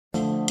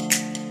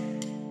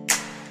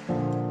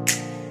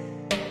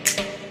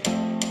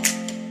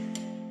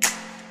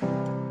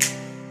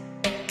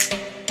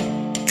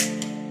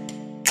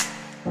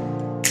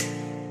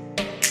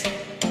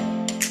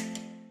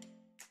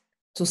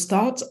To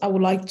start, I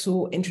would like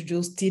to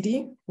introduce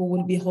Tidi, who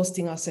will be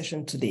hosting our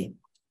session today.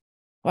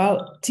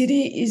 Well,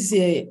 Tidi is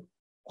a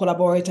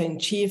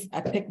collaborator-in-chief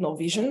at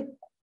Technovision,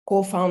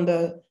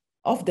 co-founder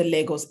of the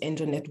Lagos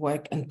Angel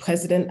Network and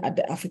president at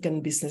the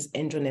African Business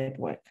Angel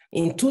Network.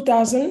 In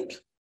 2000,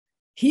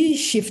 he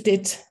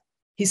shifted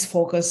his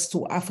focus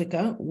to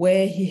Africa,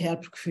 where he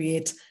helped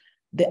create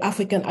the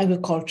African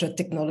Agriculture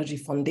Technology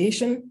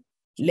Foundation,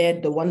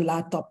 led the One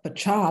Laptop Per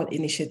Child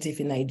initiative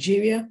in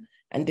Nigeria,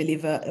 and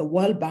deliver a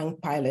World Bank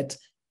pilot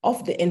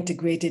of the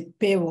integrated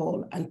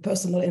payroll and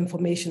personal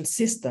information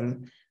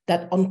system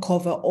that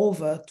uncover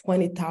over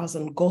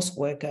 20,000 ghost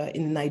workers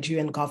in the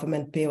Nigerian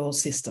government payroll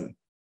system.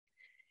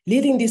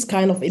 Leading this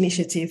kind of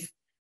initiative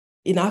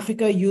in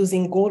Africa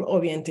using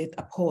goal-oriented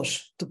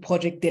approach to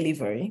project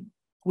delivery,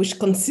 which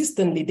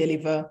consistently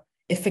deliver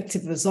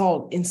effective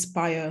results,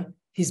 inspire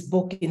his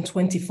book in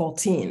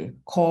 2014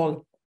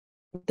 called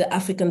The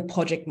African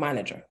Project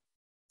Manager.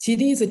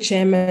 Tidi is a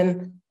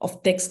chairman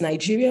of Tex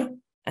Nigeria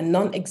and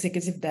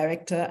non-executive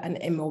director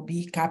at MOB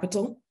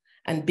Capital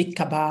and Big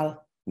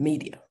Cabal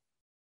Media.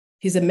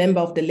 He's a member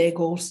of the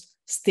Lagos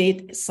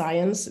State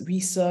Science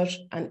Research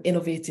and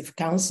Innovative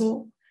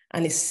Council,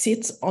 and he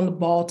sits on the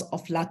board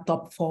of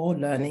Laptop for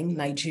Learning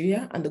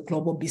Nigeria and the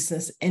Global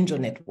Business Angel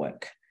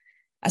Network.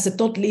 As a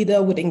thought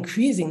leader with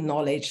increasing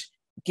knowledge,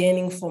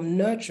 gaining from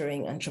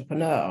nurturing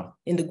entrepreneur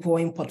in the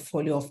growing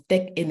portfolio of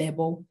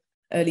tech-enabled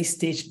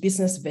early-stage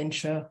business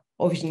venture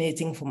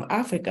originating from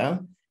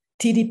Africa,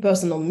 TD's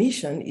personal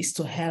mission is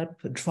to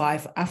help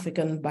drive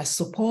African by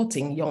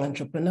supporting young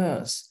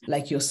entrepreneurs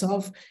like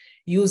yourself,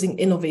 using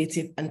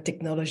innovative and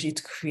technology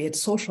to create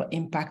social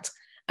impact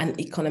and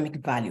economic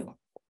value.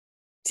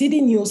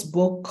 TD News'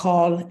 book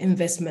called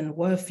Investment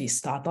Worthy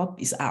Startup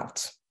is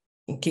out,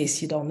 in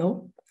case you don't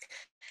know.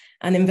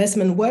 And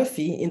Investment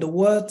Worthy, in the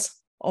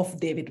words of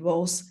David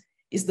Rose,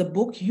 is the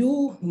book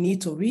you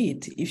need to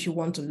read if you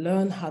want to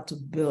learn how to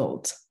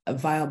build a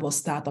viable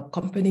startup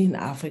company in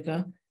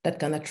Africa that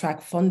can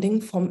attract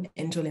funding from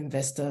angel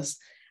investors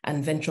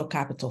and venture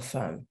capital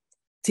firms.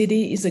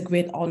 Tidi, it's a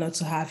great honor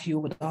to have you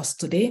with us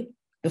today.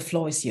 The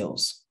floor is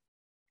yours.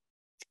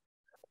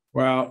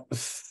 Well,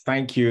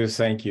 thank you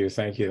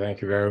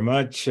very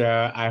much.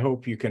 I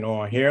hope you can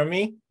all hear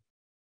me.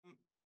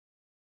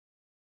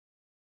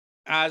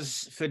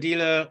 As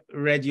Fadila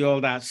read you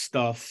all that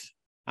stuff,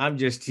 I'm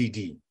just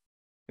TD.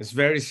 It's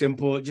very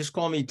simple. Just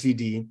call me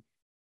TD.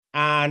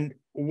 And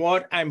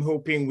what I'm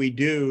hoping we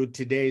do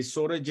today is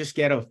sort of just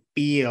get a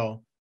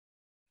feel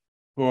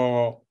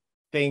for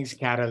things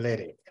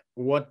catalytic.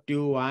 What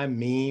do I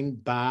mean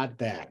by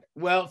that?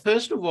 Well,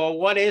 first of all,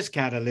 what is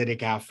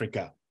Catalytic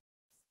Africa?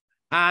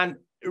 And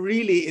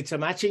really, it's a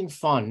matching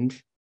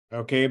fund,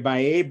 okay,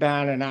 by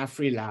ABAN and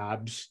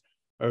AfriLabs,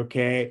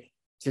 okay,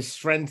 to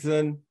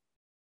strengthen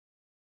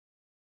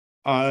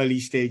our early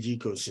stage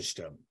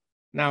ecosystem.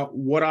 Now,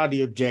 what are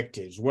the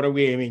objectives? What are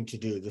we aiming to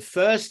do? The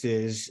first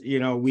is,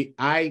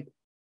 I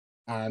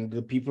and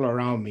the people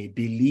around me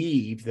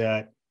believe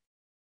that,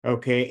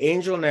 okay,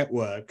 angel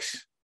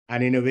networks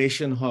and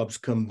innovation hubs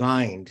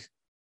combined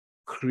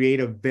create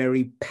a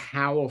very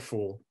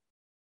powerful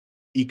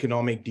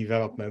economic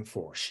development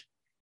force.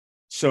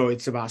 So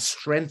it's about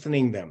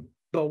strengthening them.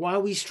 But why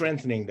are we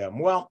strengthening them?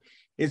 Well,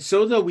 it's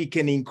so that we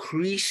can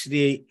increase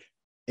the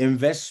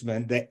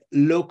investment that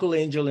local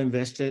angel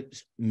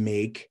investors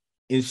make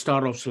in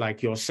startups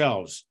like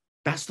yourselves.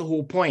 That's the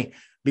whole point,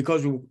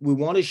 because we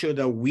want to show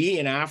that we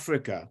in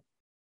Africa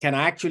can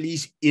actually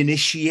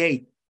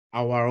initiate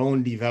our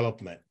own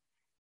development.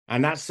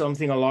 And that's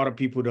something a lot of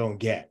people don't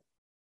get.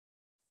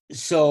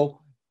 So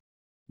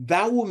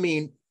that will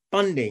mean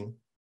funding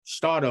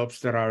startups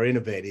that are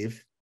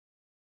innovative,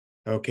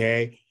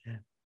 okay,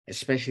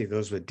 especially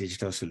those with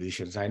digital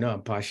solutions. I know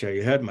I'm partial.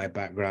 You heard my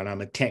background.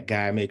 I'm a tech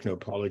guy. I make no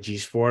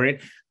apologies for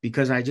it,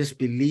 because I just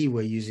believe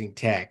we're using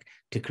tech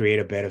to create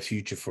a better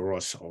future for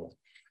us all.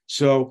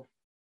 So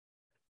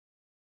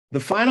the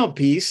final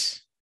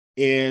piece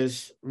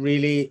is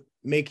really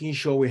making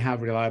sure we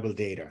have reliable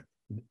data.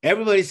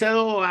 Everybody said,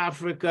 oh,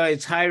 Africa,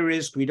 it's high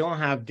risk. We don't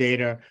have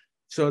data.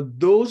 So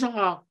those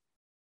are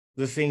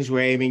the things we're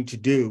aiming to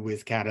do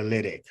with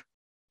Catalytic.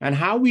 And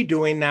how are we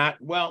doing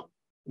that? Well,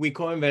 we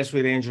co-invest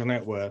with angel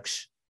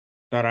networks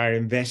that are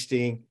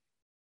investing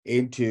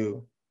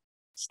into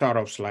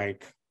startups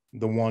like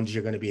the ones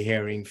you're going to be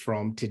hearing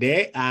from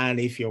today. And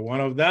if you're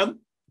one of them,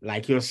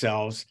 like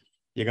yourselves,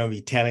 you're going to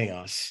be telling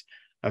us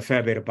a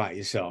fair bit about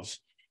yourselves.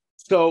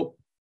 So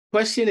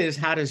question is,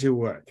 how does it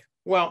work?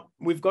 Well,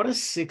 we've got a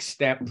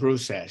 6-step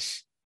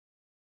process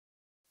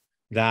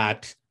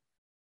that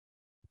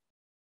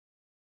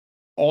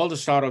all the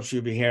startups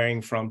you'll be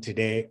hearing from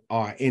today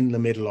are in the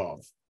middle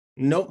of.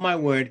 Note my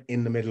word,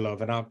 in the middle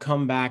of, and I'll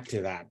come back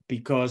to that,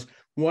 because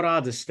what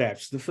are the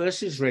steps? The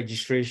first is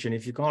registration.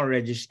 If you can't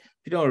register,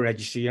 if you don't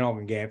register, you're not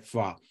going to get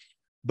far.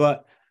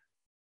 But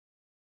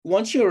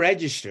once you're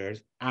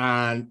registered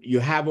and you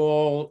have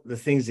all the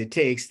things it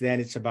takes, then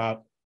it's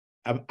about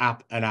an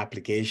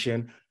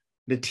application.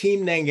 The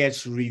team then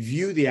gets to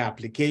review the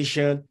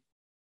application,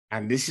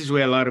 and this is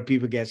where a lot of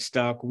people get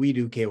stuck, we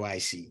do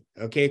KYC,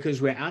 okay?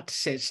 Because we're out to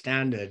set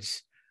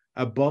standards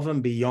above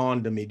and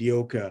beyond the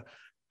mediocre.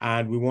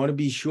 And we want to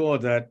be sure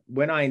that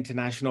when our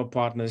international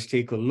partners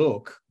take a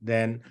look,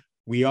 then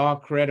we are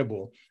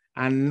credible.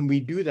 And we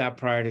do that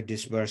prior to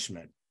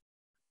disbursement.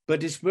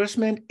 But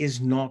disbursement is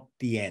not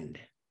the end.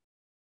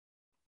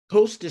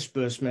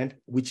 Post-disbursement,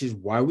 which is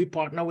why we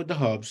partner with the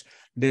hubs,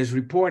 there's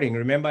reporting.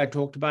 Remember, I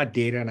talked about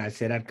data and I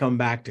said I'd come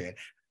back to it.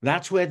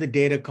 That's where the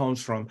data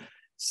comes from.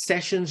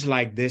 Sessions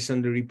like this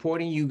and the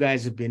reporting you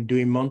guys have been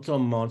doing month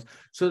on month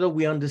so that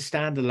we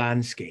understand the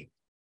landscape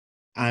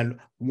and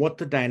what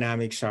the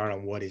dynamics are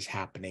and what is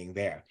happening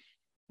there.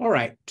 All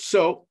right,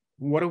 so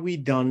what have we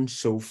done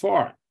so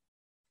far?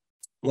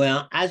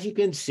 Well, as you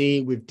can see,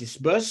 we've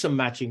disbursed some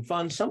matching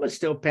funds. Some are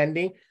still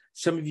pending.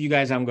 Some of you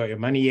guys haven't got your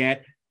money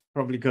yet,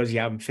 probably because you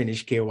haven't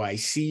finished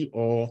KYC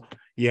or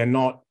you're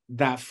not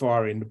that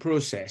far in the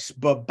process.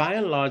 But by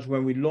and large,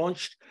 when we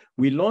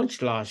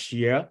launched last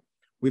year,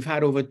 we've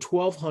had over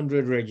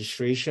 1,200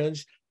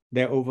 registrations.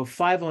 There are over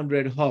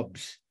 500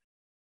 hubs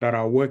that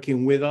are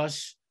working with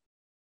us.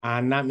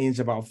 And that means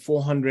about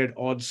 400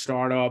 odd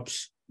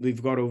startups.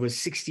 We've got over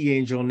 60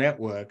 angel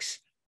networks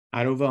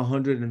and over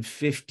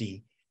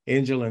 150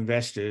 angel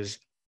investors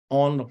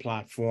on the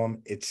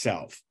platform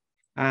itself.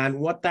 And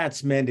what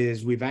that's meant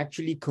is we've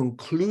actually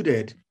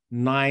concluded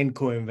 9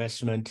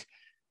 co-investment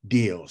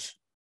deals.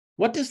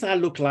 What does that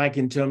look like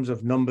in terms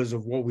of numbers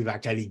of what we've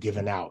actually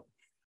given out?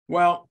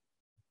 Well,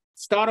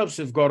 startups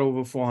have got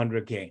over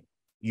 400K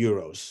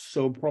euros,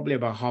 so probably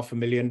about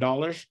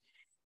 $500,000.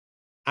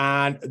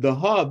 And the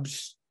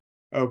hubs,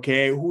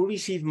 okay, who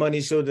receive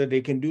money so that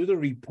they can do the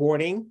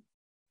reporting,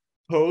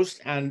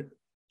 post, and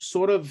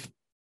sort of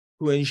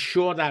to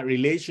ensure that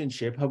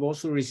relationship, have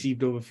also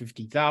received over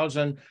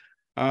 50,000.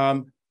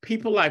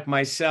 People like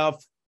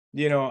myself,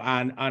 you know,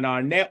 and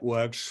our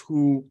networks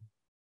who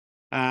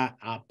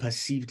are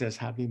perceived as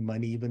having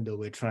money, even though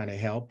we're trying to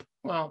help.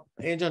 Well,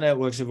 angel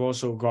networks have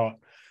also got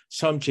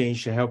some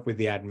change to help with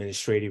the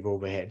administrative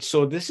overhead.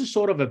 So this is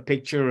sort of a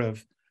picture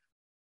of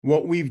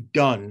what we've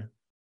done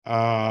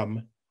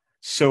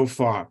so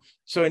far.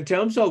 So in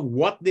terms of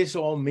what this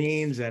all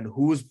means and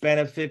who's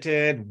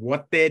benefited,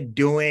 what they're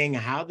doing,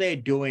 how they're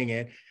doing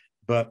it,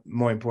 but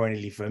more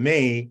importantly for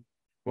me,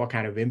 what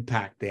kind of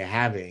impact they're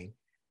having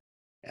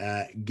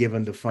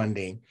given the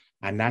funding.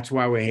 And that's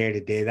why we're here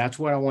today. That's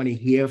what I want to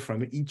hear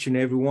from each and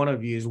every one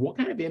of you is what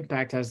kind of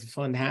impact has the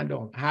fund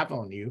have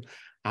on you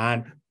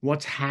and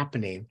what's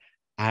happening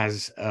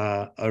as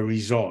a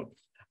result.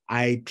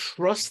 I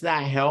trust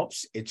that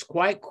helps. It's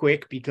quite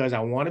quick because I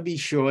want to be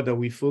sure that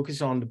we focus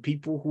on the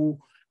people who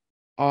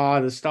are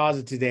the stars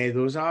of today.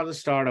 Those are the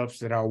startups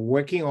that are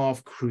working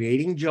off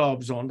creating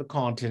jobs on the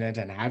continent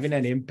and having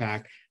an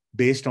impact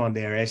based on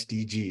their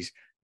SDGs.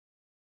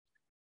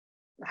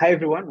 Hi,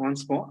 everyone.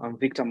 Once more, I'm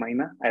Victor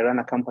Maina. I run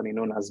a company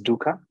known as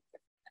Duka.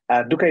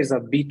 Duka is a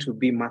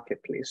B2B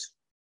marketplace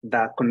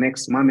that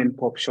connects mom and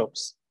pop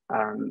shops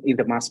in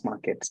the mass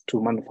market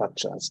to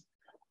manufacturers.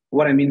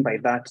 What I mean by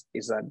that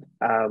is that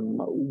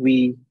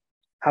we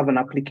have an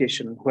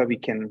application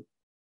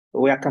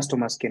where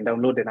customers can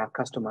download, and our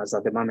customers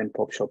are the mom and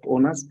pop shop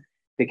owners.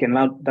 They can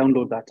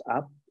download that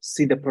app,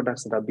 see the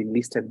products that have been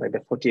listed by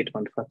the 48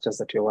 manufacturers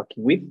that you're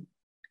working with,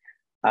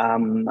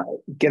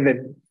 get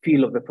the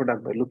feel of the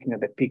product by looking at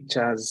the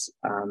pictures,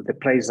 the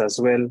price as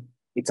well.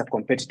 It's a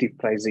competitive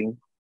pricing.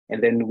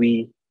 And then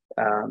we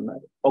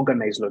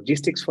organize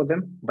logistics for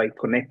them by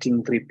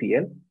connecting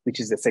 3PL, which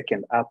is the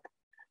second app,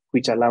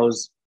 which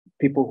allows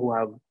people who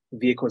have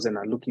vehicles and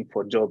are looking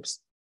for jobs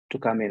to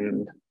come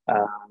and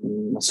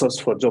source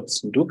for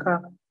jobs in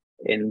Duka,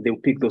 and they'll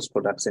pick those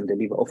products and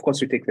deliver. Of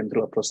course, we take them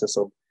through a process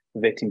of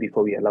vetting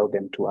before we allow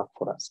them to work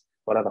for us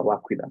or rather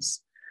work with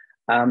us.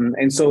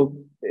 And so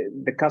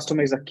the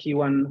customer is a key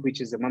one, which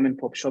is the mom and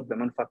pop shop. The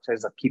manufacturer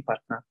is a key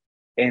partner,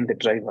 and the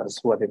drivers,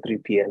 who are the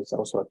 3PLs, are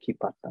also a key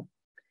partner.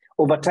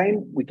 Over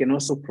time, we can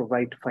also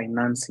provide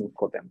financing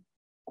for them.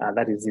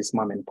 That is these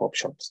mom and pop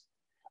shops.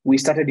 We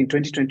started in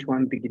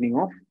 2021, beginning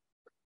off.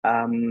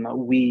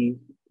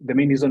 The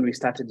main reason we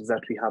started is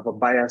that we have a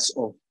bias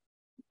of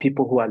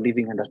people who are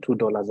living under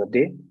 $2 a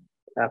day.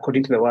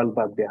 According to the World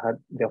Bank, there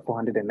are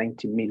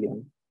 490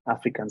 million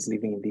Africans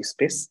living in this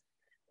space.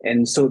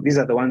 And so these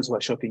are the ones who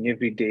are shopping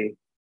every day.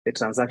 The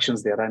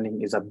transactions they're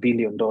running is $1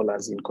 billion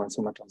in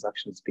consumer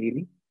transactions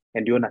daily.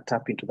 And you want to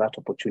tap into that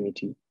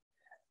opportunity.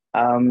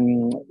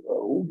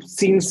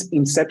 Since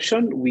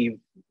inception, we've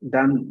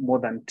done more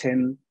than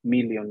 $10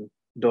 million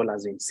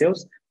in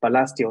sales, but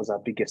last year was our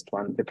biggest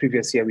one. The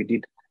previous year we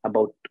did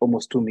about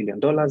almost $2 million.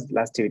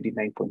 Last year we did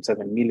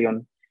 9.7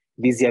 million.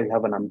 This year we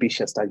have an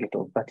ambitious target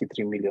of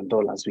 $33 million,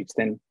 which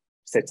then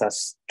sets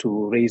us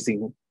to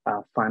raising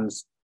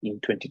funds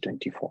in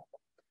 2024.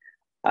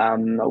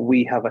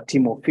 We have a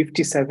team of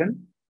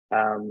 57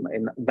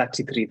 and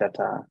 33 that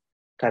are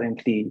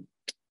currently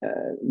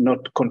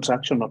not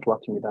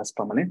working with us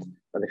permanent,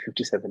 but the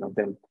 57 of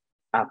them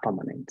are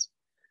permanent.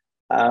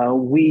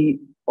 We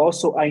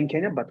also are in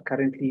Kenya, but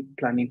currently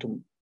planning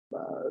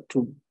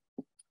to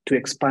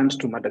expand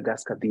to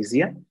Madagascar this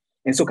year.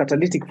 And so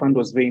Catalytic Fund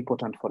was very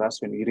important for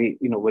us when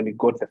when we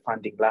got the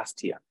funding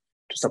last year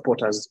to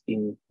support us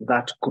in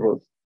that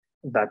growth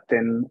that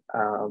then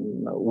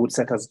would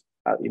set us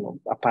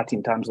apart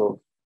in terms of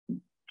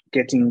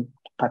getting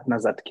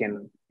partners that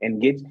can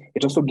engage.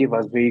 It also gave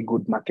us very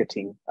good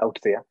marketing out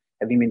there.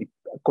 I think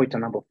quite a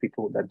number of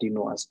people that didn't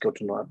know us got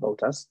to know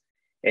about us.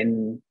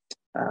 And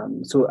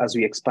so as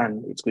we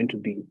expand, it's going to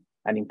be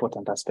an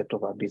important aspect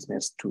of our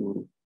business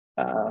to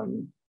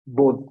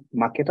both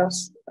market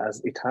us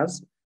as it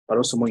has, but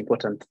also more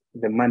important,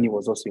 the money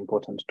was also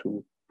important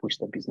to push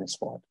the business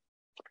forward.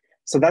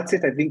 So that's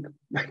it. I think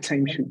my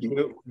time should be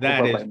over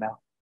by now.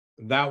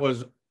 That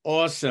was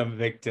awesome,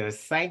 Victor.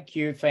 Thank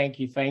you, thank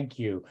you, thank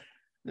you.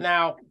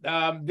 Now,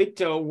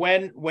 Victor,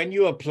 when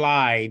you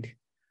applied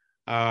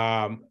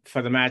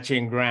for the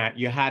matching grant,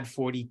 you had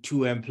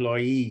 42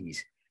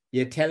 employees.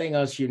 You're telling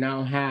us you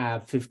now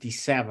have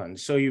 57.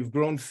 So you've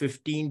grown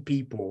 15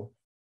 people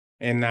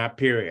in that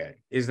period.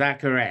 Is that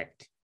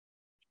correct?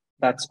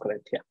 That's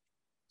correct, yeah.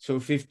 So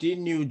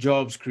 15 new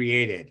jobs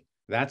created.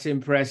 That's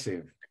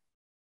impressive.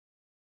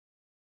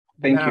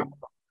 Thank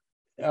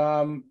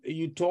you.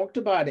 You talked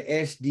about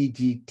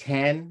SDG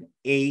 10,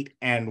 8,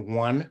 and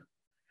 1.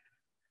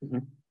 Mm-hmm.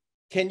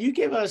 Can you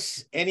give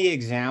us any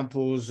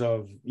examples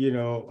of,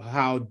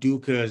 how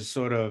Duca is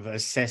sort of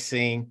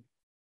assessing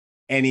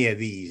any of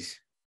these,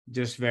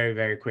 just very,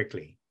 very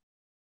quickly?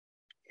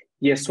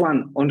 Yes,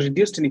 one, on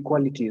reduced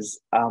inequalities,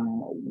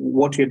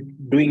 what we're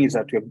doing is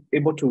that we're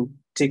able to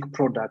take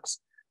products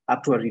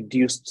up to a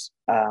reduced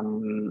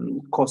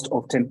cost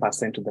of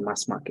 10% to the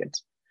mass market.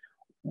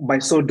 By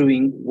so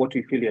doing, what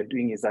we feel we are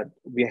doing is that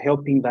we are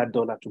helping that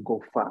dollar to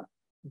go far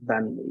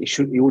than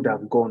it would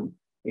have gone,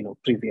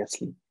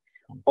 previously.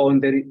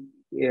 On the,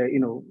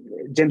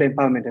 gender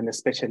empowerment and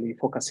especially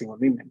focusing on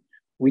women,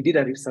 we did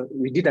a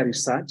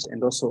research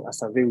and also a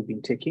survey we've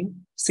been taking.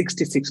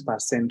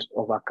 66%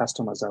 of our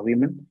customers are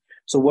women.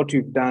 So what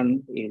we've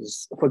done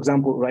is, for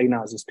example, right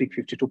now as we speak,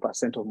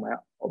 52%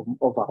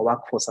 of our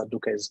workforce at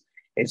Duca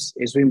is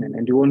women,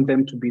 and we want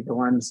them to be the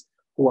ones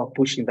who are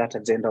pushing that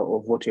agenda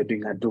of what you're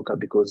doing at Duca,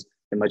 because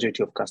the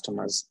majority of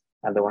customers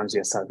are the ones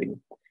you're serving.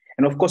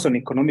 And of course, on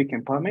economic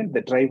empowerment,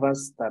 the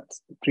drivers that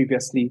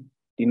previously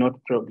did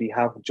not probably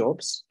have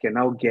jobs can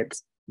now get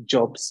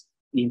jobs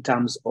in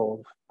terms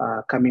of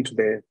coming to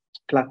the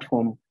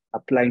platform,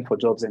 applying for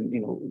jobs, and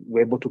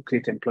we're able to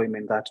create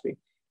employment that way.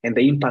 And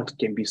the impact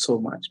can be so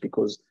much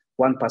because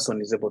one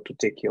person is able to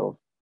take care of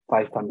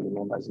 5 family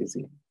members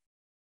easily.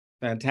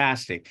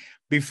 Fantastic.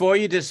 Before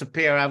you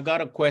disappear, I've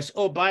got a question.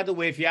 Oh, by the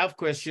way, if you have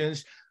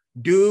questions,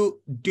 do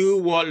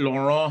what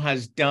Laurent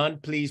has done.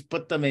 Please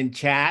put them in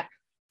chat.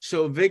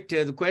 So,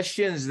 Victor, the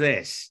question is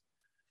this: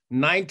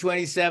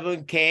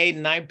 927K,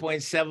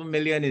 9.7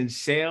 million in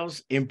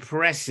sales.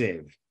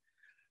 Impressive.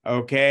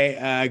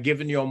 Okay,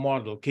 given your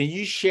model. Can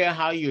you share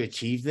how you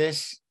achieve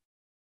this?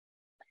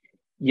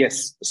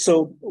 Yes.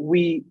 So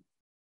we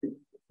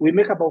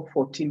make about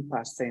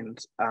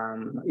 14%,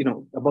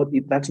 about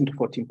 13 to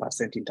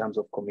 14% in terms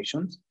of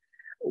commissions.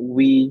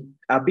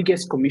 Our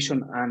biggest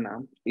commission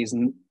earner is,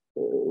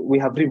 we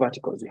have 3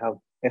 verticals. We have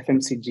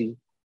FMCG,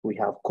 we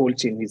have cold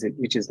chain,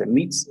 which is the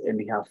meats, and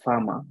we have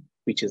pharma,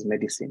 which is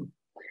medicine.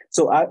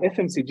 So our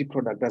FMCG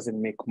product doesn't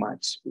make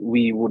much.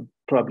 We would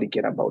probably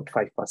get about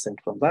 5%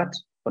 from that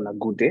on a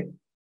good day.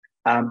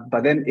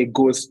 But then it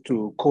goes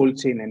to cold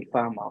chain and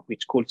pharma,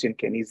 which cold chain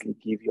can easily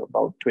give you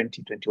about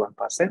 20,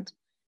 21%,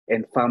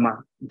 and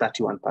pharma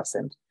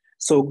 31%.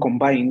 So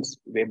combined,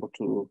 we're able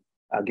to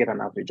get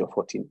an average of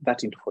 13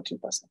 to 14%.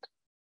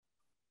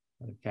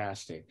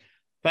 Fantastic.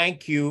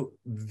 Thank you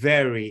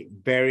very,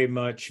 very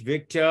much,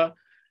 Victor.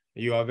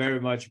 You are very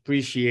much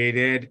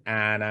appreciated,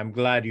 and I'm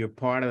glad you're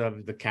part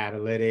of the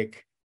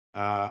Catalytic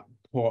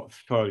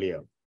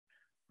portfolio.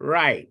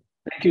 Right.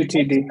 Thank you,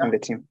 TD and the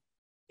team.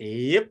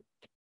 Yep.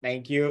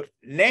 Thank you.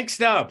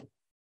 Next up,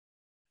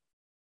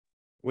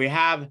 we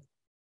have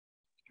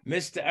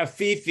Mr.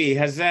 Afifi.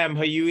 Hazem,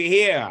 are you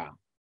here?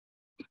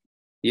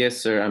 Yes,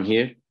 sir, I'm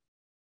here.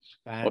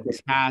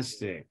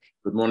 Fantastic.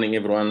 Good morning,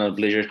 everyone. A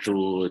pleasure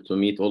to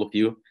meet all of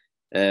you.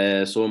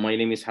 So my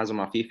name is Hazem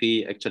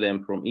Afifi. Actually,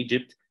 I'm from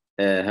Egypt.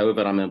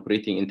 However, I'm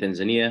operating in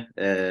Tanzania.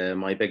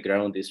 My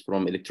background is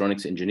from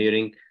electronics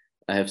engineering.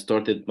 I have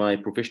started my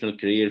professional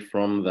career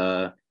from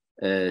the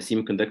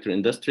semiconductor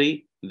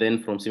industry.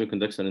 Then from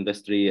semiconductor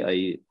industry,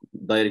 I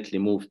directly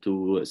moved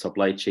to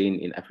supply chain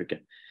in Africa.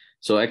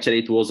 So actually,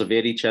 it was a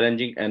very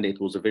challenging and it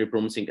was a very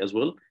promising as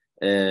well,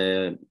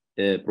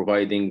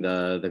 providing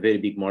the very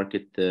big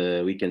market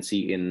we can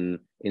see in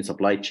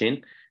supply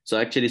chain. So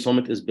actually,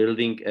 Summit is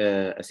building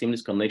a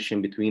seamless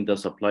connection between the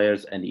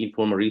suppliers and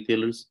informal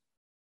retailers,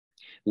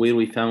 where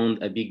we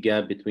found a big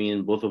gap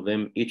between both of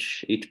them.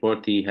 Each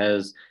party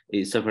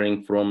is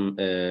suffering from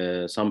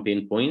some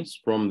pain points.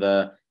 From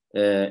the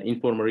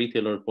informal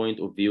retailer point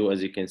of view,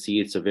 as you can see,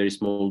 it's a very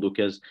small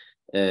Ducas,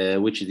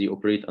 which they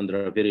operate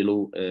under a very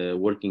low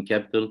working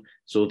capital.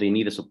 So they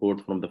need a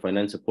support from the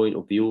financial point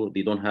of view.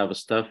 They don't have a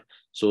staff,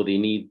 so they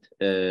need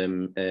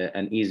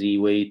an easy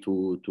way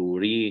to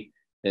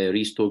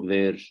restock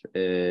their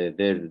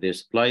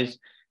supplies.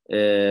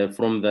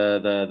 From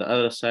the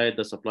other side,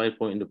 the supply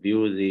point of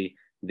view,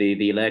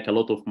 they lack a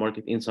lot of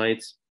market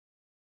insights.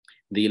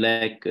 They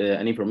lack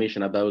an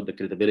information about the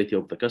credibility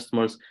of the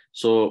customers.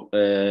 So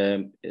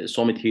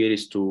Summit here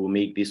is to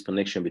make this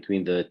connection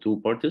between the two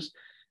parties.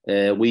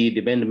 We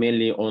depend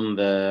mainly on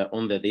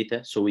the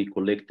data. So we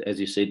collect, as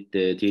you said,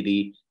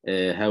 TD,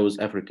 how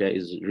Africa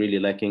is really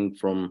lacking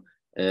from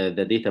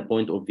the data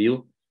point of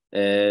view.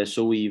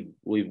 So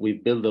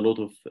we've built a lot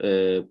of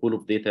pool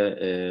of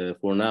data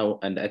for now,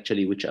 and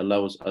actually which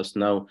allows us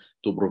now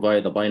to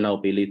provide a buy now,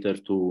 pay later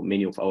to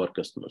many of our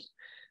customers.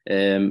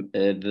 Some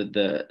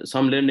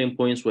learning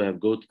points we have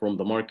got from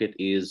the market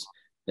is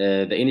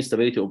the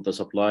instability of the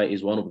supply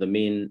is one of the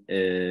main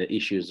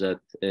issues that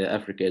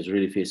Africa is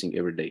really facing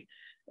every day.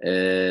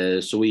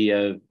 So we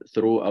have,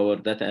 through our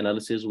data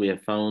analysis, we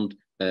have found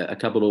a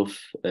couple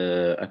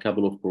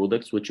of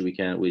products which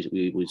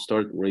we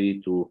start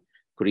ready to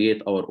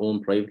create our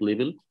own private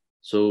label.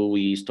 So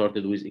we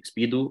started with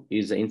Expedo,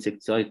 is an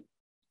insecticide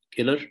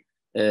killer.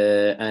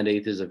 And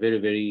it is a very,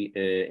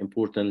 very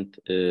important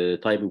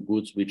type of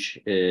goods which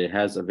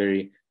has a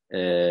very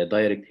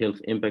direct health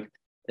impact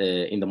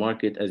in the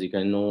market. As you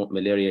can know,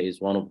 malaria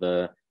is one of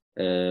the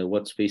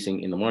what's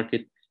facing in the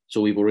market. So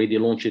we've already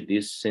launched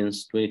this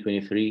since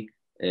 2023.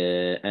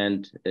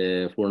 And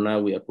for now,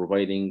 we are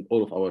providing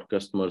all of our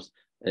customers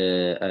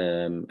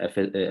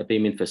a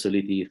payment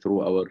facility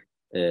through our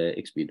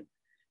Expedo.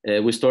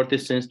 We started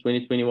since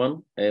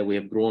 2021. We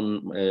have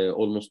grown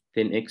almost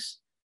 10x.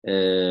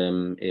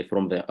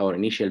 From our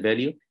initial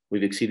value.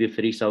 We've exceeded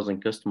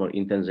 3,000 customers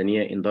in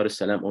Tanzania in Dar es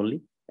Salaam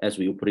only, as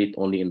we operate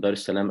only in Dar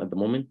es Salaam at the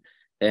moment.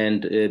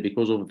 And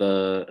because of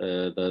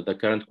the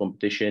current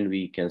competition,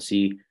 we can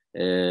see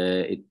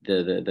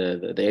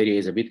the area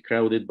is a bit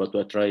crowded, but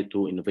we try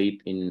to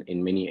innovate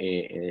in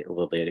many of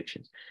the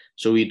directions.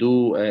 So we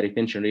do a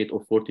retention rate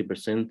of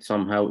 40%,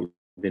 somehow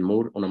even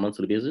more on a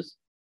monthly basis.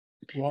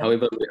 Wow.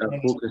 However,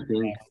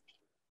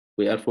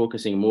 we are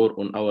focusing more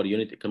on our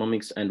unit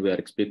economics, and we are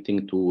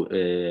expecting to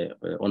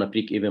on a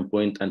break-even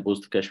point and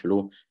post cash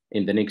flow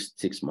in the next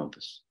 6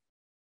 months.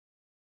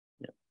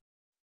 Yeah.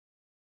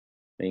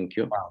 Thank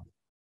you. Wow.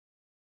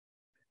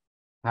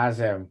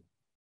 Hazem,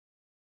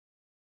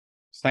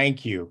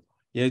 thank you.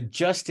 You're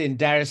just in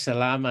Dar es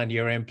Salaam and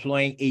you're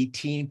employing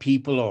 18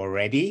 people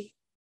already?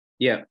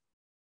 Yeah.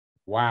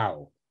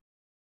 Wow.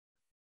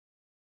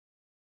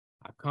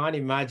 I can't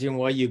imagine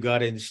what you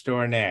got in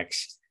store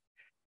next.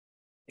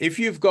 If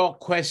you've got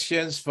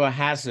questions for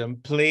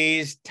Hazem,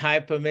 please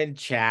type them in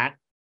chat.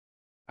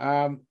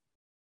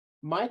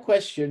 My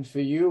question for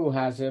you,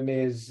 Hazem,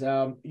 is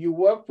you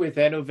work with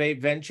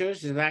Innovate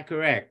Ventures, is that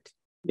correct?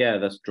 Yeah,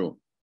 that's true.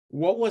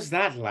 What was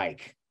that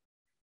like?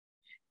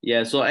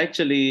 Yeah, so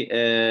actually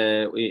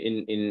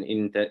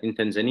in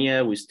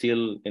Tanzania, we're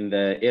still in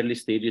the early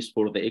stages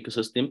for the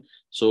ecosystem.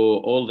 So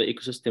all the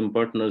ecosystem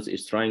partners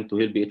is trying to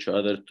help each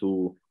other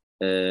to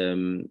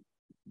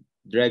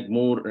drag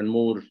more and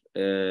more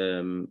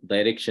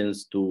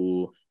directions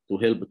to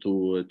help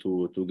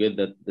to get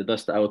the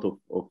dust out of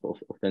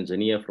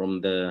Tanzania from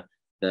the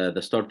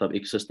startup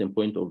ecosystem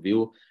point of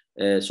view.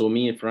 So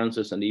me,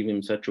 Francis, and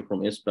even Sacho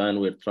from ABAN,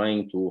 we're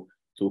trying to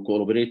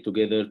collaborate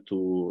together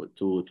to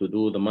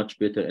do the much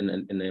better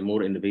and a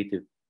more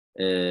innovative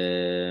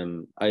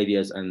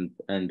ideas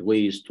and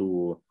ways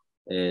to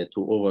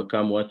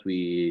overcome what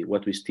we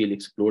still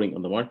exploring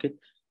on the market.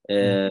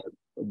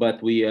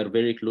 But we are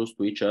very close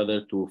to each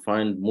other to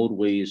find more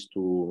ways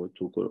to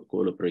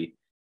collaborate.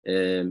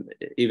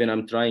 Even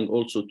I'm trying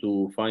also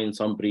to find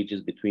some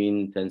bridges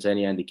between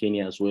Tanzania and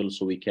Kenya as well,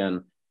 so we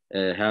can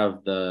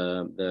have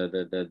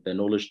the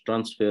knowledge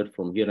transfer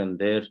from here and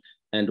there,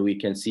 and we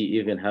can see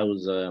even how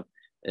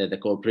the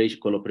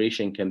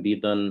collaboration can be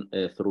done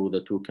through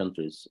the two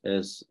countries.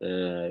 As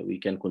we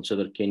can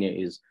consider Kenya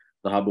is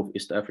the hub of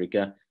East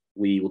Africa,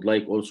 we would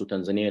like also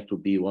Tanzania to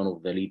be one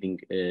of the leading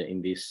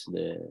in this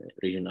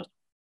region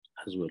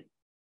as well.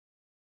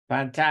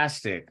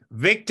 Fantastic.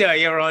 Victor,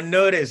 you're on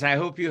notice. I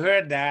hope you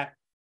heard that.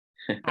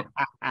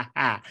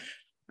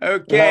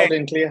 Okay. Loud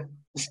and clear.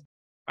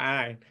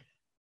 Fine.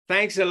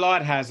 Thanks a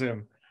lot,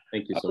 Hazem.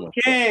 Thank you so much.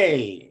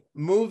 Okay,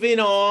 moving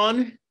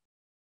on.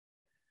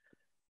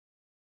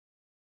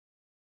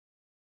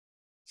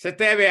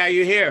 Satebe, are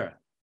you here?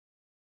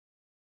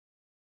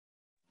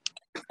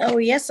 Oh,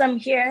 yes, I'm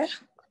here.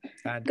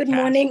 Fantastic. Good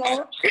morning,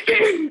 all.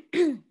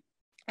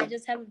 I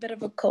just have a bit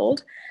of a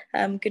cold.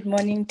 Good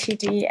morning,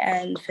 TD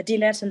and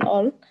Fadilat and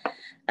all.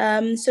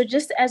 So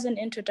just as an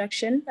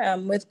introduction,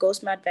 with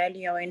GoSmart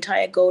Value, our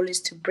entire goal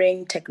is to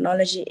bring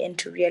technology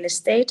into real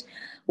estate.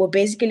 We're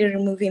basically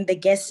removing the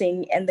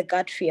guessing and the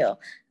gut feel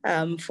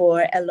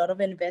for a lot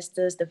of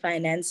investors, the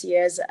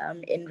financiers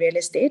in real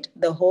estate.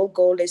 The whole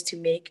goal is to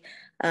meet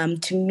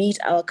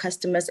our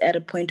customers at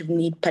a point of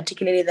need,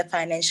 particularly the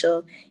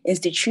financial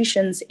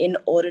institutions, in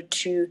order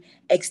to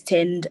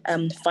extend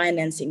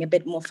financing, a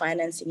bit more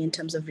financing in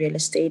terms of real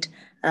estate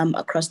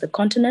across the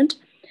continent.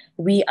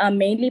 We are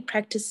mainly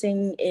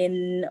practicing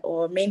in,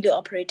 or mainly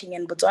operating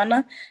in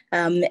Botswana.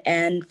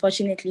 And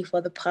fortunately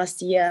for the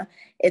past year,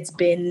 it's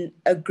been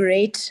a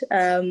great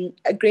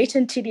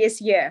and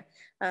tedious year.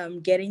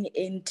 Getting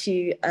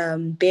into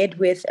bed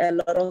with a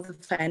lot of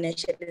the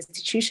financial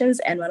institutions.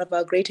 And one of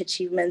our great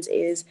achievements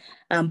is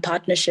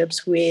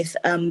partnerships with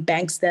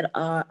banks that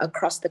are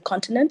across the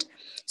continent.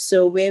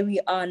 So where we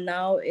are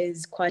now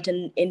is quite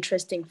an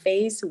interesting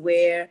phase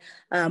where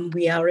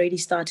we are already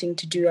starting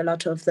to do a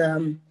lot of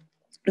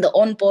the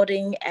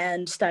onboarding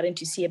and starting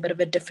to see a bit of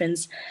a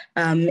difference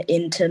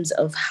in terms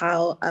of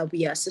how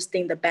we are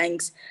assisting the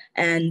banks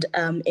and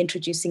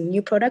introducing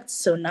new products.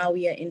 So now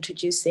we are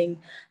introducing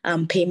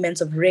payments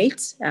of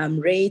rates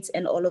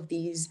and all of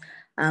these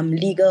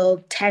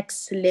legal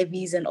tax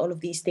levies and all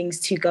of these things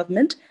to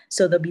government.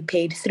 So they'll be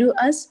paid through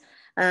us.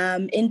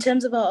 In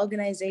terms of our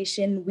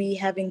organization, we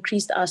have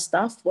increased our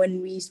staff.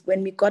 When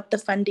we got the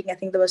funding, I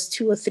think there was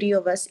 2 or 3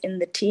 of us in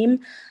the team.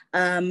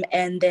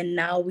 And then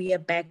now we are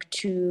back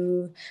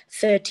to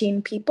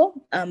 13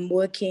 people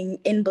working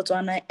in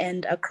Botswana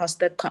and across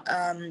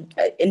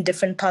in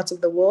different parts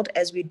of the world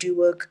as we do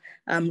work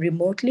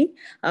remotely.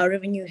 Our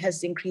revenue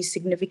has increased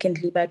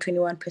significantly by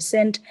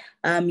 21%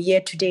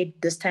 year to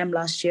date this time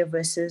last year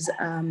versus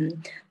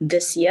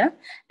this year.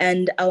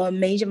 And our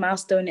major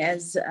milestone,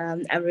 as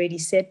I've already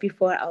said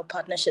before, our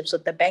partnerships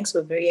with the banks.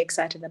 We're very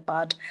excited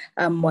about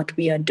what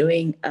we are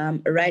doing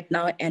right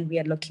now, and we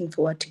are looking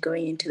forward to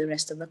going into the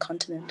rest of the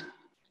continent.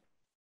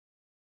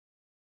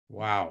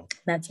 Wow.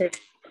 That's it.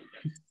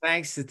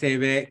 Thanks,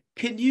 Tomi.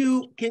 Can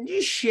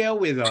you share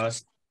with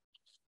us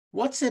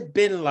what's it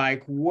been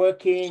like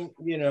working,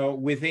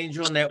 with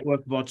Angel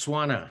Network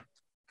Botswana?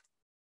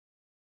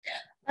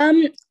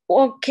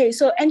 Okay,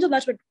 so Angel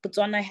Network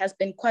Botswana has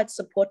been quite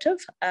supportive.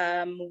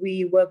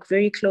 We work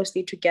very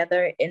closely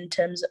together in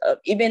terms of,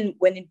 even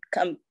when it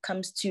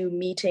comes to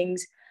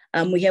meetings,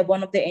 we have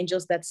one of the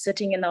angels that's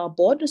sitting in our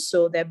board,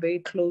 so they're very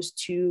close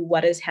to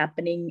what is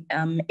happening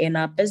in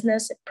our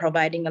business,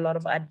 providing a lot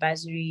of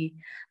advisory,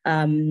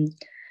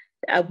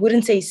 I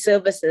wouldn't say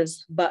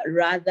services, but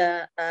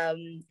rather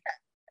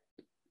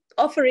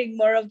offering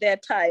more of their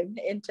time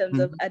in terms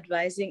of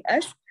advising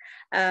us.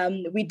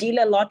 We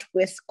deal a lot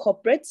with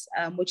corporates,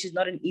 which is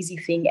not an easy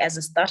thing as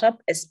a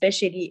startup,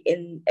 especially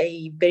in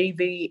a very,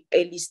 very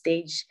early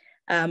stage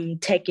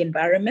tech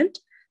environment.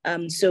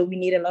 So we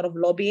need a lot of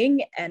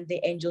lobbying, and the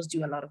angels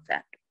do a lot of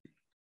that.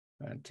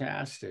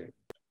 Fantastic.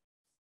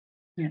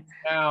 Yeah.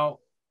 Now,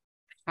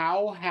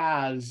 how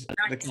has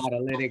the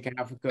Catalytic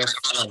Africa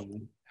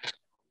Fund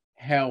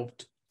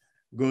helped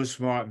Go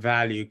Smart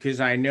Value?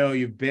 Because I know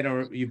you've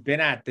been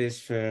at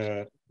this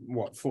for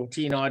what,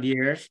 14 odd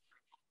years?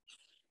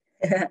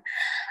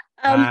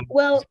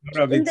 Well,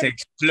 it's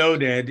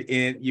exploded.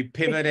 You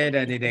pivoted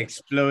and it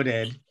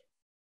exploded.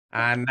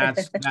 And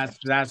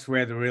that's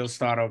where the real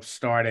startup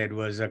started,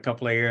 was a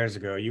couple of years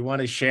ago. You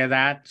want to share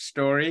that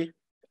story?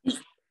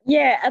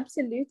 Yeah,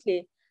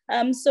 absolutely.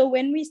 So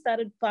when we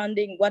started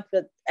founding what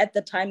at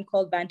the time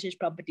called Vantage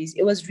Properties,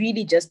 it was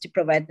really just to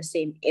provide the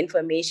same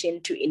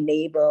information to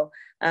enable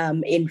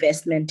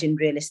investment in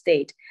real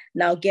estate.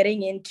 Now,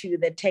 getting into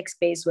the tech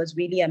space was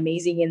really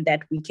amazing in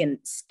that we can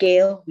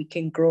scale, we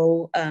can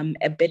grow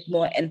a bit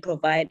more and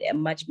provide a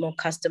much more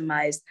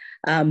customized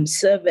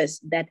service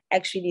that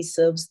actually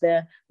serves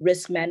the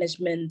risk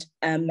management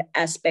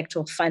aspect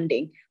of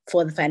funding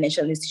for the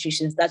financial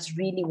institutions. That's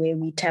really where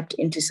we tapped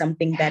into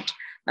something that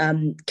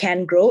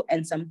can grow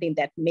and something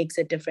that makes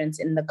a difference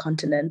in the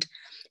continent.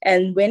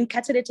 And when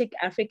Catalytic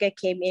Africa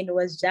came in, it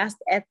was just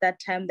at that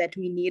time that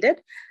we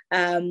needed,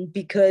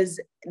 because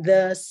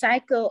the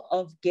cycle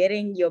of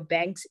getting your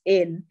banks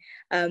in,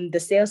 the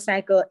sales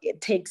cycle,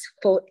 it takes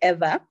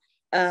forever.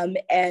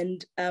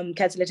 And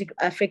Catalytic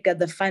Africa,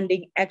 the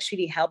funding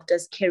actually helped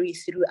us carry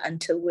through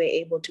until we're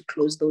able to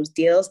close those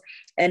deals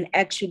and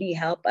actually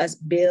help us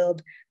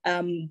build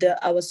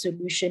our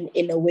solution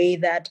in a way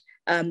that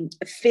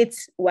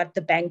fits what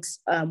the banks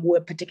were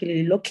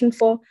particularly looking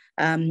for.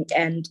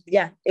 And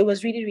yeah, it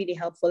was really, really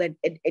helpful.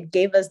 It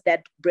gave us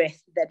that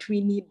breath that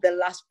we need, the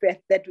last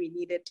breath that we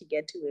needed to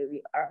get to where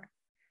we are.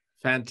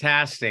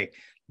 Fantastic.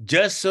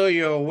 Just so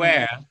you're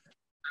aware,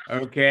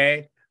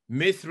 okay,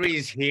 Mithri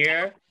is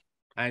here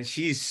and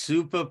she's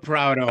super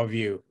proud of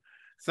you.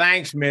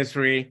 Thanks,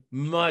 Mithri.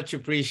 Much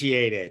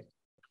appreciated.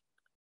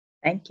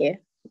 Thank you.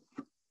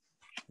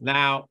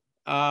 Now,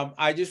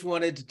 I just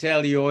wanted to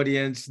tell the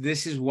audience,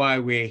 this is why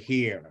we're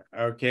here,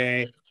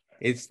 okay?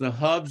 It's the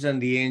hubs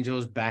and the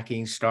angels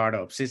backing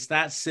startups. It's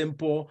that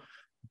simple,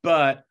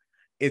 but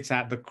it's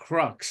at the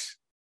crux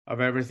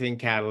of everything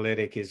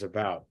Catalytic is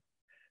about.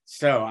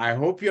 So I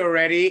hope you're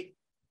ready.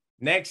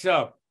 Next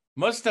up,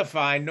 Mustafa,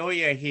 I know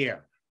you're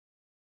here.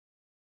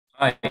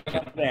 Hi.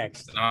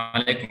 Next.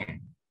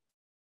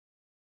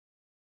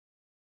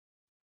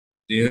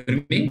 Do you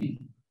hear me?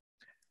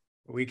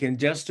 We can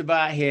just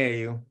about hear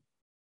you.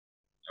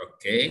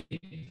 Okay.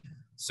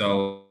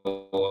 So,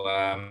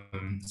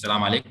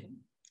 Salam alaikum.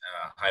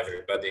 Hi,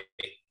 everybody.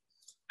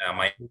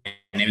 My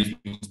name is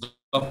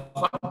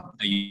Mustafa.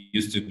 I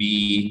used to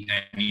be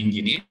an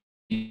engineer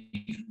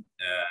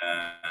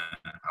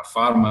a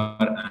farmer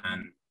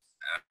and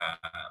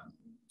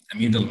a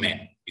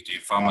middleman between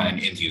farmer and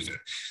end user.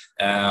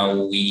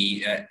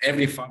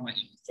 Every farmer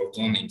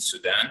in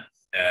Sudan,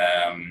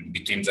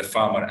 between the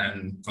farmer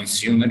and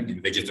consumer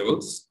in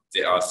vegetables,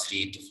 there are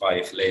 3 to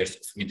 5 layers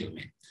of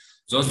middlemen.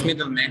 Those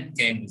middlemen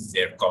came with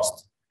their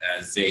cost.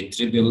 They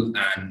triple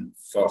and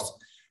fourth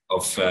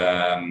of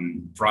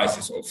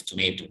prices of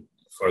tomato.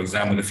 For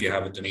example, if you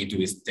have a tomato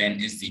with 10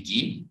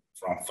 SDG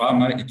from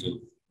farmer, it will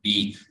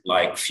be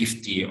like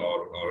 50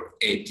 or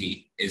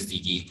 80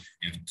 SDG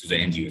to the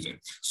end user.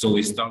 So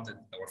we started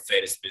our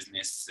first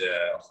business,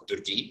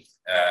 Khudurji.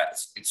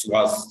 It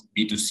was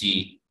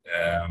B2C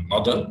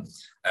model.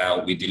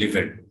 We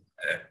delivered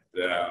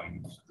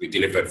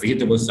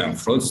vegetables and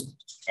fruits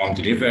on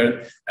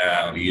delivered.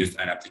 We used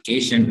an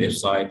application,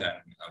 website, and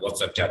a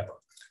WhatsApp chatbot.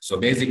 So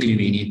basically,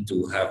 we need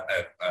to have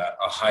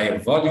a higher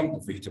volume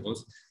of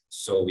vegetables.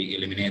 So we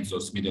eliminate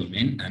those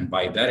middlemen and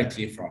buy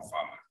directly from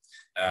farmer.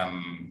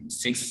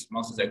 6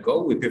 months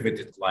ago, we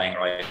pivoted line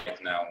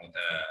right now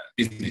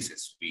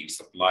businesses. We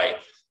supply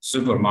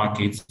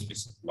supermarkets, we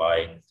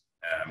supply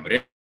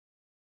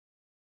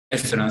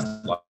restaurants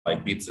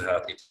like Pizza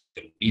Hut,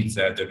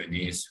 Pizza,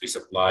 Japanese. We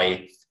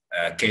supply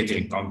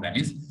catering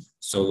companies.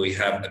 So we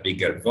have a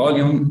bigger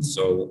volume.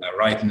 So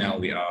right now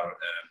we are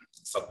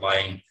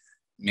supplying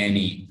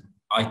many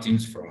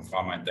items from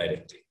farmer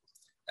directly.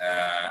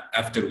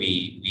 After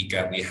we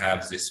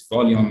have this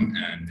volume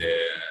and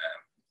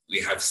we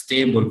have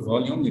stable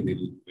volume, we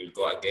will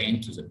go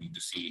again to the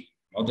B2C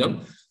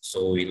model.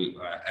 So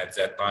at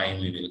that time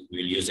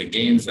we'll use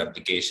again the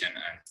application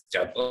and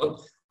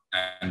chatbot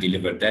and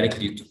deliver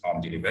directly to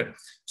home deliver.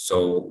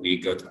 So we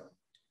got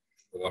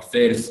our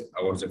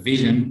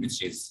vision,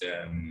 which is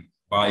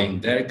buying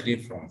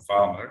directly from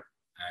farmer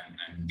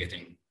and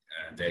getting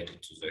directly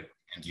to the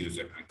end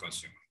user and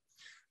consumer.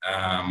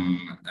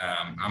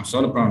 I'm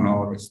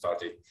solopreneur.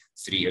 Started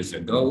 3 years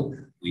ago.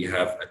 We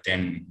have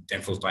 10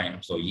 full-time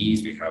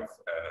employees. We have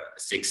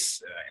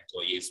 6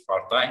 employees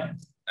part-time.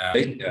 At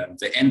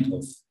the end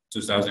of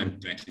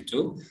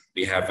 2022,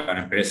 we have an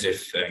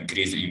impressive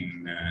increase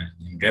in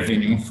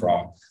revenue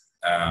from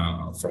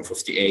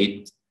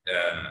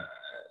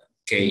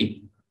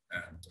 58K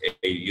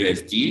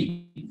USD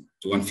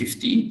to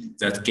 150.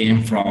 That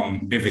came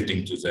from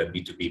pivoting to the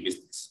B2B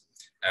business.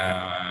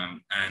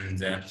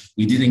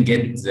 We didn't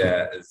get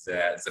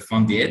the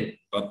fund yet,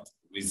 but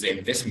with the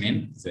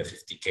investment, the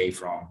 50K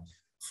from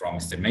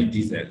Mr.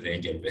 Magdi, the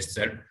angel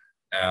investor,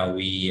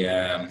 we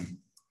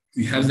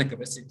have the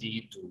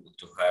capacity to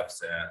have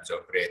the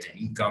operating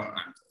income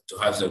and to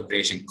have the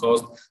operation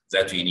cost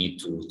that we need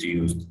to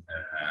use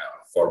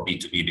for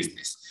B2B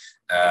business.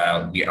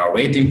 We are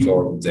waiting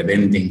for the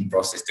lending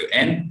process to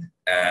end.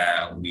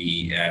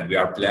 We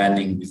are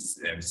planning with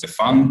the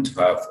fund to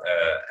have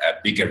a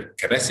bigger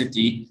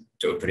capacity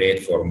to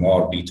operate for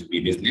more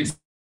B2B business,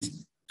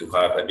 to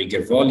have a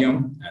bigger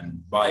volume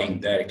and buying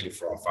directly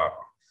from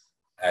farmer.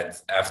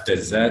 After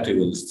that, we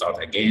will start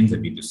again the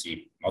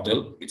B2C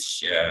model,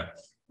 which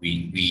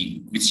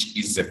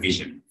is the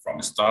vision from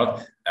the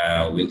start,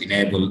 will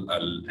enable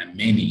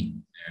many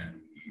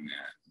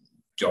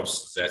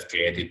jobs that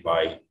created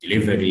by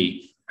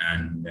delivery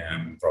and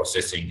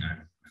processing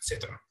and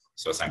etc.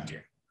 So thank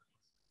you.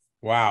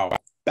 Wow,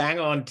 bang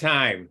on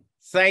time.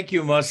 Thank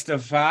you,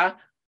 Mustafa.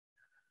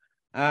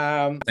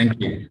 Thank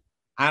you.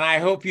 And I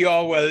hope you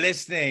all were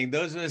listening.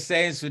 Those who are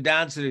saying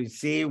Sudan,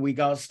 see, we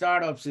got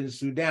startups in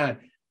Sudan.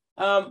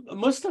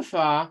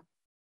 Mustafa,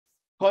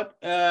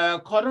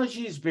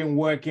 Kodoji has been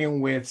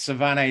working with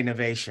Savannah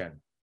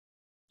Innovation.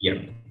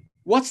 Yeah.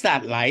 What's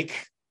that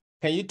like?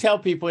 Can you tell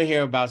people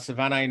here about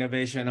Savannah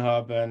Innovation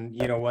Hub and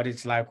what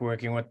it's like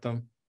working with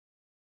them?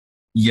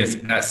 Yes,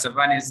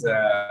 Savannah is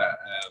a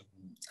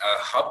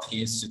hub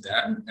here in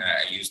Sudan.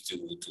 I used to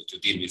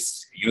deal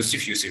with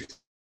Yusuf. Yusuf is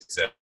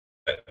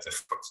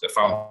the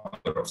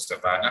founder of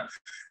Savannah.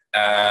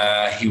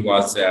 He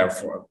was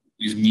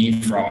with me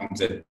from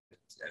the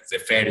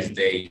first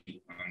day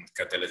on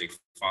Catalytic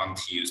Fund.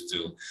 He used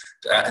to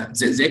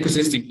the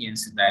ecosystem here in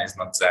Sudan is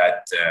not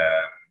that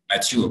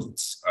mature.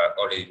 It's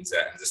already in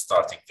the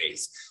starting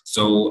phase.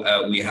 So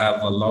we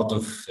have a lot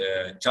of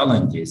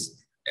challenges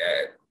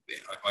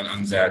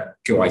on the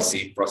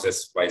KYC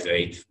process. By the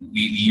way,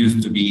 we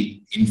used to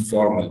be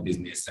informal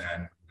business,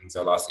 and in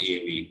the last year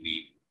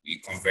we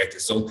converted.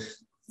 So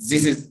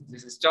this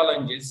is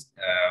challenges.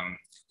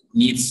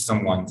 Needs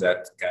someone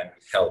that can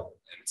help,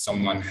 and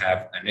someone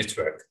have a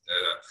network,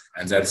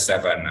 and that's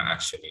Savannah.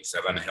 Actually,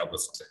 Savannah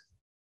helps us.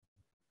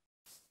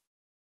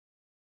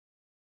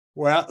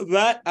 Well,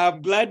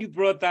 I'm glad you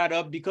brought that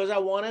up because I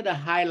wanted to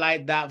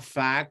highlight that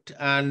fact.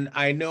 And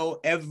I know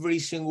every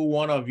single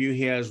one of you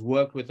here has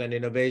worked with an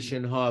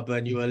innovation hub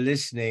and you are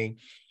listening.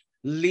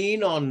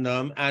 Lean on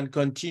them and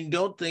continue.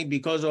 Don't think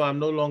because I'm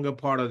no longer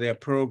part of their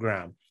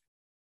program.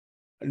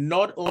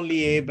 Not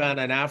only ABAN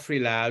and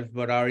AfriLabs,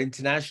 but our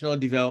international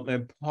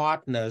development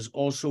partners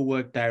also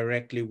work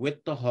directly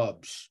with the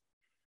hubs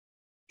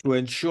to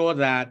ensure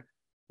that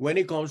when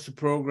it comes to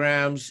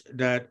programs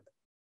that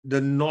the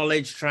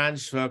knowledge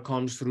transfer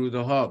comes through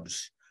the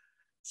hubs.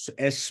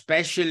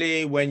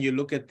 especially when you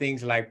look at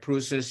things like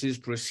processes,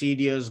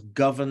 procedures,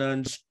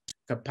 governance,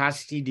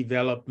 capacity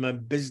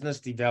development, business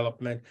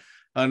development,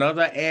 and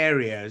other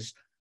areas.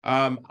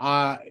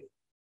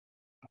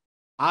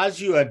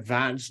 As you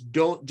advance,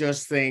 don't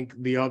just think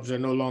the hubs are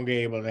no longer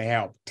able to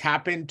help.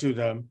 Tap into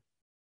them,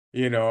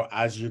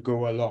 as you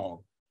go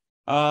along.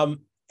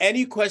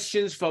 Any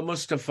questions for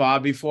Mustafa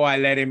before I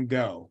let him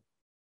go?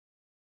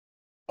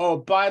 Oh,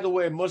 by the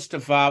way,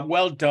 Mustafa,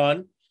 well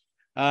done.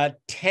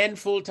 10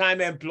 full-time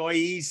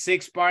employees,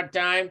 6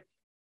 part-time,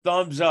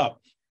 thumbs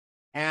up.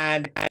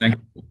 And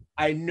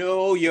I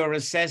know you're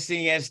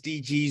assessing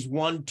SDGs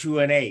 1, 2,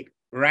 and 8,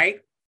 right?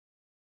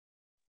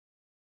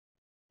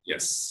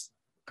 Yes.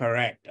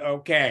 Correct.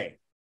 Okay.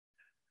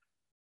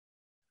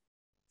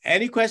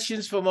 Any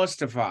questions for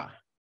Mustafa?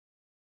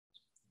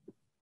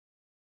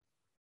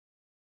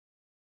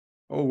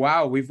 Oh,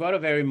 wow. We've got a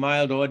very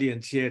mild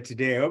audience here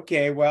today.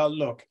 Okay. Well,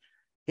 look,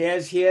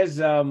 here's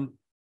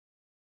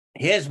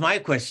my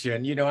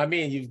question.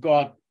 You've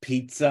got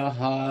Pizza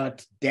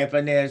Hut,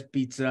 Debonair's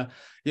Pizza,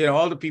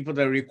 all the people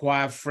that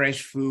require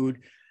fresh food,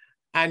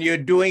 and you're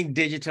doing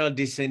digital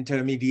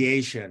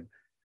disintermediation.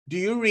 Do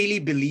you really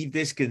believe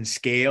this can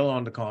scale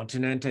on the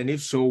continent? And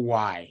if so,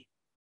 why?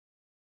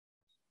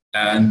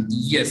 And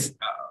yes,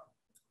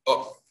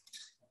 all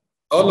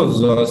of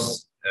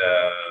those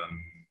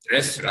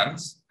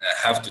restaurants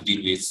have to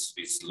deal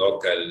with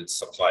local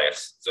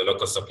suppliers. The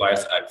local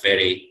suppliers are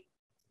very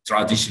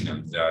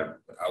traditional. They are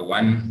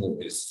one who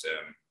is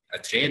a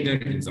trader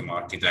in the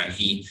market, and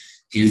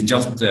he's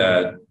just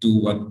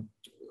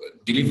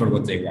deliver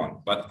what they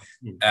want. But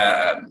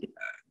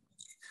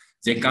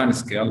they can't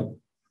scale.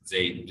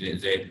 They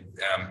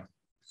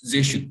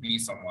should be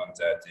someone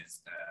that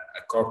is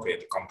a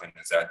corporate company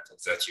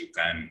that you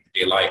can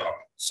rely on.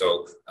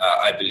 So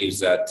I believe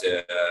that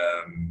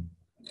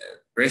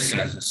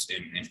restaurants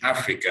in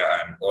Africa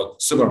and all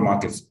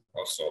supermarkets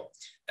also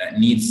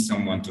need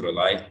someone to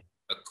rely,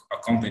 a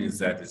company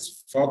that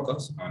is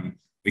focused on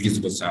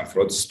vegetables and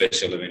fruits,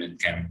 especially when it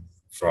came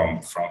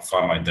from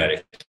farmer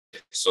direct.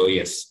 So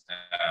yes,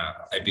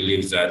 I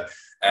believe that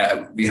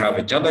we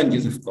have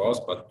challenges, of course,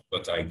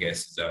 but I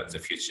guess the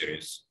future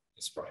is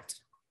bright.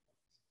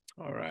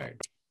 All right.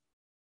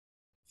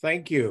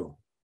 Thank you.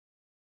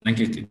 Thank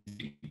you.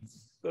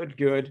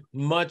 Good.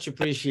 Much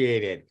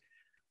appreciated.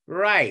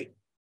 Right.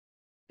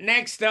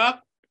 Next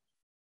up,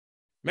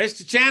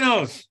 Mr.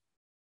 Channels,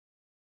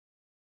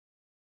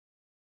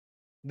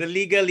 the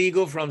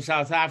legal from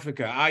South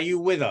Africa. Are you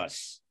with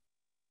us?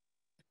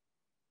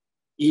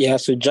 Yeah,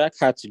 so Jack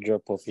had to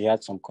drop off. He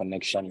had some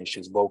connection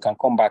issues, but we can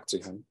come back to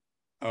him.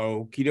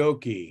 Okie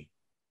dokie.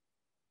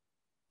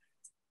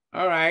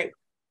 All right.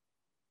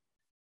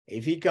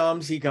 If he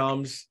comes, he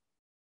comes.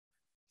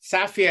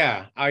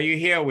 Safia, are you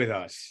here with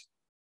us?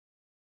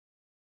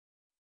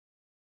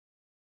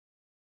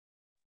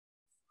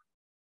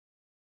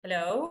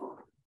 Hello.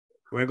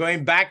 We're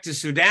going back to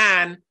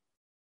Sudan.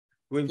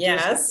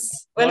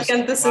 Yes.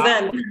 Welcome to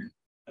Sudan.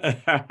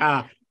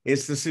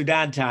 It's the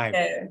Sudan time.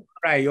 Okay.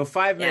 All right, your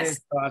 5 minutes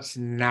starts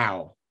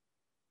now.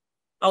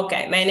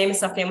 Okay, my name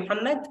is Safia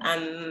Muhammad.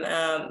 I'm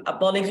a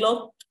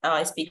polyglot.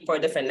 I speak 4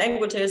 different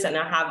languages, and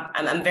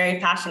I'm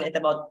very passionate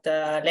about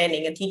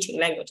learning and teaching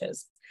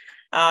languages.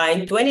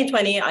 In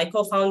 2020, I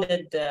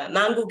co-founded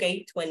Mango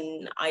Gate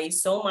when I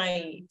saw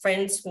my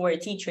friends who were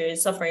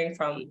teachers suffering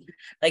from,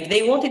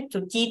 they wanted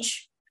to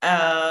teach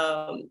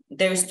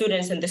their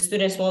students, and the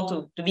students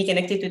want to be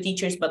connected to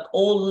teachers, but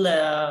all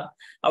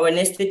our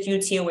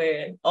institutes here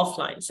were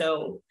offline.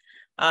 So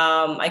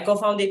I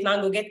co-founded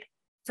Mango Gate,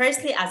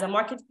 firstly as a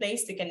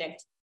marketplace to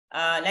connect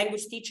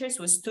language teachers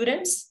with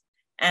students.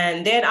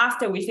 And then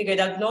after we figured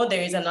out, no,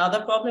 there is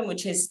another problem,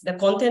 which is the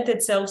content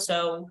itself.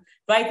 So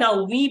right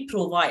now we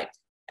provide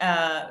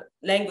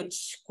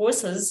language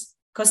courses,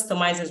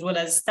 customized as well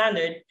as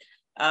standard,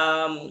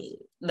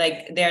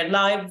 their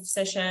live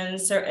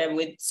sessions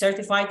with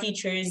certified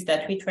teachers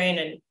that we train,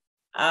 and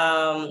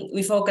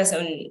we focus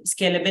on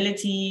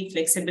scalability,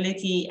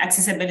 flexibility,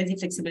 accessibility,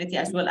 flexibility,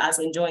 as well as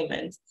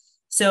enjoyment.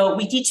 So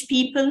we teach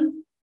people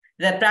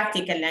the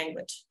practical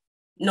language,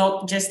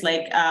 not just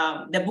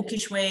the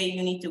bookish way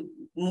you need to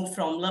move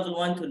from level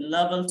 1 to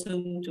level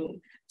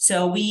 2.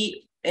 So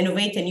we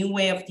innovate a new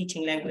way of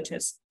teaching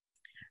languages.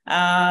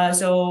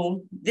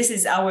 So this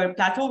is our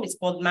platform. It's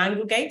called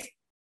Mango Gate.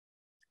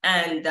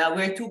 And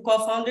we're 2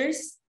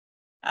 co-founders.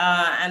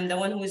 I'm the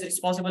one who is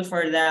responsible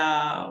for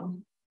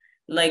the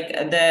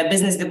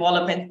business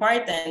development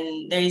part.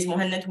 And there is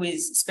Mohanad, who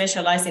is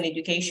specialized in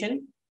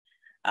education.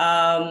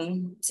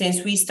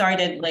 Since we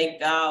started,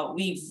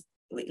 we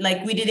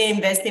didn't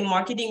invest in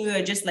marketing. We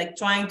were just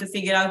trying to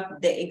figure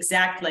out the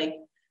exact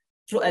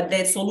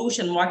the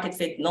solution market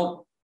fit,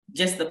 not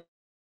just the.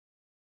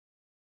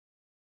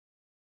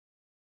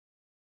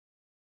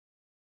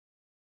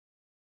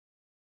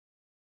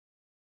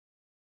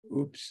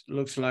 Oops,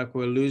 looks like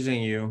we're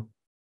losing you.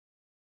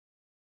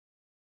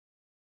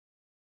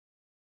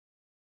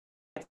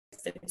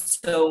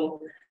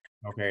 So.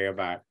 Okay, you're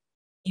back.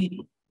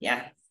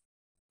 Yeah.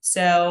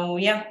 So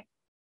yeah.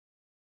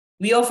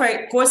 we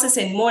offer courses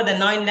in more than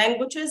 9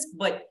 languages,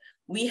 but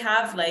we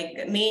have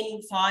like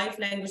main 5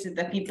 languages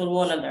that people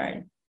want to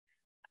learn.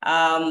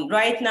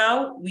 Right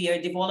now, we are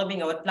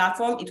developing our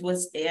platform. It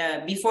was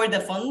before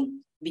the fund,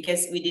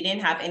 because we didn't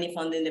have any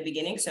fund in the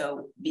beginning.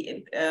 So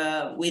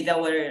with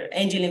our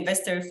angel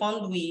investor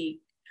fund,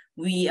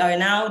 we are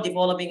now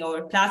developing our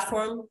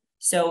platform.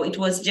 So it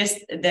was just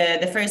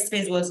the first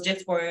phase was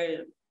just for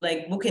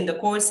like booking the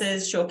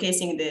courses,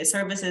 showcasing the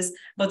services.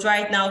 But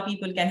right now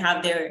people can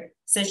have their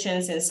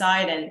sessions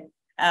inside, and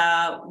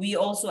we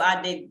also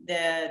added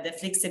the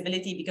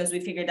flexibility because we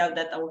figured out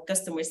that our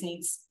customers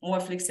needs more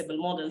flexible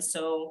models.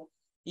 So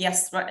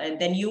yes,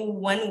 the new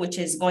one, which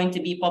is going to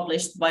be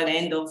published by the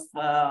end of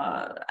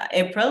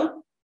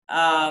April,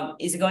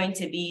 is going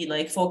to be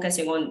like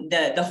focusing on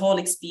the whole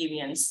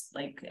experience,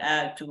 like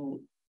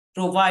to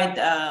provide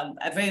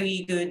a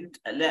very good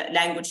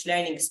language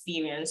learning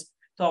experience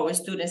to our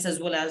students as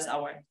well as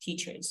our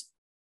teachers.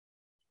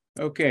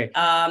 Okay.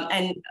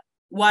 And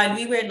while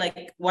we were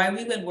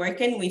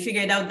working, we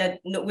figured out that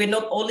we're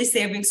not only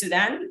serving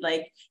Sudan.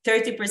 Like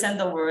 30%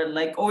 of our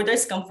like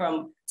orders come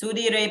from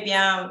Saudi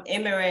Arabia,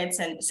 Emirates,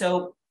 and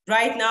so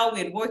right now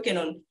we're working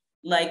on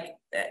like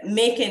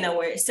making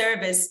our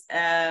service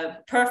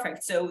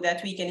perfect so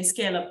that we can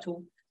scale up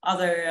to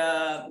other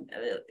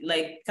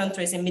like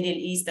countries in Middle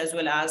East as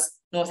well as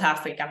North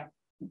Africa,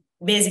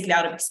 basically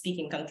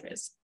Arabic-speaking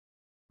countries.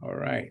 All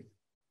right,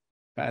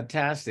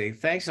 fantastic.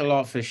 Thanks a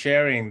lot for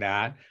sharing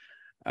that.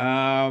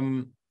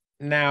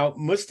 Now,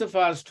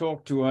 Mustafa's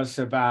talked to us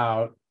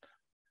about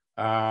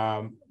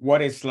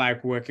what it's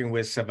like working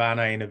with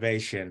Savannah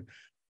Innovation,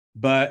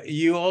 but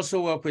you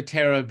also work with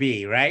Terra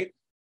B, right?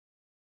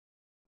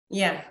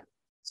 Yeah.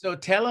 So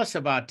tell us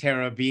about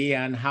Terra B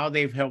and how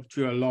they've helped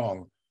you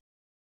along.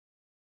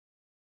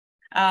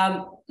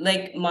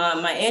 Like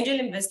my angel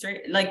investor,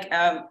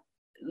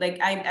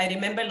 I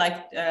remember like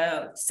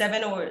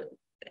 7 or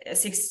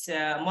 6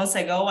 months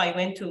ago, I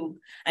went to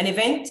an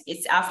event.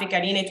 It's Africa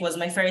Arena. It was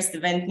my first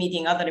event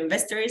meeting other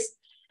investors.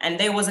 And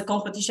there was a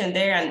competition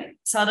there. And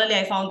suddenly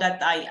I found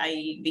that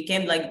I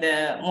became like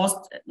the most,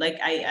 like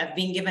I've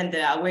been given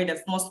the award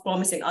of most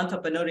promising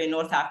entrepreneur in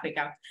North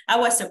Africa. I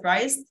was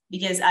surprised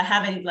because I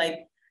haven't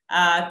like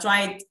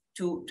tried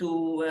to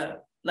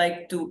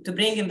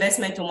bring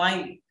investment to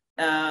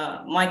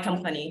my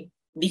company,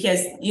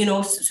 because, you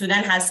know,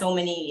 Sudan has so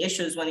many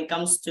issues when it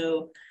comes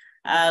to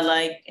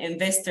like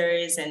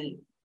investors and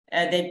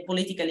the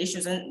political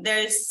issues, and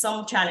there's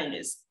some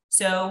challenges.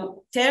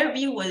 So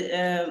Terra-B was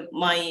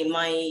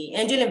my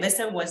angel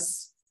investor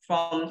was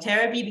from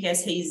Terra-B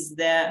because he's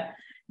the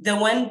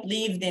one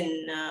believed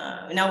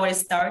in our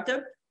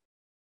startup.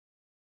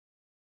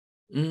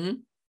 Mm-hmm.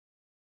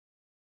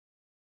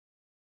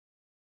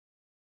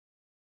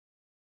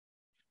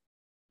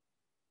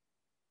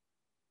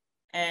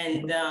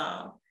 And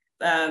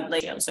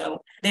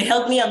so they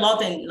helped me a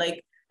lot in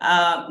like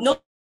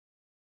not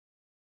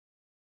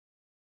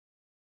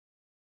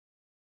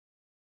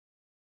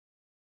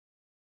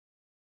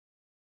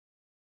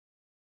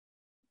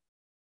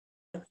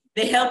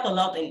they help a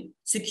lot in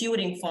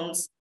securing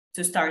funds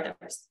to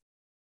startups.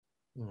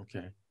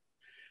 Okay.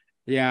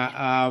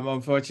 Yeah,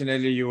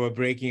 unfortunately, you were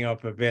breaking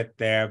up a bit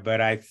there,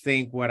 but I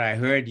think what I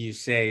heard you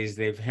say is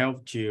they've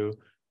helped you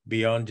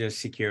beyond just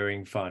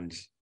securing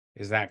funds.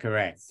 Is that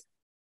correct?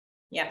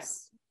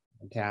 Yes.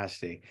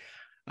 Fantastic.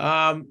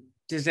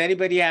 Does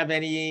anybody have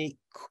any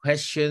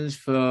questions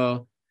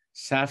for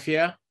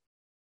Safia?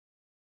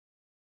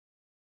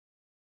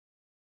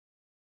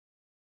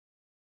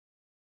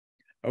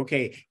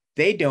 Okay,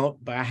 they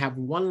don't, but I have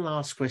one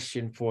last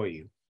question for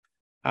you.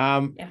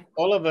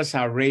 All of us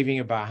are raving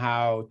about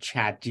how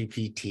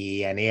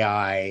ChatGPT and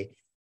AI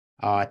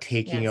are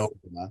taking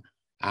over,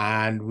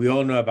 and we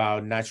all know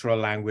about natural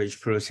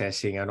language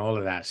processing and all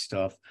of that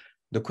stuff.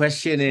 The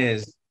question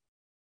is,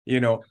 you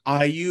know,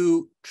 are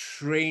you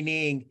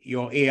training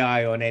your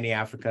AI on any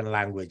African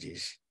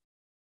languages?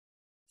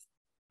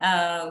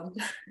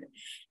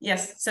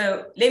 Yes.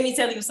 So let me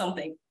tell you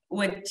something.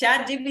 What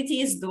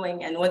ChatGPT is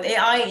doing and what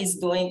AI is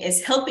doing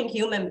is helping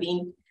human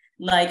beings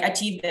like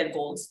achieve their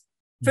goals.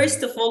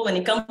 First of all, when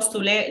it comes to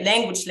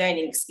language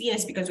learning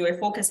experience, because we're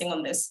focusing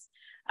on this,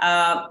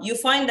 you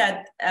find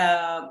that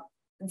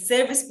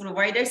service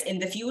providers in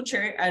the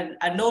future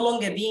are no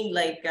longer being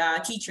like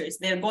teachers.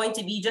 They're going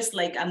to be just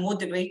like a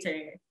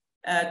moderator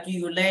to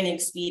your learning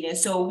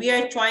experience. So we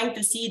are trying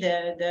to see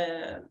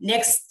the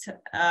next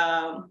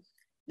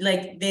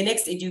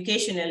next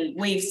educational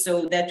wave,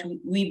 so that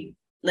we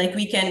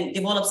can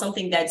develop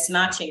something that's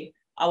matching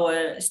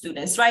our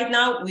students. Right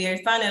now, we are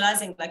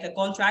finalizing like a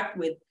contract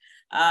with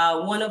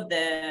one of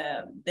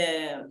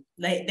the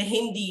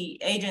Hindi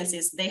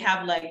agencies. They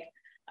have like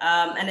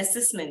an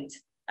assessment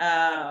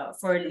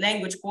for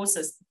language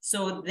courses.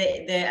 So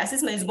the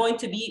assessment is going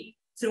to be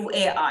through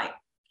AI.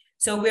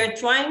 So we're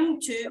trying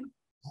to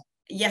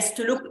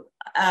look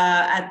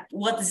at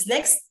what is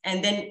next,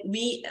 and then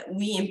we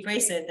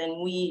embrace it,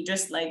 and we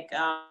just like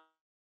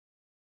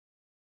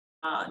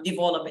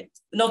development.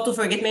 Not to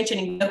forget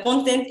mentioning the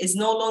content is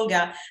no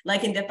longer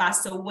like in the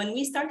past. So when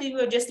we started,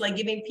 we were just like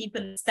giving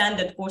people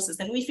standard courses,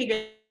 and we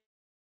figured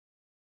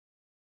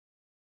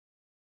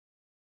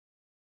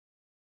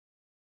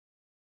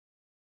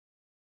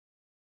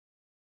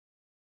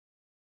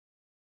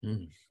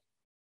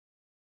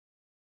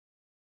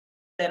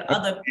there are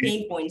other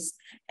pain points.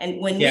 And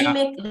when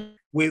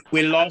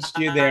we lost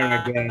you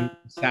there again,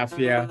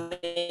 Safia.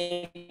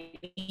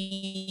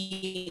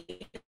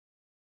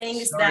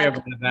 Things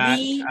that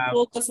we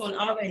focus on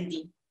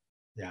R&D.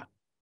 Yeah.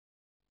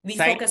 We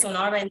focus on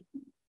R&D.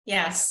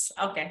 Yes.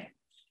 Okay.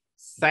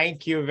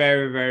 Thank you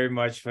very, very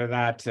much for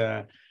that,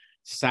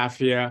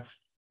 Safia.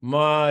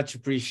 Much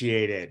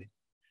appreciated.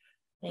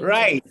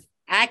 Right.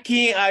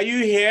 Aki, are you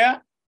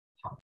here?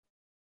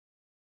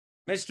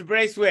 Mr.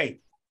 Braithwaite.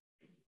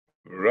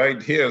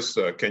 Right here,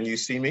 sir. Can you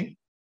see me?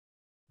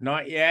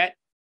 Not yet,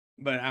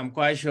 but I'm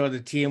quite sure the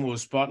team will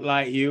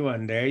spotlight you,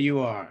 and there you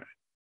are.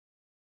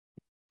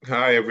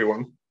 Hi,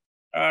 everyone.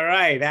 All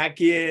right,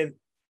 Aki,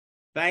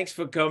 thanks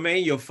for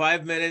coming. Your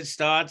 5 minutes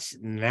starts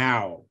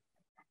now.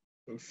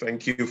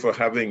 Thank you for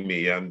having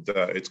me, and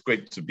it's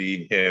great to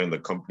be here in the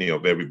company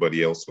of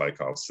everybody else like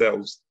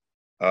ourselves.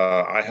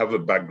 I have a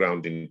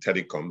background in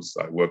telecoms.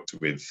 I worked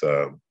with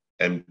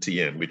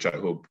MTN, which I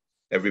hope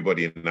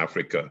everybody in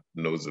Africa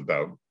knows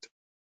about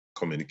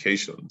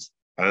communications.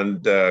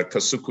 And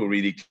Kasuku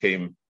really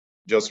came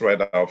just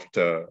right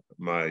after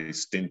my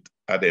stint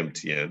at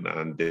MTN,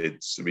 and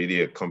it's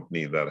really a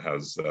company that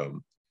has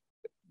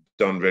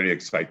done very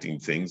exciting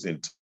things in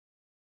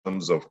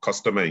terms of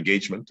customer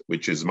engagement,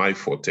 which is my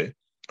forte.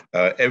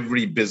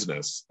 Every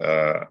business,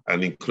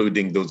 and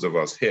including those of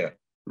us here,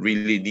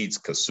 really needs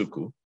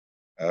Kasuku,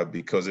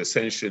 because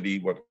essentially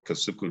what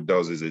Kasuku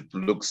does is it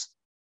looks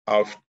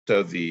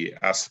after the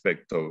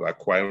aspect of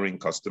acquiring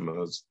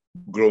customers,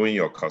 growing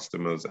your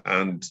customers,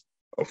 and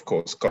of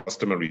course,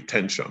 customer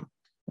retention,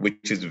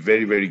 which is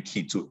very, very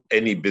key to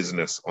any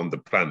business on the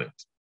planet.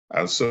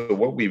 And so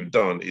what we've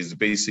done is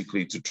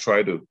basically to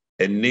try to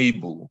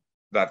enable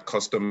that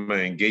customer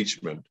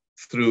engagement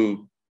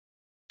through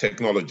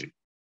technology.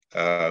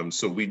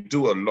 So we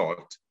do a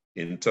lot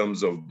in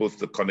terms of both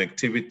the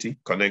connectivity,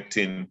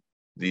 connecting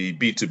the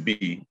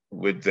B2B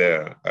with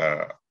their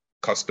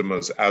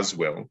customers as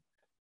well.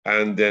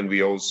 And then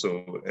we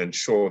also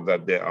ensure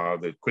that there are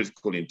the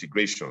critical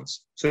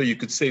integrations. So you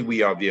could say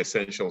we are the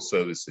essential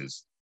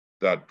services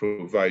that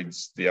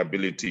provides the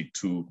ability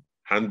to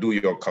handle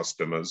your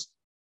customers.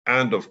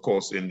 And of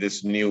course, in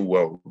this new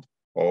world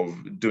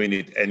of doing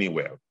it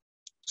anywhere.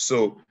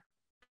 So at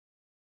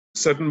a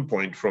certain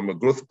point, from a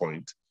growth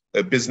point,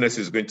 a business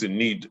is going to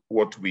need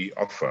what we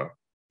offer,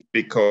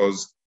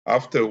 because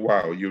after a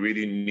while, you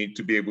really need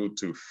to be able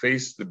to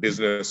face the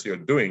business you're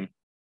doing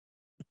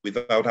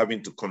without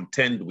having to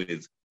contend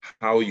with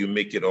how you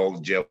make it all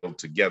gel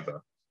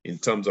together in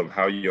terms of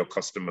how your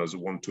customers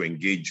want to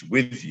engage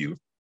with you,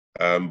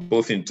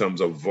 both in terms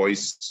of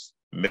voice,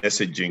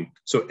 messaging.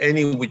 So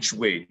any which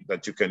way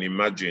that you can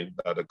imagine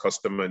that a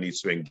customer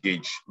needs to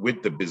engage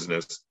with the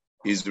business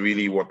is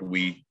really what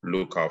we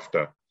look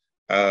after.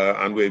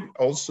 And we're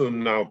also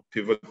now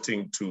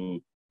pivoting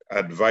to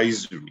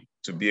advisory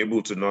to be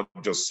able to not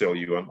just sell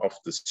you an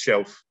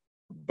off-the-shelf,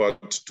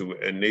 but to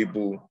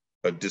enable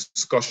a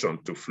discussion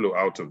to flow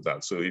out of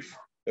that. So if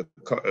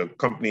a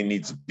company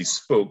needs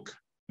bespoke,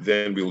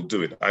 then we'll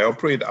do it. I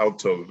operate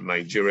out of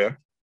Nigeria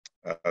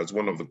as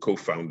one of the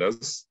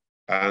co-founders,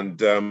 and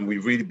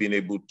we've really been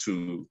able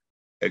to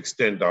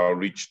extend our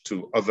reach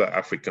to other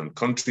African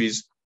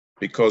countries,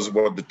 because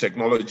what the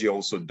technology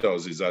also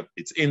does is that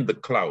it's in the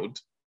cloud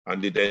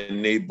and it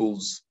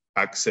enables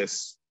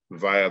access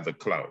via the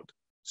cloud.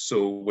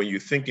 So when you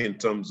think in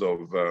terms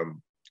of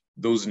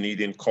those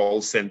needing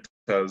call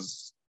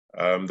centers,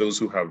 those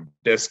who have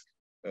desk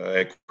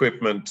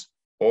equipment,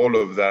 all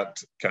of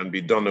that can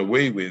be done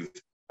away with.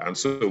 And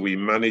so we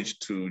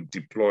managed to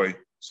deploy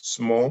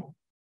small,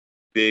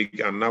 big,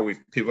 and now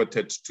we've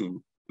pivoted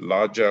to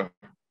larger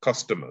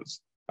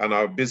customers. And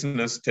our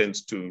business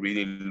tends to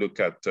really look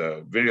at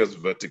various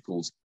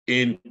verticals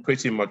in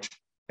pretty much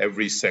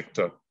every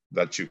sector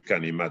that you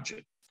can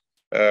imagine.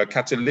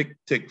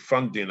 Catalytic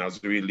funding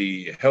has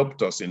really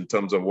helped us in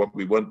terms of what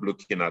we weren't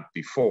looking at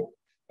before,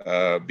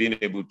 being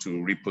able to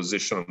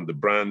reposition the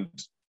brand,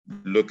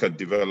 look at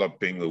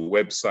developing a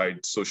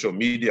website, social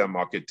media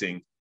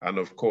marketing, and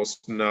of course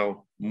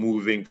now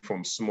moving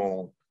from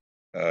small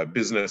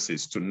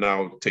businesses to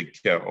now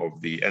take care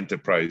of the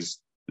enterprise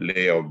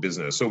layer of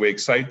business. So we're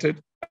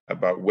excited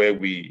about where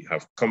we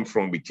have come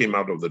from. We came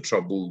out of the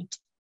troubled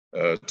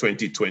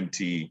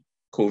 2020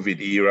 COVID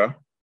era,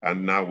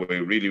 and now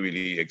we're really,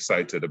 really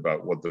excited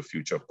about what the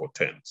future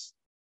portends.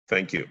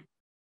 Thank you.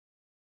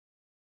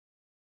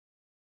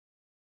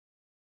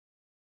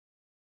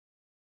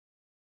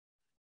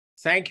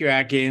 Thank you,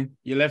 Akin.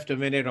 You left a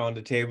minute on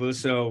the table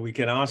so we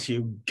can ask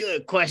you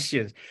good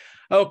questions.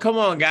 Oh, come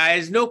on,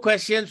 guys. No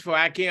questions for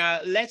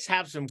Akin. Let's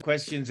have some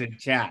questions in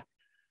chat.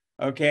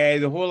 Okay,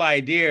 the whole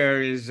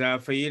idea is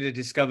for you to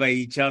discover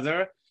each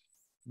other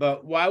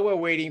But while we're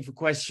waiting for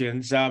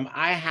questions,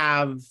 I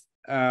have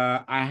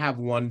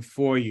one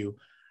for you.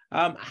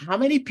 How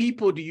many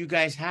people do you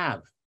guys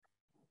have?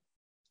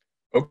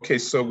 Okay,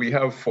 so we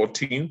have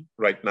 14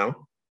 right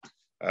now,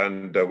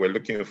 and we're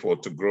looking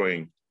forward to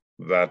growing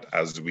that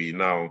as we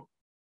now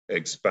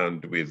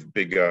expand with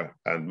bigger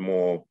and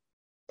more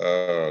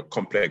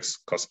complex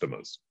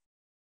customers.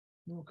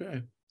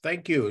 Okay,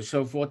 thank you.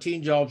 So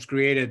 14 jobs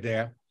created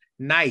there.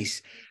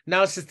 Nice.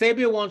 Now,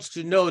 Sathabia wants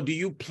to know, do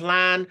you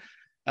plan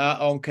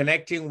on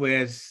connecting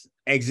with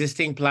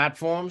existing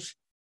platforms?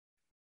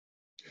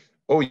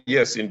 Oh,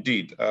 yes,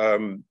 indeed.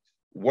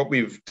 What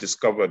we've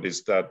discovered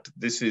is that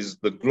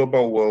the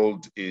global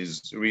world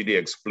is really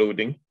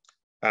exploding.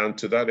 And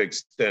to that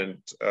extent,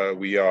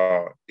 we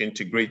are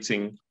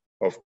integrating,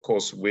 of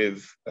course,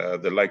 with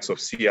the likes of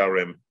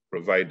CRM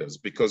providers,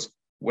 because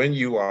when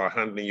you are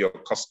handling your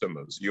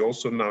customers, you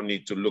also now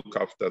need to look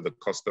after the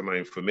customer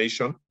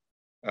information.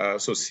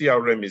 So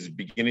CRM is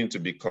beginning to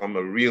become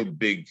a real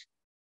big,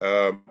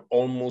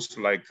 almost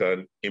like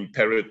an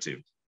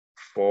imperative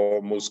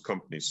for most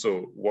companies.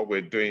 So what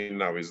we're doing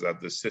now is that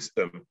the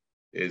system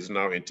is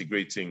now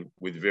integrating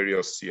with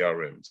various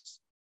CRMs.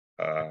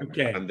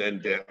 Okay. And then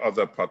there are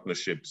other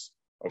partnerships,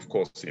 of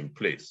course, in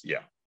place.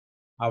 Yeah.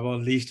 I will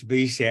at least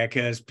be here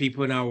because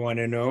people now want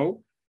to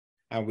know,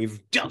 and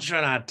we've just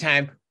run out of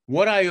time.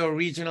 What are your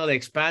regional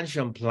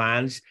expansion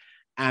plans,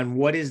 and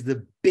what is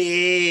the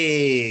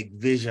big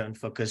vision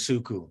for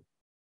Kasuku?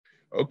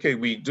 Okay,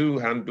 we do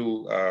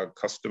handle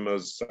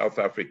customers, South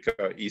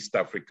Africa, East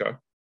Africa.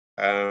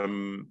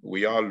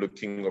 We are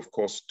looking, of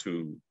course,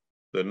 to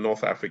the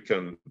North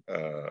African.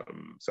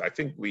 So I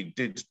think we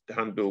did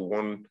handle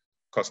one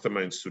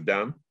customer in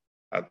Sudan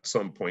at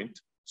some point.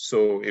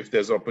 So if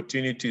there's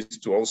opportunities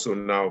to also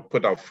now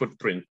put our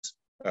footprint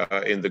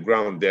in the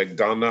ground there,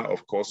 Ghana,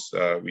 of course,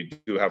 we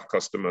do have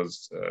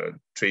customers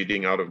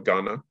trading out of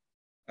Ghana.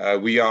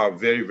 We are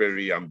very,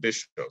 very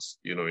ambitious,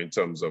 in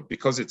terms of,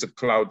 because it's a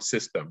cloud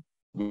system,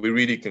 we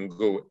really can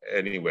go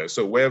anywhere.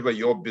 So wherever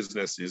your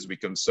business is, we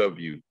can serve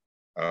you.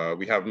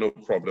 We have no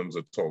problems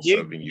at all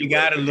serving you. You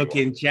got to look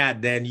in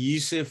chat then.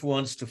 Yusuf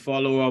wants to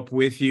follow up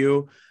with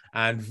you,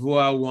 and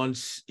Vua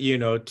wants,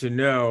 to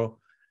know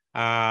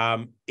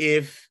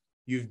if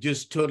you've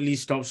just totally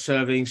stopped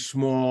serving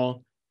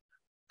small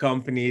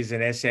companies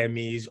and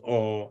SMEs,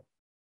 or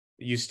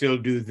you still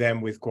do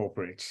them with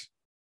corporates.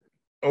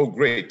 Oh,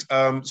 great.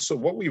 So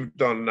what we've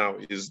done now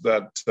is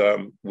that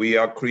we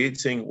are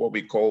creating what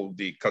we call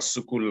the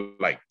Kasuku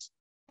Lite.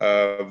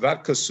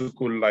 That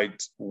Kasuku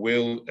Lite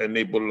will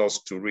enable us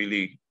to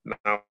really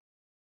now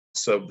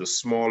serve the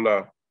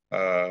smaller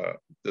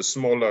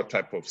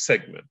type of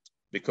segment,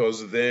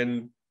 because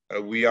then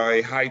we are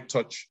a high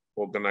touch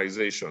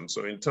organization.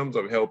 So in terms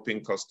of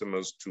helping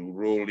customers to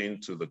roll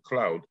into the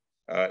cloud,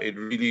 it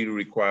really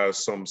requires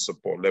some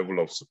level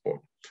of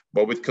support.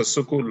 But with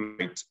Kasuku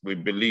Lite, we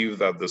believe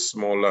that the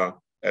smaller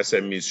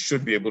SMEs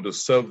should be able to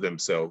serve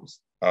themselves,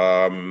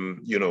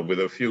 with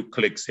a few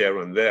clicks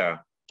here and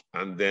there,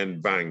 and then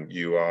bang,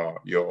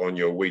 you're on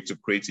your way to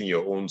creating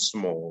your own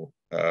small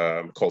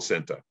call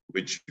center,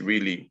 which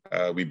really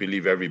we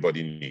believe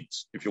everybody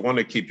needs. If you want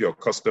to keep your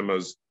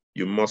customers,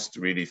 you must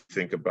really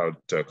think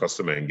about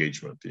customer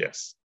engagement.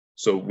 Yes.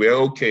 So we're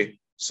okay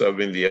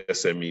serving the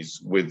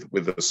SMEs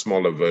with a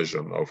smaller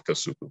version of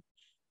Kasuku.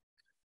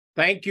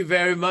 Thank you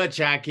very much,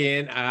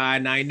 Akin.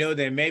 And I know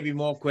there may be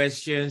more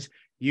questions.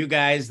 You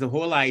guys, the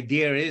whole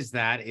idea is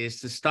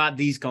to start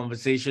these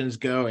conversations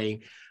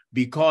going,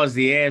 because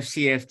the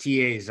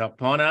AFCFTA is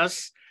upon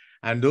us,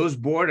 and those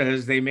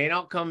borders, they may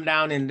not come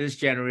down in this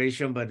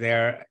generation, but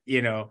they're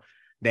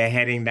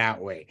heading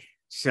that way.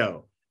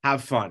 So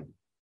have fun.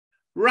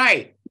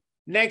 Right.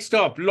 Next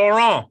up,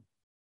 Laurent.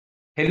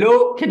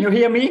 Hello, can you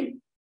hear me?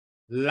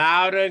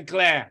 Loud and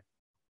clear.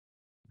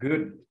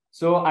 Good.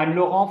 So I'm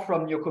Laurent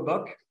from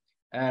Nyokobok.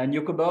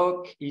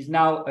 Nyokobok is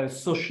now a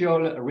social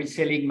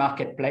reselling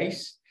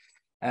marketplace.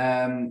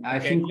 I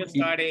think you're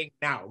starting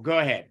now. Go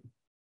ahead.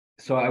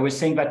 So I was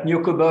saying that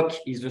Nyokobok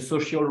is a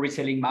social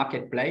reselling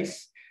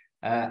marketplace.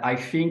 I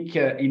think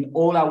in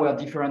all our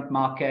different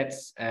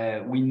markets,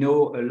 we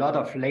know a lot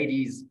of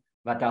ladies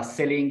that are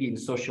selling in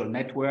social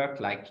network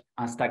like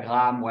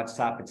Instagram,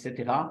 WhatsApp,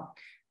 etc.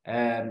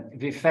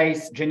 They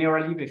face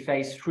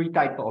three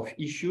types of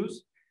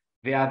issues.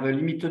 They have a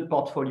limited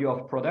portfolio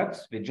of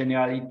products. They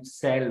generally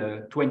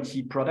sell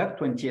 20 products,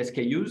 20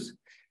 SKUs.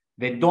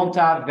 They don't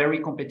have very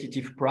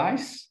competitive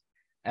price,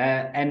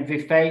 and they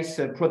face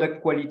a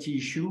product quality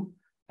issue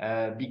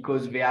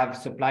because they have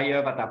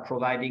suppliers that are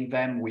providing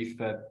them with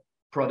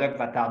products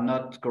that are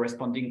not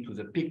corresponding to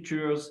the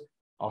pictures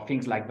or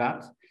things like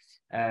that.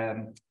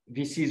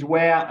 This is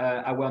where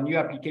our new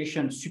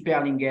application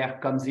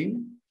Superlinger comes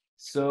in.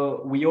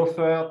 So we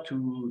offer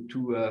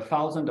to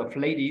thousands of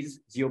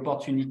ladies the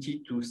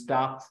opportunity to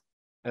start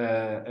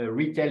a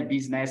retail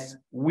business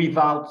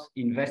without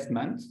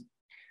investment.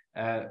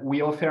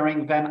 We're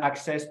offering them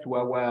access to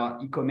our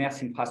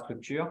e-commerce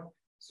infrastructure.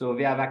 So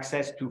they have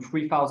access to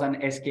 3,000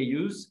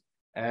 SKUs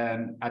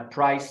at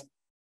price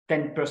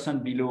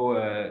 10%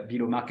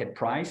 below market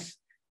price.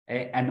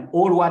 And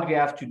all what they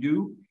have to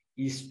do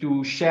is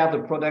to share the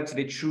products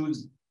they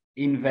choose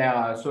in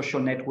their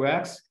social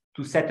networks,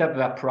 to set up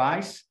their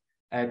price,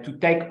 to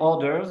take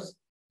orders,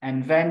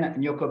 and then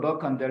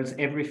Nyokobok handles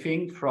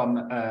everything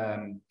from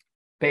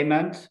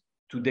payment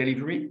to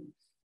delivery.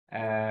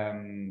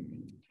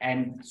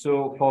 And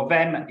so for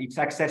them, it's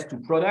access to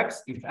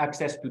products, it's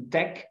access to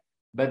tech,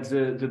 but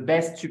the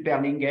best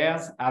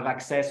superlingers have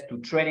access to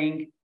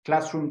training,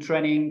 classroom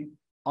training,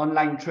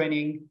 online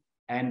training,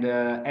 and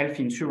health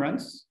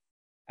insurance.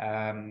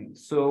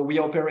 So we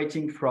are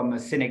operating from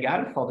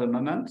Senegal for the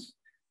moment.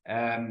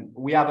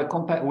 We are a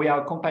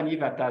company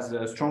that has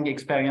a strong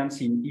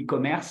experience in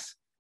e-commerce.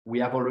 We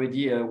have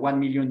already a €1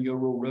 million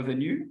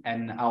revenue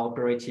and are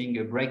operating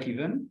a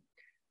break-even.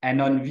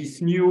 And on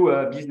this new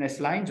business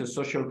line, the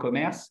social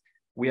commerce,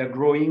 we are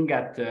growing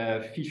at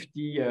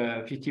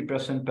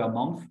 50% per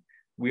month.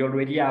 We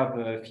already have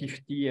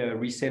 50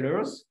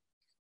 resellers.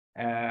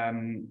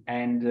 And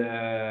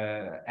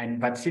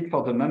that's it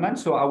for the moment.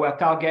 So our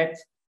target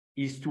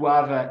is to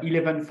have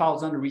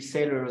 11,000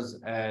 resellers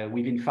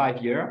within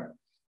 5 years.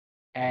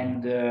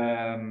 And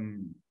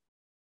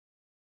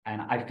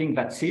I think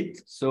that's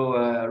it.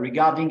 So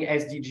regarding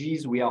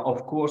SDGs, we are,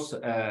 of course,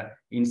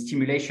 in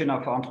stimulation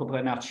of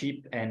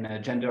entrepreneurship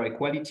and gender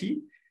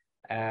equality.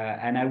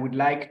 And I would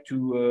like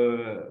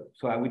to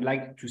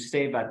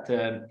say that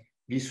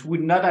this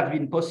would not have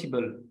been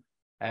possible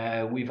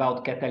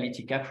without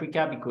Catalytic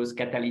Africa, because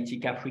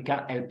Catalytic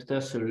Africa helped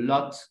us a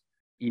lot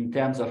in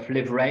terms of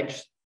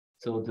leverage.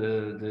 So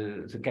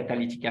the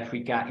Catalytic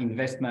Africa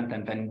investment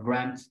and then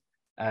grants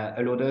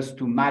allowed us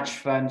to match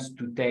funds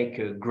to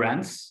take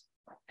grants,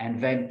 and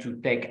then to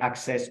take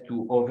access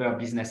to other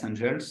business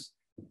angels.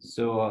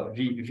 So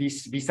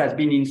this has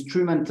been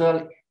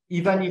instrumental.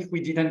 Even if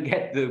we didn't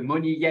get the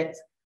money yet,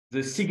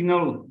 the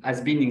signal has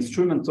been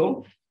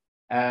instrumental.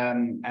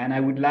 And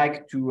I would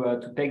like to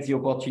take the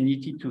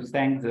opportunity to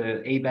thank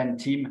the ABAN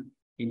team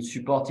in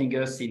supporting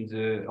us in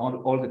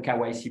all the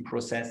KYC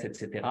process,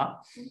 etc.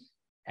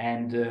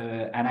 And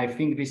I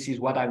think this is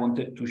what I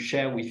wanted to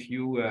share with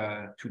you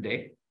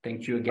today.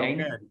 Thank you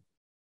again. Okay.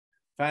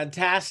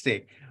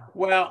 Fantastic.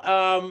 Well,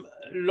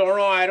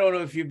 Laurent, I don't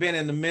know if you've been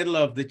in the middle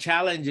of the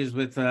challenges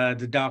with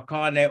the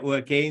Dakar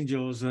Network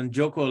Angels and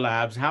Joko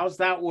Labs. How's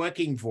that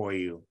working for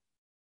you?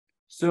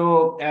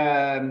 So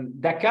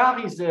Dakar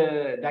is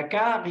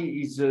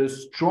a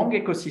strong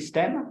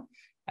ecosystem.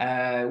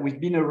 We've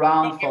been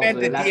around for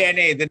the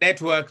DNA, the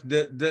network,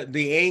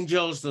 the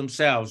angels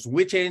themselves.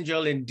 Which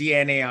angel in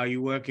DNA are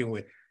you working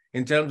with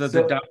in terms of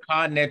the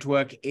Dakar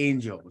Network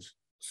Angels?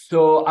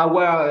 So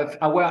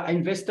our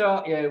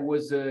investor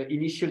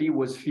initially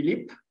was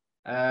Philippe,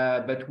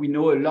 but we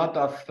know a lot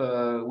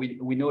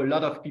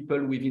of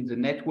people within the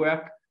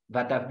network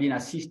that have been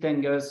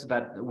assisting us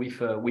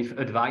with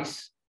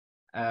advice,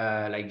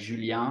 like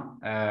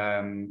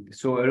Julien.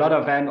 So a lot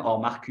of them, or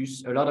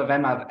Marcus, a lot of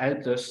them have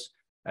helped us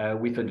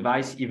with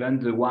advice, even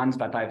the ones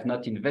that I've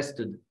not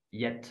invested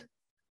yet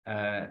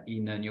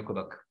in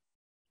Nyokobok.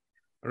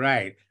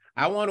 Right.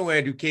 I want to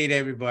educate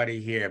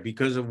everybody here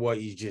because of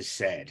what you just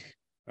said.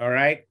 All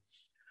right.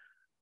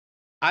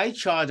 I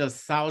charge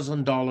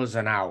 $1,000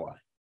 an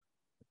hour.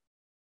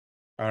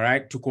 All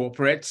right, to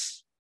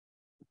corporates,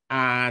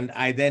 and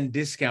I then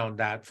discount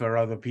that for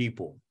other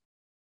people.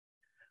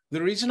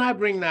 The reason I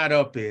bring that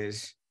up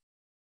is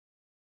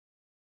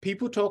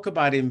people talk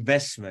about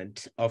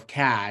investment of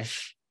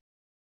cash,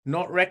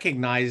 not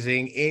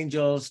recognizing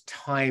angels'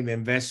 time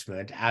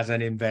investment as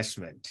an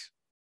investment.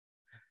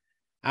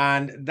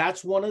 And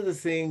that's one of the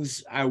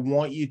things I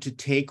want you to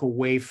take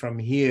away from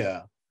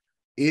here,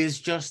 is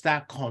just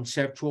that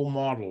conceptual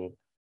model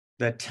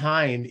that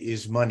time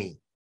is money.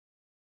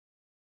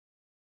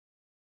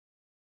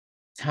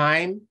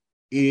 Time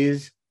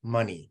is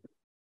money.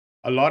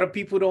 A lot of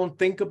people don't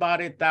think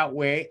about it that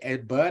way,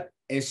 but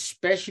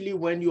especially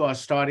when you are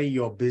starting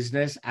your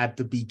business at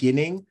the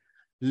beginning,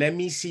 let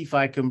me see if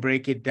I can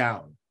break it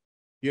down.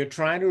 You're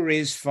trying to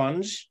raise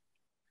funds.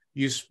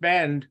 You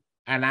spend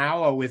an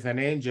hour with an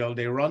angel.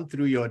 They run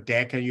through your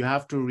deck and you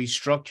have to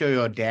restructure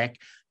your deck.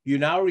 You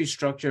now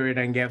restructure it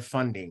and get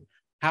funding.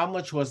 How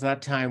much was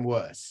that time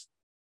worth?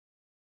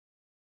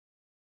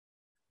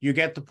 You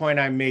get the point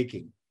I'm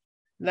making.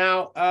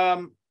 Now,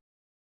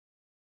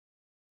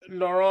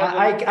 Laurent,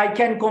 I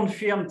can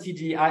confirm,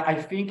 TD.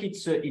 I think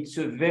it's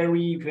a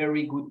very,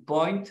 very good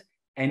point.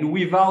 And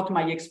without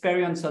my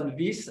experience on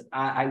this,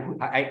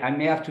 I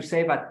may have to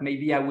say that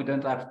maybe I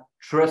wouldn't have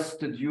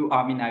trusted you.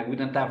 I mean, I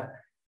wouldn't have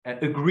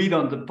agreed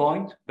on the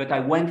point, but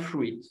I went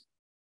through it.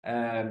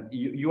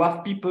 You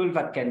have people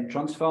that can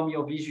transform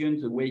your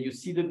vision, the way you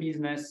see the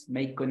business,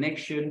 make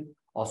connection,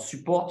 or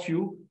support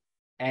you.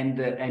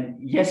 And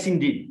yes,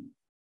 indeed,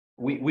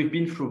 we've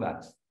been through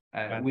that.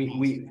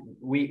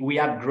 We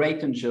had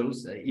great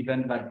angels,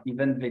 even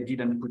they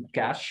didn't put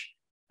cash.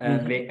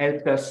 They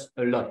helped us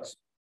a lot.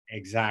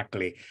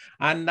 Exactly.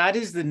 And that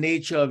is the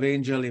nature of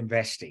angel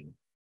investing.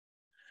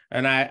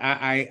 And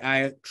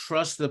I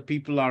trust that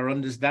people are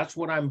on this. That's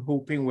what I'm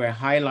hoping we're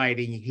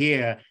highlighting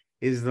here,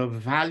 is the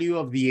value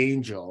of the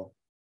angel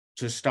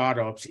to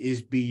startups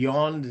is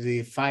beyond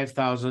the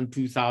 5,000,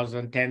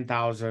 2,000,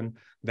 10,000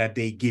 that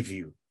they give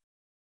you.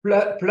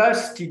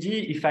 Plus,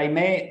 TD, if I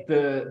may,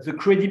 the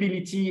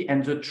credibility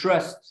and the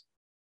trust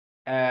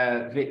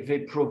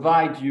they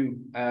provide you.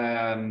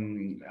 I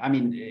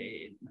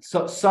mean,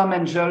 so some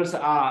angels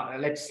are,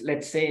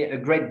 let's say, a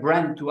great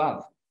brand to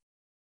have.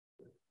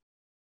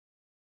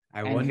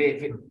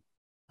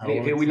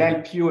 They will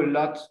help you a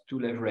lot to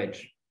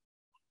leverage.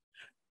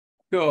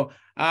 So,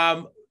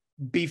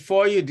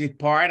 before you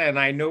depart, and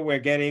I know we're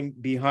getting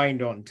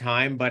behind on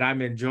time, but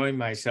I'm enjoying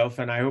myself,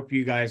 and I hope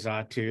you guys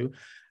are too.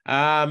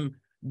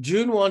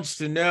 June wants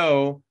to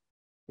know,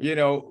 you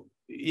know,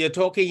 you're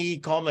talking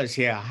e-commerce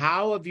here.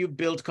 How have you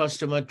built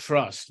customer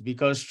trust?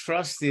 Because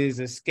trust is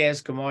a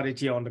scarce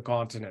commodity on the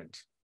continent.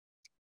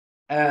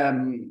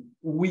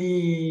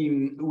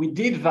 We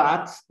did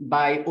that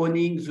by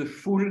owning the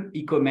full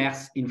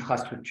e-commerce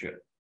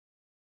infrastructure.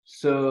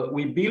 So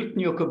we built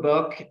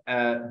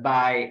Nyokobok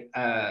by,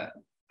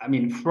 I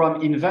mean,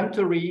 from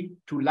inventory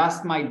to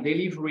last mile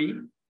delivery,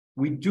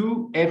 we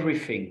do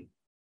everything.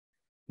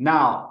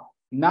 Now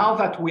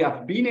that we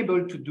have been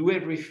able to do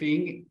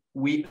everything,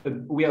 we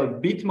are a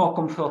bit more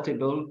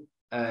comfortable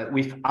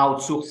with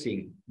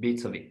outsourcing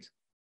bits of it.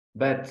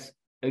 But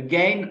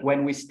again,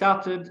 when we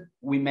started,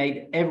 we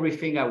made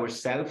everything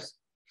ourselves.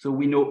 So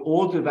we know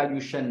all the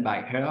value chain by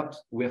heart.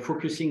 We're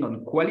focusing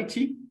on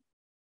quality.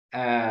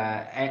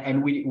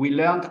 And we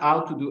learned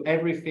how to do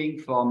everything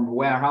from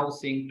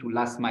warehousing to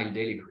last mile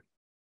delivery.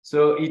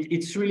 So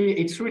it's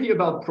really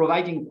about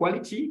providing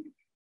quality,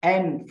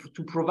 and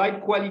to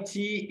provide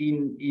quality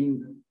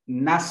in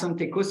nascent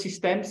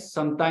ecosystems.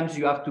 Sometimes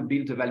you have to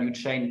build the value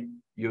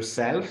chain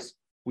yourselves,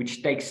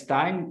 which takes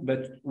time,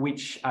 but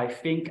which I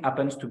think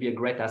happens to be a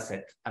great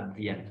asset at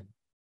the end.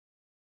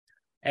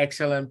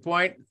 Excellent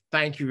point.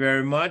 Thank you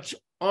very much.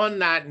 On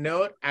that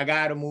note, I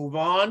got to move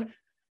on.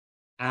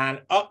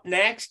 And up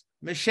next,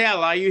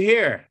 Michelle, are you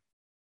here?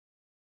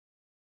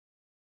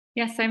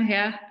 Yes, I'm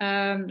here.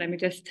 Let me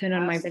just turn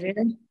on my video.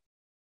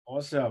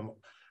 Awesome.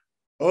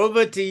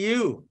 Over to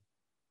you.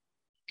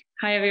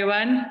 Hi,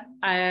 everyone.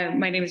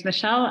 My name is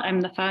Michelle.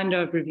 I'm the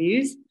founder of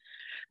Reviews.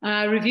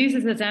 Reviews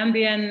is a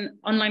Zambian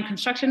online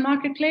construction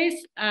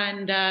marketplace.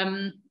 And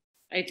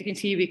as you can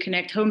see, we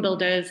connect home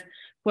builders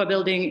who are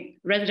building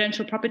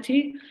residential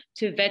property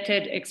to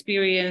vetted,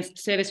 experienced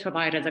service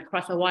providers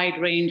across a wide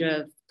range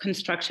of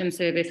construction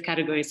service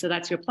categories. So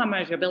that's your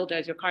plumbers, your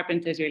builders, your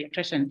carpenters, your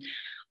electricians,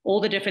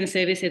 all the different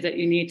services that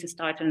you need to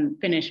start and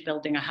finish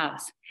building a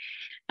house.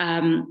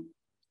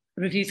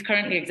 Reviews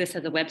currently exist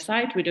as a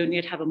website. We don't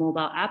yet have a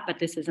mobile app, but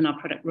this is in our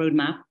product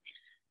roadmap.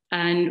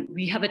 And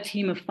we have a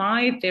team of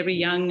 5 very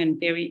young and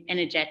very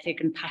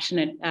energetic and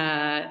passionate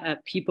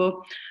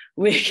people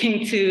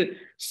working to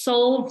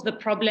solve the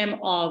problem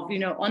of, you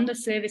know, on the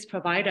service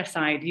provider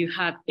side, you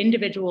have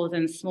individuals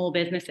and small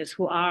businesses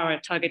who are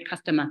a target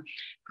customer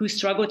who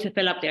struggle to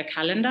fill up their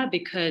calendar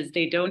because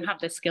they don't have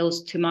the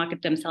skills to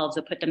market themselves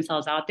or put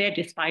themselves out there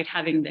despite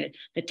having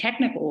the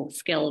technical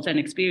skills and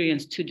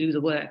experience to do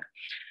the work.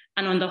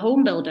 And on the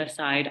home builder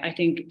side, I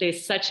think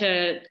there's such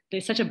a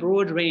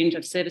broad range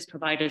of service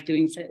providers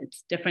doing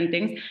different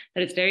things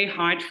that it's very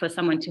hard for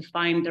someone to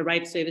find the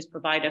right service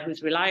provider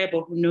who's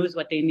reliable, who knows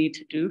what they need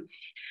to do.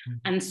 Mm-hmm.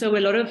 And so a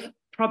lot of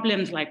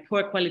problems like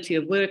poor quality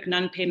of work,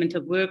 non-payment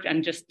of work,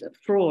 and just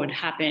fraud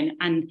happen.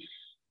 And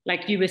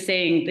like you were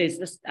saying, there's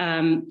just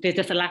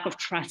a lack of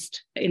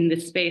trust in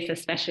this space,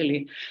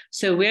 especially.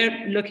 So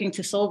we're looking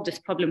to solve this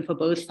problem for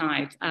both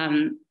sides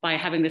by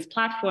having this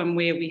platform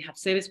where we have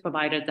service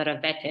providers that are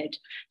vetted.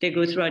 They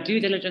go through our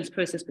due diligence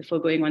process before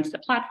going onto the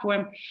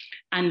platform,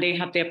 and they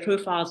have their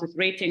profiles with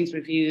ratings,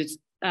 reviews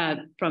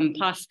from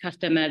past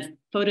customers,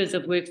 photos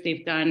of works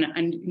they've done,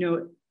 and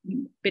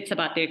bits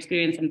about their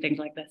experience and things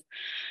like this.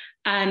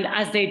 And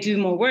as they do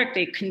more work,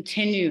 they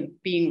continue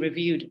being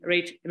reviewed,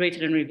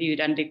 rated and reviewed,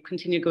 and they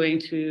continue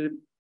going through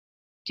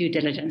due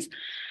diligence.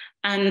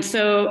 And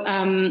so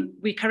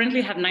we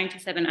currently have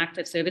 97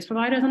 active service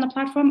providers on the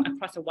platform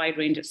across a wide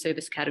range of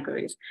service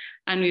categories.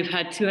 And we've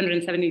had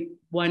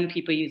 271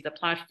 people use the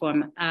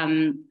platform.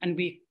 And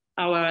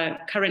our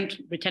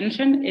current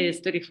retention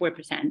is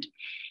 34%.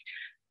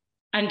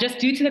 And just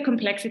due to the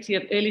complexity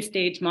of early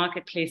stage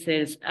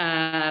marketplaces,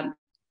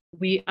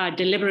 we are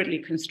deliberately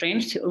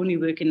constrained to only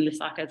work in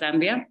Lusaka,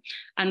 Zambia.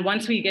 And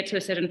once we get to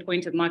a certain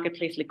point of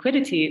marketplace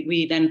liquidity,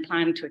 we then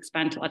plan to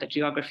expand to other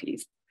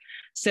geographies.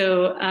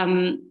 So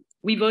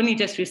we've only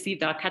just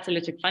received our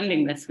catalytic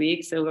funding this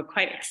week, so we're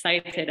quite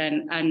excited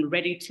and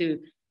ready to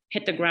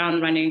hit the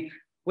ground running.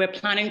 We're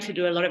planning to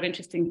do a lot of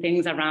interesting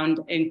things around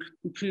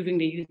improving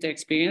the user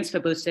experience for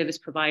both service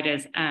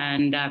providers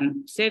and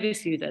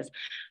service users,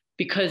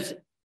 because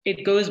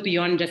it goes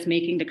beyond just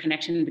making the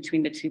connection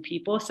between the two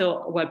people.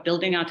 So we're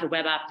building out a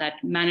web app that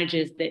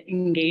manages the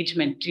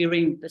engagement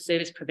during the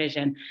service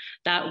provision.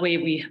 That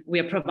way we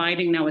are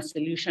providing now a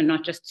solution,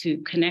 not just to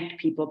connect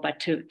people, but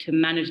to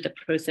manage the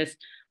process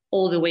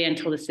all the way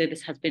until the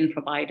service has been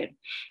provided.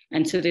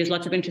 And so there's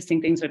lots of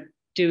interesting things we're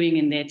doing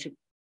in there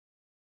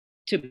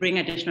to to bring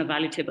additional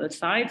value to both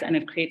sides, and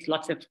it creates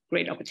lots of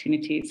great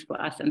opportunities for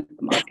us and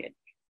the market.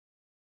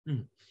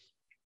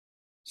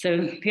 So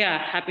yeah,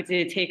 happy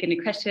to take any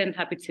questions,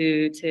 happy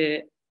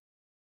to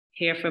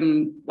hear from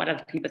what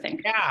other people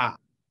think. Yeah,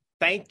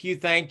 thank you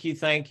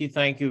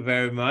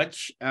very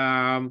much.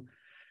 I'm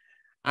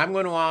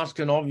going to ask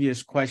an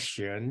obvious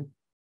question,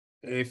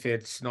 if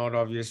it's not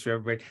obvious to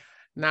everybody.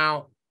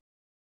 Now,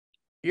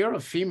 you're a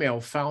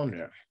female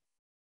founder.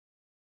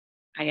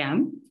 I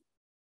am.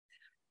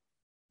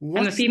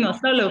 I'm a female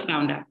solo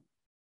founder.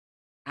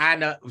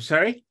 And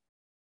sorry?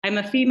 I'm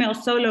a female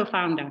solo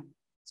founder.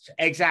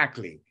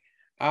 Exactly.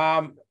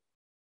 How's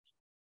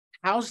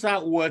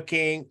that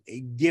working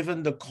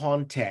given the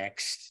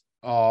context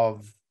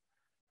of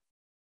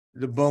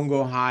the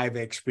Bongo Hive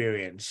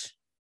experience?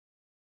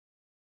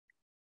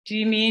 Do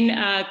you mean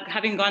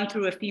having gone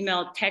through a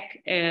female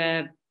tech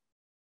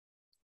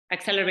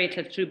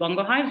accelerator through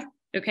Bongo Hive?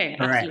 Okay,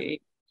 correct.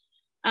 Absolutely.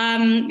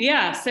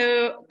 Yeah,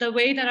 so the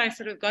way that I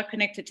sort of got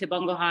connected to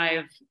Bongo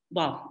Hive,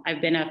 well,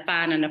 I've been a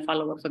fan and a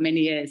follower for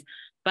many years,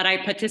 but I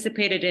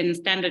participated in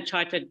Standard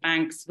Chartered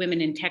Bank's Women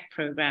in Tech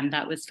program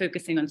that was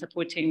focusing on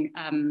supporting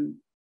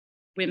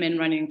women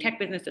running tech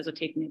businesses or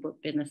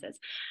tech-enabled businesses.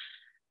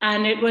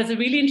 And it was a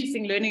really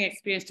interesting learning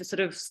experience to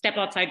sort of step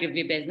outside of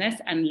your business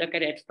and look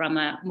at it from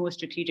a more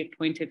strategic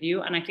point of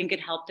view. And I think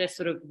it helped us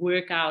sort of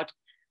work out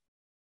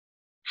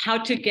how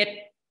to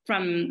get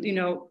from, you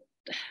know,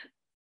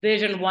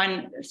 version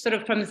one, sort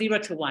of from 0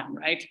 to 1,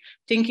 right?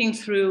 Thinking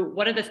through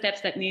what are the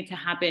steps that need to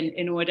happen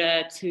in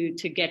order to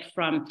get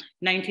from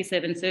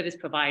 97 service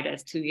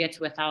providers to get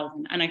to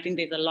 1,000. And I think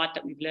there's a lot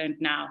that we've learned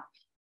now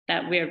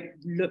that we're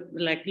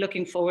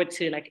looking forward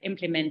to like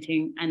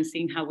implementing and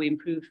seeing how we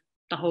improve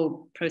the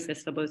whole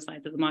process for both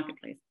sides of the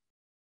marketplace.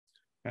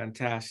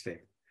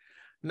 Fantastic.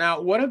 Now,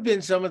 what have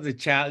been some of the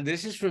challenges?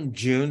 This is from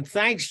June.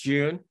 Thanks,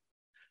 June.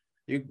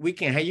 You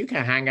can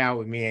hang out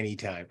with me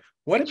anytime.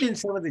 What have been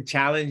some of the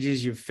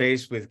challenges you've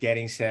faced with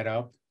getting set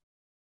up?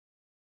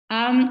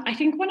 I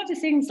think one of the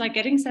things like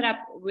getting set up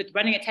with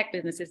running a tech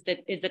business is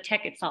the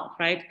tech itself,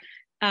 right?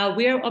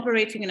 We're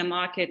operating in a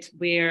market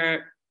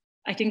where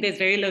I think there's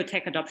very low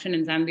tech adoption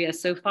in Zambia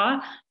so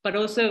far, but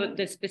also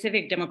the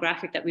specific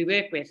demographic that we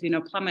work with, you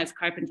know, plumbers,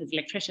 carpenters,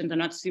 electricians are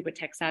not super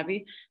tech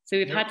savvy. So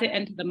we've had to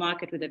enter the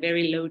market with a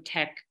very low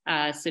tech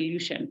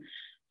solution.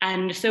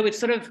 And so it's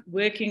sort of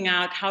working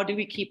out how do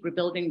we keep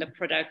rebuilding the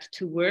product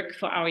to work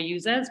for our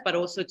users, but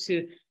also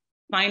to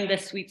find the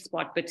sweet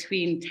spot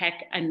between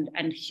tech and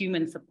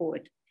human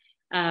support.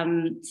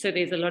 So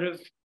there's a lot of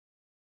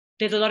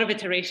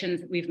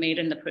iterations we've made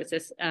in the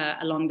process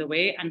along the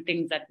way, and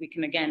things that we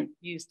can again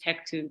use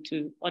tech to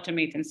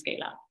automate and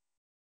scale up.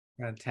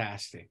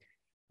 Fantastic.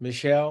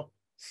 Michelle,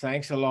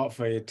 thanks a lot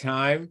for your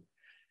time.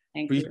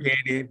 Thank you.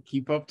 Appreciate it.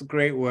 Keep up the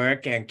great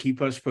work and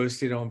keep us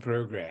posted on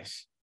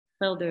progress.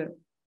 Will do.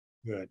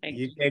 Good.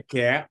 You take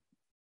care.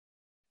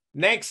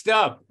 Next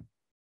up,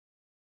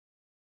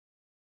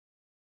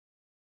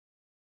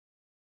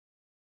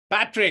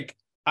 Patrick,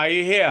 are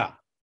you here?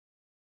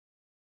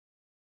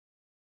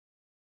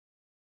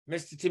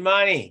 Mr.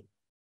 Timani.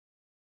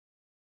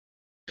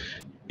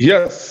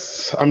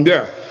 Yes, I'm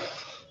there.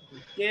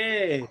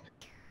 Okay.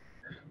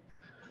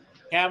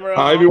 Camera.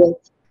 Hi, everyone.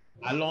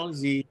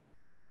 Alonzi.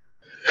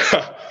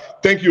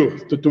 Thank you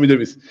to Tomi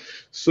Davies.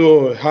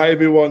 So, hi,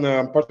 everyone.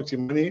 I'm Patrick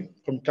Timani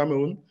from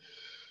Cameroon.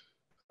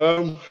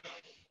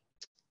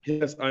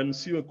 Yes, I'm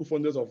CEO and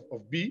co-founder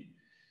of B.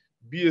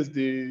 B is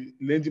the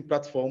lending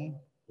platform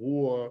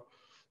who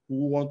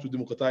want to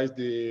democratize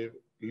the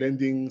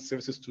lending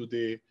services to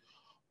the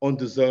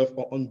undeserved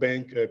or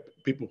unbanked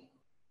people.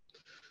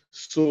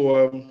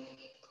 So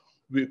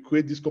we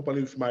create this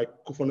company with my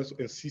co-founders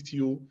and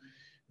CTO,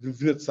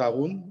 Vivinet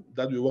Saroun,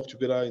 that we work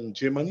together in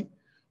Germany,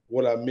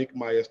 where I make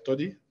my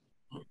study.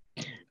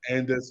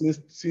 And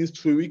since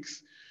 3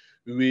 weeks,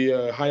 we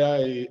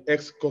hire an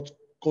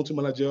ex-country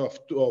manager of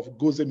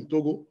Gozem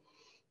Togo,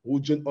 who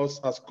joined us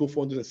as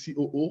co-founders and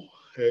COO,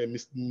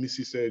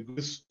 Mrs.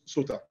 Grace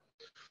Sota.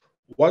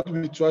 What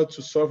we try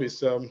to solve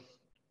is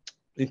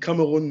in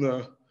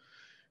Cameroon,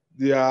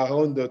 there are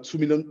around 2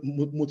 million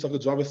motorcycle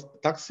drivers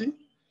taxi,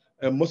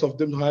 and most of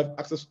them have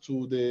access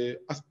to the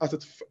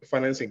asset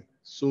financing.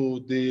 So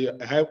they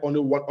have only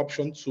one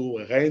option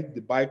to rent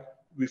the bike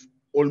with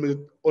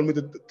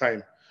unlimited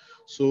time.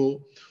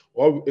 So,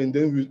 and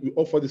then we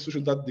offer the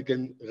solution that they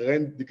can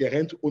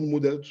rent own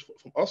models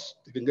from us.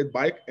 They can get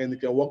bike and they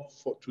can work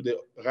to the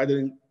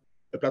riding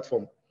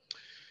platform.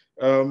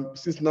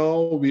 Since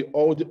now we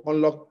already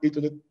unlocked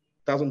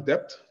 800,000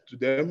 debt to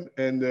them,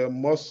 and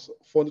most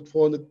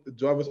 400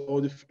 drivers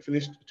already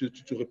finished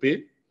to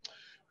repay.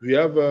 We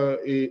have a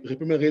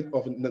repayment rate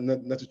of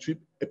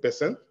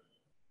 93%.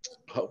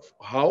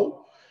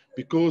 How?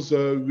 Because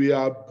we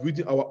are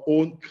building our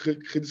own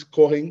credit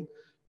scoring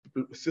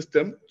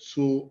system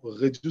to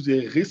reduce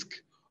the risk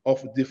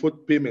of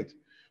default payment.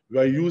 We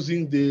are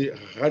using the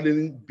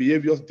riding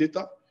behaviors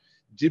data,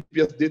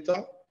 GPS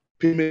data,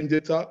 payment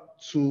data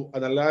to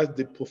analyze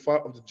the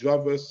profile of the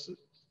drivers,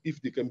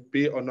 if they can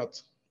pay or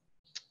not.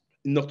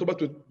 In October,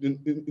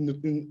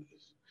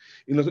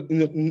 In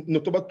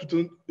October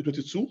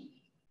 2022,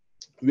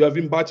 we have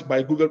been backed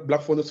by Google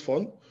Black Founders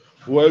Fund,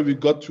 where we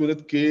got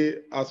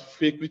 200K as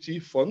free equity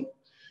fund.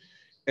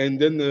 And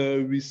then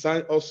we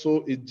signed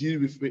also a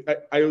deal with the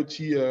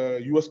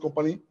IoT US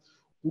company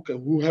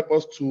who help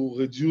us to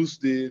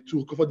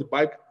recover the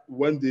bike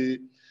when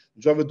the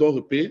driver don't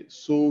repay.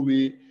 So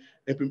we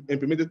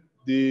implemented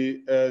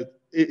the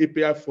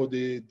API for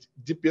the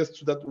GPS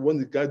so that when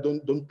the guy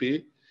don't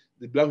pay,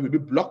 the bike will be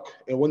blocked,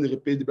 and when they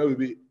repay, the bike will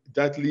be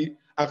directly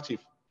active.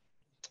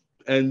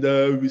 And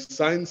we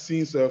signed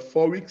since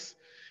 4 weeks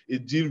a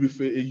deal with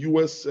a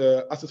US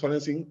asset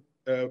financing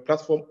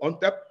platform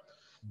OnTap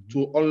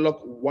to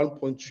unlock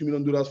 $1.2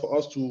 million for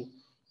us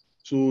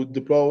to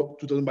deploy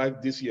 2,000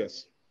 bikes this year.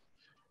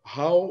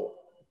 How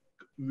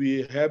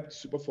we help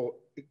support for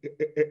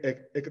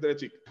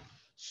Catalytic.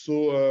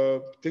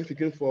 So thanks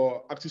again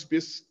for Active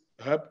Space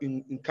help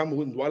in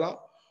Cameroon, Douala,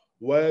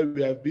 where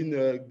we have been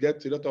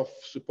get a lot of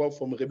support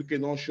from Rebecca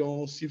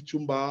Nanchon, Steve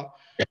Chumba,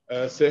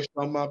 Serge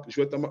Tamak,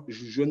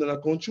 Joanna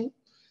Conchu.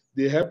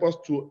 They help us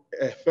to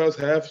first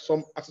have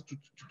some access to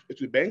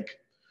the bank.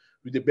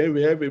 With the bank,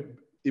 we have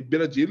a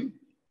better deal.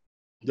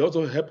 They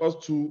also help us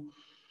to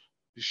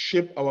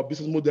shape our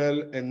business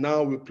model, and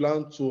now we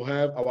plan to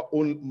have our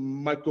own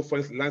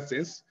microfinance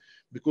license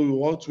because we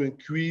want to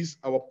increase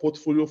our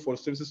portfolio for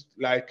services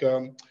like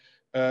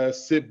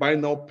say buy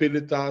now, pay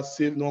later,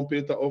 save now,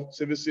 pay later of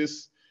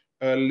services,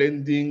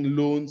 lending,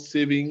 loan,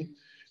 saving,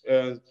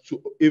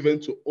 to even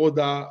to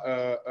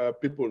other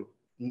people,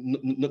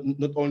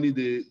 not only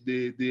the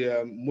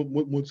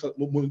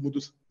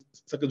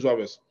motorcycle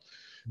drivers.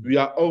 We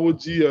are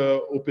already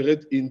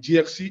operate in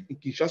GRC in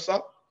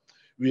Kinshasa.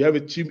 We have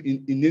a team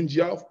in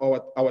India,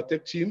 our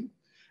tech team,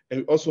 and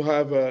we also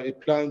have a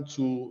plan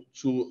to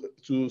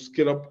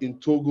scale up in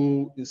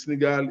Togo, in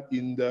Senegal,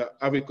 in the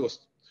Ivory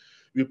Coast.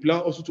 We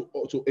plan also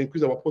to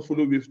increase our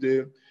portfolio with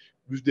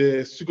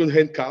the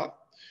second-hand car,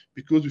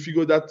 because we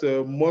figure that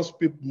most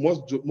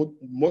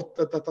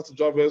taxi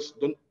drivers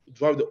don't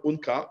drive their own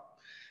car,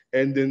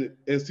 and then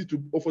instead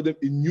to offer them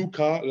a new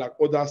car like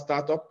other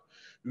startups,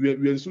 we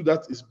understood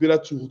that it's better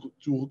to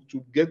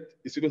get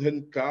a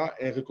second-hand car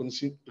and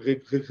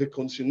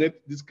recondition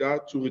this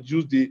car to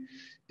reduce the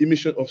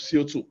emission of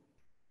CO2.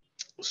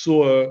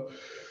 So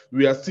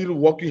we are still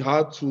working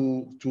hard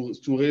to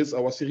raise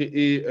our Series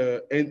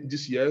A end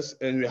this year,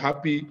 and we're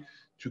happy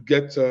to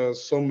get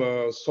some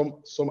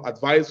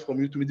advice from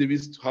you, Tomi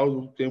Davies,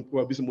 how to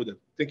improve our business model.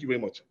 Thank you very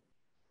much.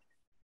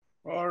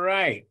 All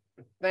right.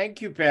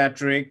 Thank you,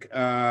 Patrick,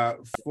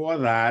 for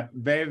that.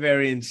 Very,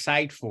 very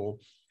insightful.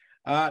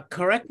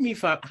 Correct me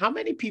if how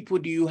many people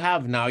do you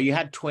have now? You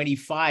had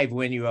 25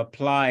 when you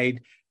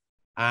applied,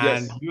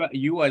 and yes,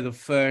 you were the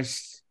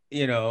first,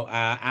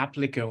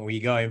 applicant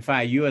we got. In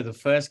fact, you were the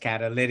first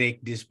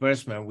catalytic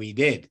disbursement we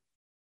did.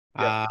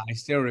 Yeah. I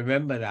still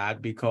remember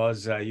that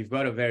because you've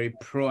got a very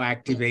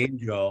proactive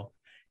angel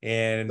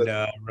in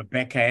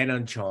Rebecca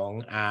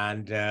Enonchong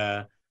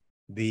and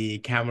the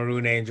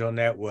Cameroon Angel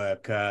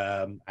Network.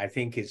 I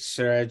think it's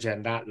Serge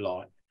and that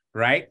lot,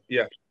 right?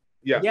 Yeah.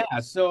 Yeah. Yeah.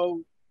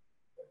 So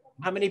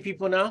how many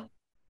people now?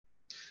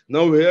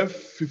 Now we have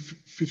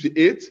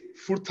 58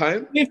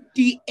 full-time.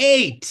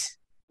 58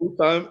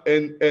 full-time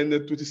and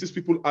 26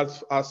 people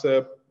as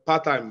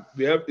part-time.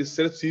 We have a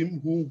sales team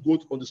who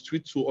goes on the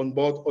street to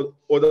onboard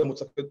other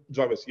motorcycle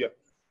drivers. Yeah.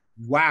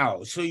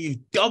 Wow. So you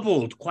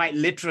doubled quite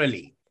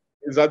literally.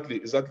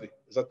 Exactly.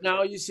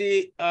 Now, you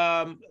see,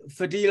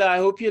 Fadila, I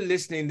hope you're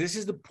listening. This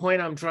is the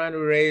point I'm trying to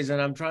raise,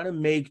 and I'm trying to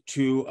make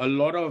to a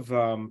lot of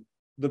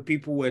the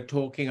people we're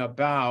talking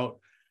about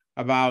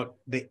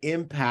the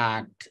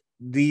impact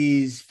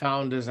these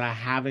founders are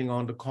having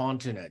on the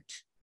continent.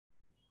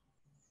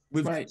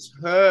 We've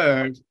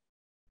heard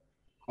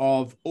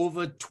of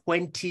over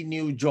 20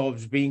 new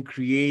jobs being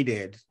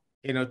created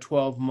in a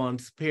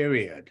 12-month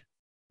period.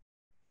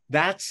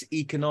 That's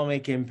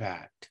economic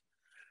impact.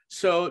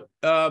 So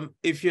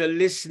if you're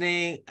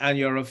listening and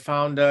you're a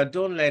founder,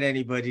 don't let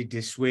anybody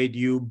dissuade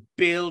you.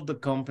 Build the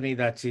company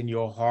that's in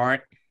your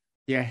heart.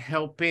 You're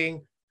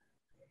helping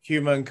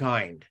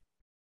humankind,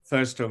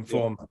 first and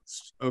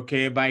foremost,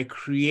 okay, by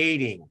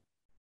creating.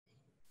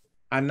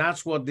 And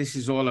that's what this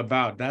is all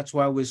about. That's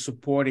why we're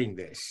supporting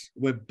this.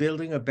 We're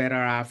building a better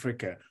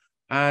Africa.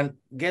 And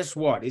guess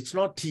what? It's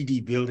not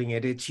TD building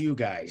it, it's you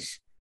guys.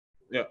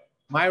 Yeah.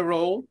 My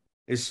role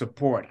is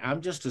support.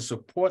 I'm just a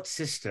support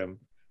system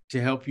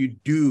to help you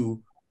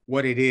do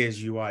what it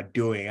is you are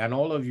doing. And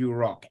all of you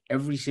rock,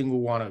 every single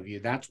one of you.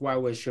 That's why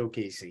we're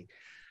showcasing.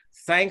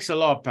 Thanks a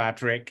lot,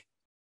 Patrick.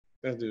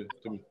 Thank you.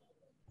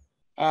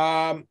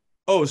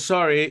 Oh,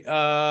 sorry.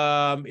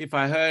 If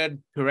I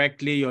heard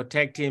correctly, your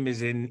tech team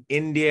is in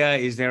India.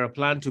 Is there a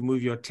plan to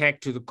move your tech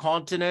to the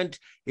continent?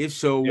 If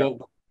so, yeah,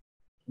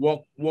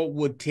 what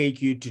would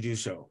take you to do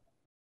so?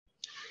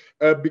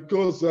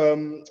 Because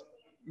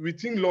we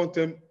think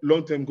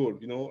long-term goal.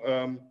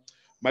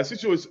 My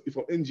situation is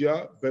from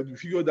India, but we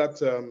figure that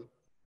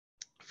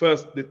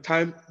first the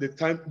time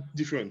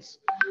difference.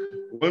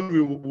 when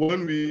we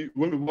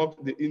work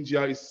in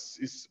India,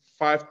 is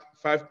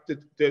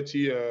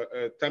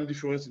 5:30 time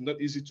difference. It's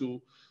not easy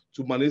to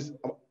manage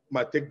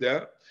my tech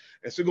there.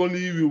 And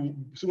secondly, we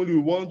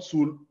want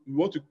to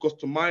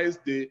customize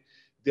the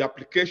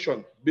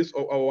application based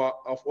on our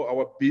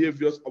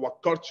behaviors, our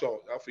culture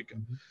in Africa.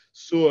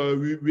 So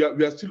we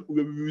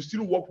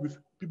still work with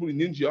people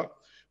in India,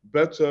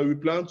 but we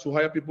plan to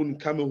hire people in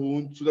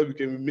Cameroon so that we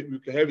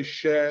can have a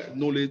shared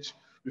knowledge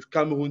with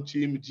Cameroon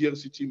team,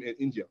 GRC team, and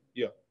India.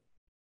 Yeah.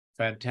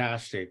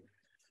 Fantastic.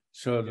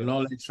 So the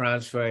knowledge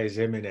transfer is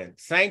imminent.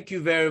 Thank you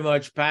very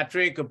much,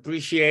 Patrick.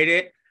 Appreciate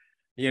it.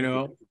 You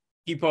know,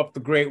 keep up the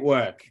great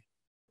work.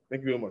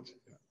 Thank you very much.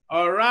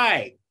 All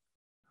right.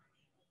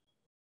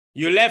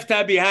 You left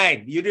her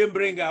behind. You didn't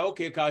bring her.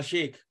 Okay,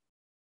 Kaushik.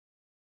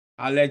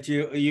 I'll let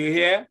you. Are you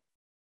here?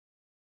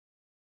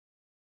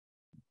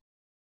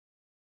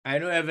 I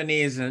know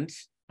Ebony isn't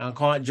and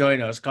can't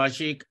join us.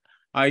 Kaushik,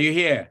 are you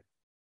here?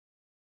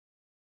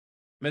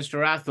 Mr.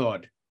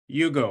 Rathod,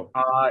 you go.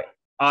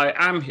 I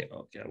am here.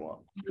 Okay,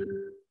 well.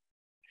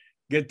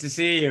 Good to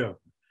see you.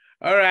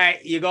 All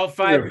right, you got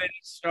 5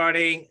 minutes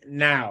starting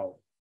now.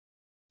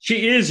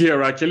 She is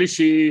here,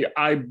 actually.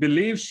 I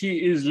believe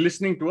she is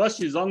listening to us.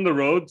 She's on the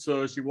road,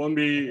 so she won't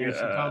be, she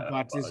can't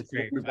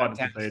participate. She won't be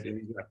participating,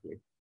 exactly.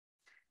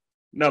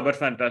 No, but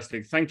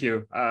fantastic. Thank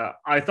you.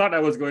 I thought I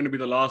was going to be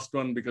the last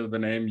one because of the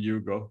name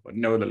Hugo, but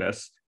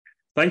nevertheless,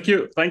 thank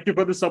you. Thank you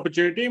for this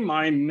opportunity.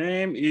 My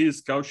name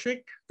is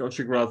Kaushik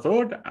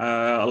Rathod.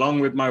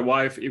 Along with my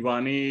wife,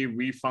 Ivani,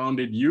 we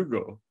founded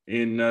Hugo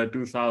in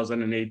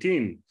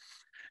 2018.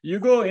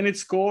 Hugo, in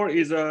its core,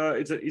 is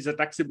a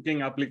taxi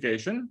booking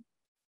application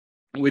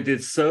with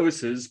its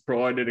services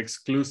provided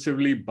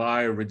exclusively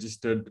by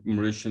registered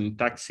Mauritian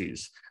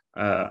taxis.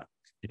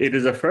 It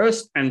is the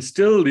first and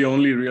still the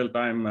only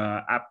real-time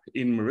app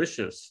in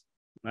Mauritius.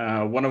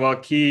 One of our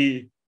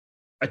key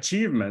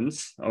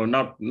achievements, or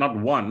not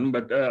one,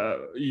 but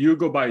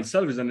Hugo by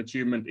itself is an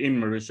achievement in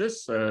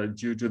Mauritius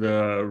due to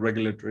the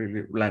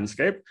regulatory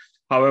landscape.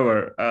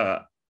 However,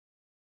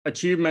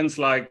 achievements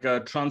like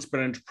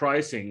transparent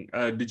pricing,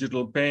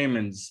 digital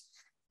payments,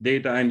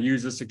 data and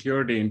user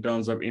security in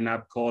terms of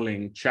in-app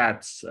calling,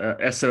 chats,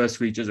 SOS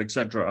features,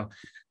 etc.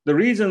 The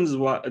reason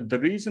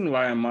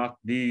why I mark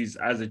these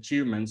as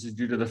achievements is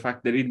due to the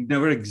fact that it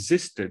never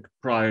existed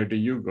prior to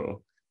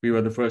Hugo. We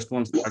were the first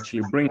ones to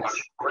actually bring it.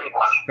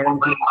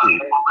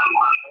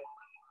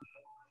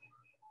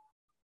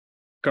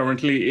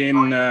 Currently in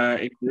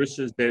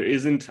Mauritius, there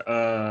isn't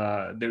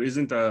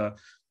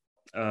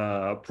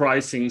a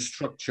pricing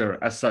structure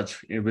as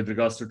such with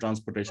regards to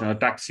transportation or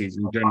taxis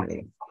in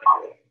general.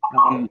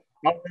 Our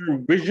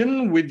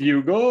vision with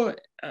Hugo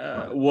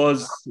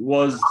was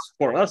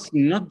for us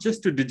not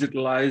just to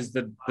digitalize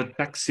the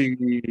taxi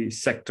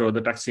sector,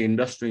 the taxi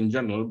industry in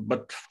general,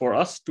 but for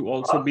us to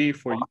also be,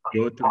 for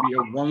Hugo to be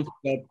a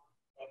one-stop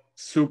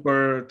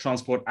super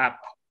transport app.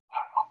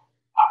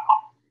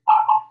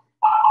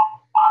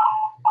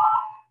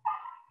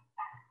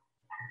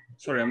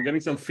 Sorry, I'm getting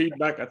some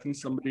feedback. I think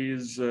somebody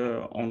is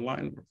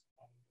online.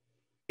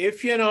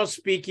 If you're not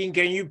speaking,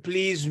 can you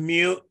please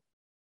mute?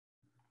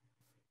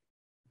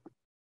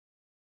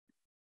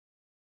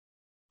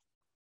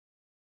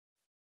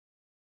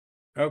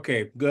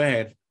 Okay, go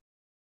ahead.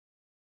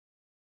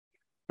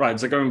 Right,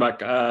 so coming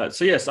back.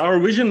 So yes, our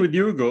vision with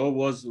Hugo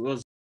was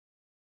Is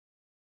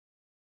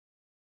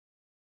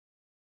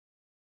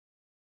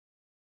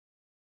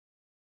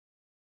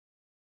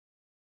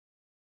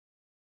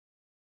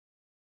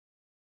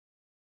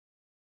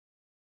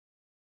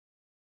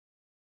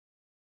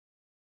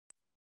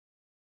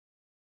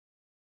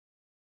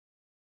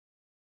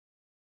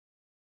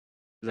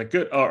that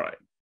good? All right.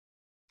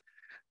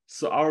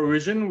 So our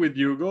vision with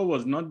Hugo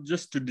was not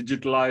just to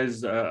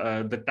digitalize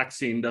the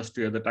taxi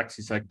industry or the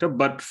taxi sector,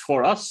 but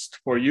for us,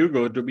 for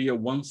Hugo, to be a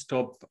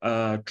one-stop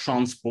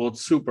transport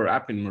super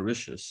app in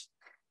Mauritius.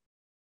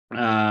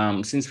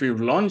 Since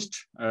we've launched,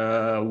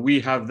 we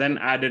have then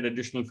added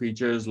additional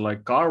features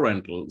like car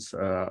rentals,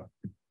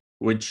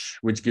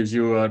 which gives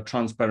you a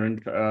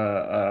transparent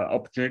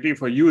opportunity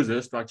for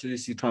users to actually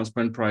see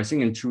transparent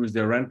pricing and choose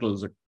their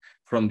rentals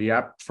from the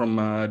app from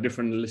a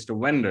different list of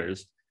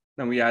vendors.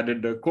 Then we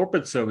added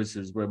corporate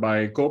services,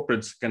 whereby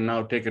corporates can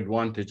now take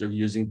advantage of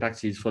using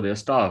taxis for their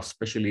staff,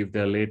 especially if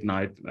they're late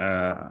night,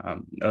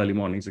 early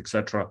mornings,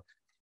 etc.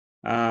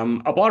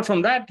 Apart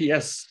from that,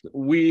 yes,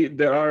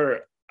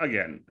 the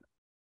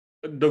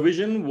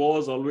vision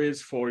was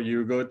always for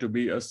Hugo to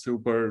be a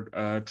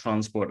super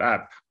transport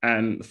app.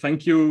 And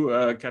thank you,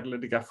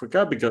 Catalytic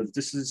Africa, because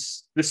this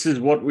is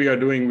what we are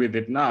doing with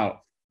it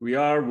now. We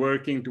are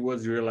working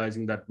towards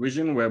realizing that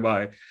vision,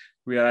 whereby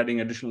we are adding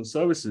additional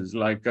services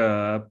like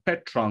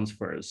pet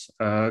transfers,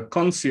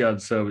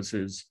 concierge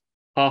services,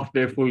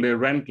 half-day, full-day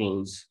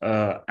rentals,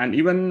 and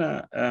even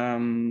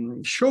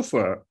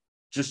chauffeur,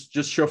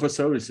 just chauffeur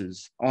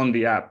services on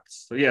the app.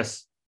 So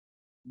yes,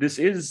 this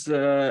is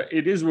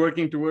it is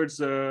working towards.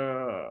 We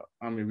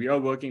are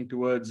working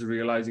towards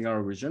realizing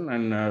our vision.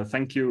 And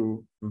thank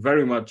you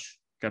very much,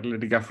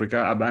 Catalytic Africa,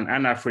 ABAN,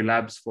 and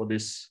AfriLabs for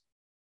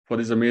for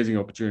this amazing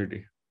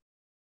opportunity.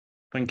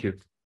 Thank you.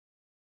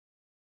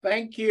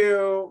 Thank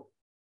you,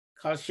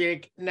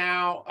 Kaushik.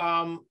 Now,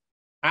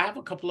 I have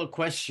a couple of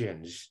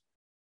questions.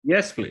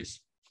 Yes, please.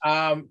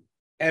 You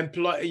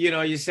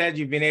said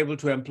you've been able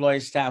to employ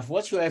staff.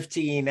 What's your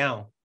FTE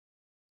now?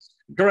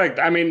 Correct.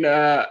 I mean,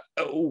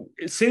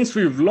 since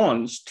we've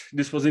launched,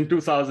 this was in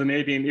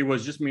 2018, it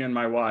was just me and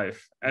my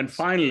wife. And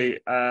finally,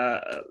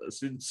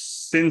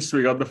 since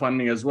we got the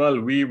funding as well,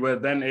 we were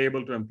then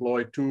able to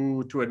employ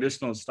two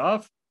additional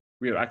staff.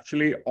 We are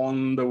actually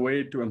on the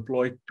way to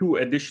employ 2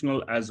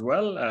 additional as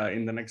well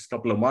in the next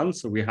couple of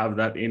months. So we have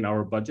that in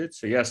our budget.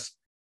 So yes,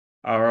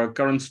 our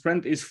current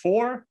strength is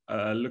 4,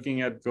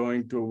 looking at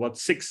going to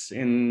 6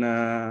 in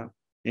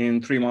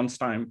 3 months'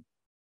 time.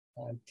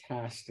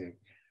 Fantastic.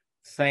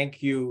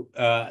 Thank you.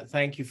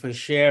 Thank you for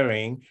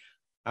sharing.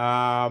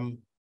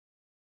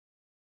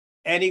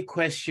 Any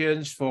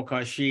questions for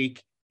Kaushik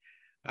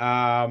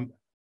from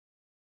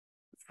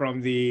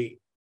the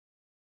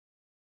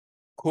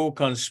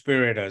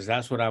co-conspirators?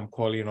 That's what I'm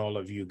calling all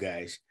of you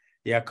guys.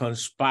 They are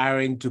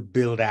conspiring to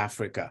build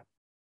Africa.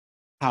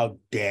 How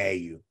dare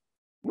you?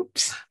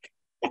 Whoops.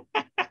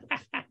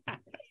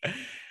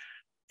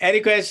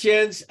 Any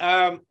questions?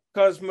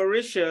 Because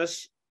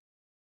Mauritius,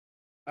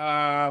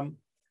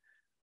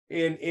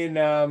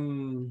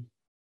 in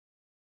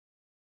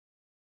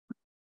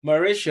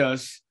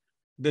Mauritius,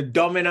 the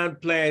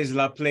dominant player is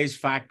Laplace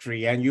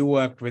Factory, and you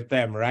worked with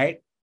them,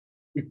 right?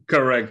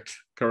 Correct.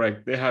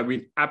 They have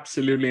been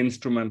absolutely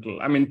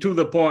instrumental. I mean, to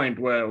the point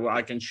where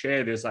I can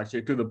share this,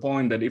 actually, to the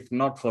point that if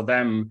not for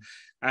them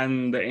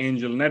and the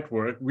Angel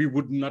Network, we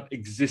would not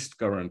exist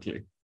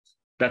currently.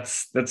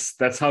 That's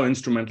how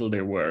instrumental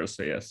they were.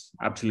 So yes,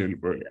 absolutely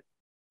brilliant.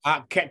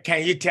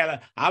 Can you tell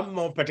us? I'm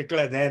more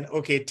particular then.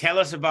 Okay, tell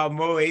us about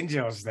Mo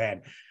Angels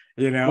then.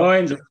 Mo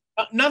Angels.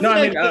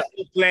 Nothing about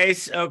the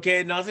place.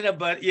 Okay, nothing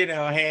about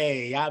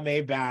hey, I'm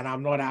ABAN.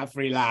 I'm not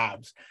Afri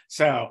Labs.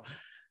 So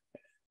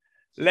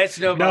let's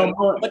know about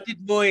what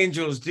did Mo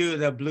Angels do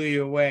that blew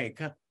you away?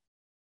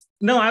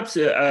 No,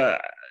 absolutely.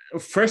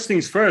 First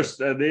things first.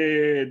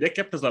 They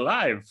kept us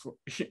alive,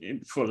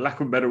 for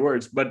lack of better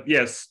words. But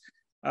yes.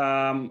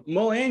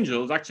 Mo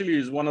Angels actually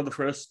is one of the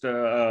first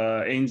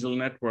angel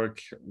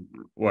networks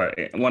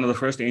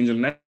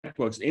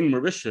in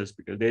Mauritius,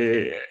 because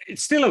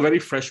it's still a very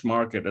fresh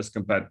market as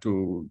compared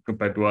to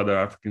other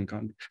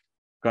African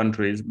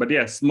countries. But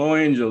yes, Mo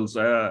Angels,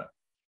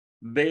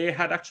 they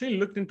had actually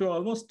looked into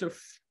almost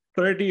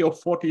 30 or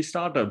 40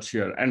 startups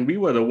here, and we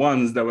were the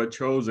ones that were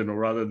chosen, or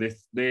rather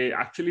they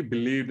actually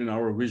believed in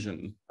our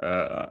vision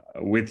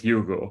with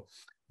Hugo.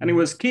 And it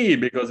was key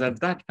because at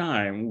that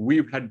time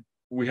we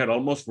had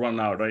almost run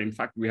out. Right? In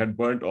fact, we had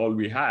burnt all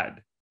we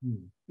had.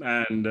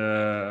 And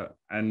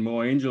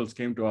Mo Angels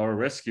came to our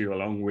rescue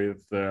along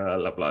with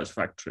Laplace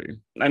Factory.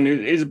 And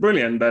it's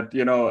brilliant that,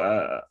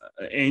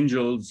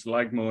 angels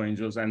like Mo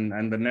Angels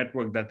and the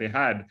network that they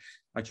had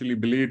actually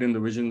believed in the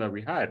vision that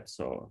we had.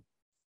 So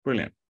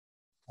brilliant.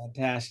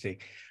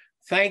 Fantastic.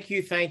 Thank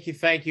you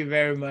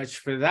very much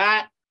for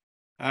that.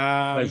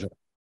 Pleasure.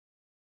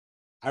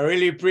 I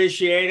really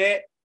appreciate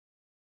it.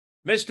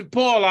 Mr.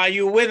 Paul, are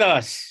you with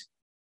us?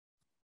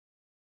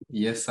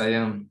 Yes, I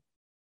am.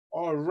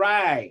 All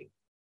right.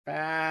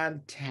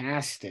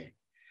 Fantastic.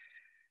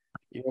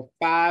 Your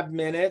 5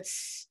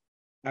 minutes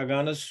are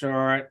going to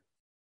start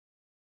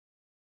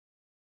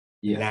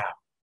now.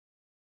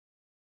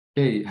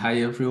 Hey,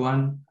 hi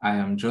everyone. I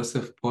am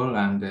Joseph Paul.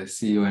 I'm the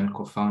CEO and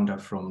co-founder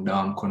from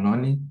Dawa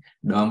Mkononi.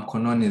 Dawa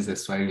Mkononi is a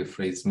Swahili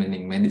phrase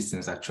meaning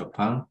medicines at your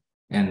palm,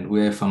 and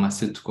we're a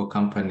pharmaceutical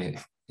company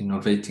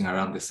innovating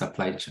around the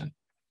supply chain.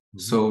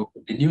 So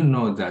did you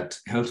know that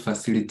health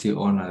facility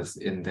owners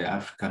in the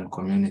African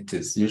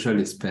communities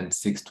usually spend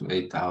 6 to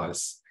 8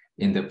 hours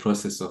in the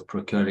process of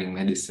procuring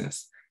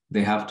medicines?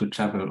 They have to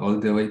travel all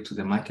the way to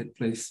the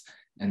marketplace,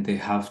 and they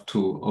have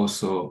to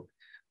also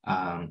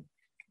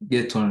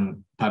get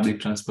on public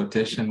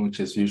transportation, which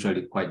is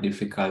usually quite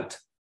difficult,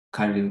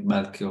 carry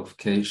bulk of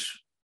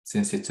cash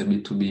since it's a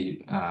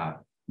B2B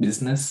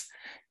business.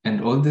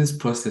 And all these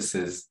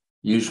processes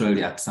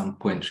usually at some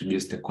point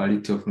reduce the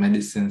quality of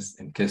medicines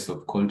in case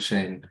of cold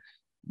chain,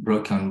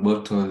 broken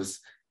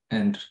bottles,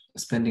 and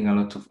spending a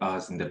lot of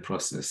hours in the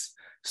process.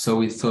 So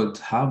we thought,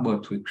 how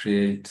about we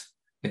create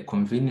a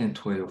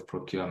convenient way of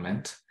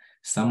procurement?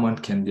 Someone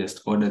can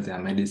just order their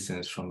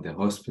medicines from the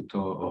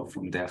hospital or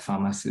from their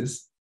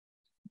pharmacies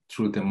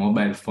through the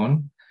mobile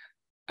phone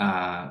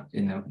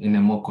in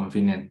a more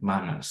convenient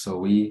manner. So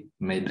we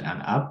made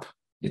an app.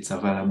 It's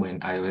available in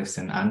iOS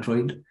and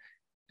Android,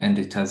 and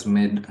it has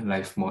made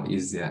life more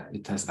easier.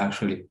 It has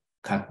actually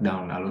cut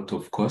down a lot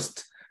of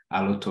cost,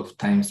 a lot of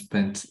time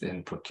spent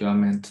in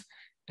procurement,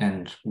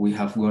 and we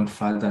have gone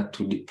further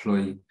to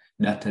deploy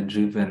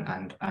data-driven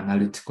and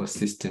analytical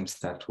systems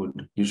that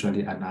would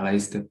usually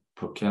analyze the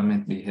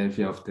procurement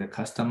behavior of the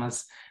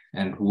customers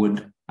and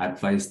would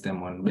advise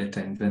them on better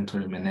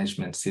inventory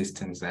management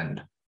systems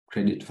and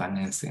credit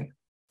financing.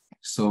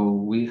 So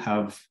we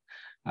have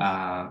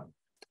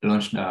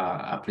launched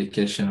our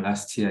application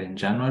last year in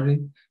January,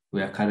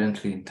 We are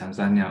currently in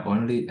Tanzania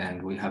only,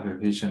 and we have a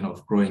vision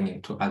of growing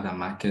into other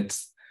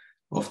markets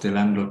of the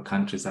landlord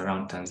countries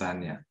around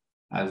Tanzania,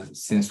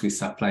 since we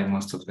supply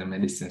most of the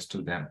medicines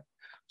to them.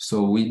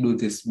 So we do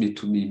this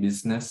B2B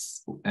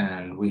business,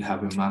 and we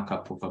have a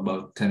markup of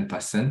about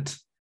 10%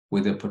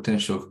 with the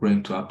potential of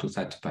growing to up to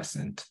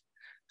 30%.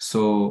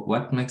 So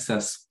what makes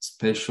us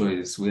special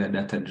is we are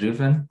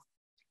data-driven,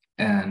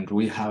 and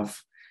we are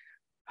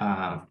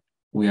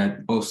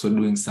also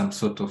doing some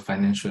sort of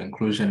financial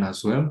inclusion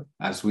as well,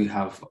 as we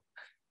have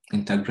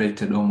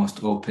integrated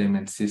almost all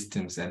payment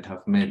systems and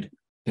have made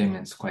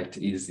payments quite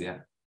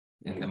easier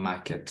in the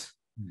market.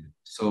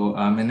 So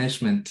our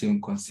management team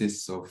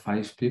consists of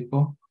 5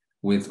 people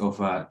with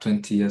over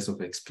 20 years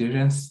of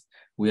experience.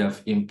 We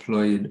have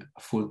employed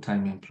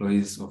full-time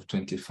employees of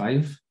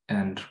 25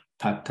 and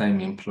part-time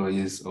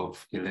employees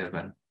of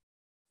 11.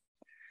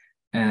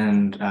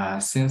 And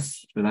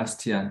since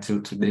last year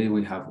until today,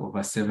 we have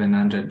over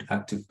 700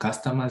 active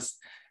customers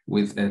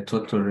with a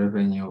total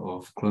revenue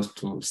of close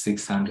to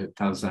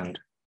 600,000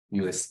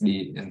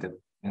 USD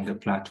in the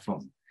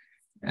platform.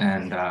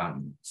 And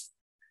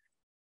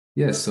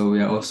so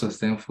we are also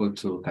thankful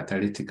to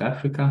Catalytic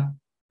Africa.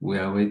 We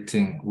are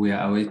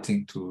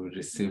awaiting to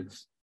receive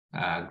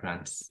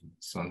grants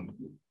soon.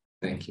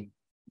 Thank you.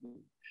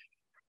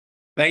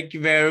 Thank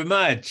you very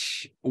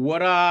much.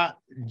 What are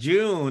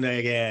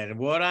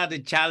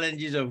the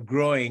challenges of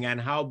growing,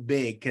 and how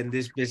big can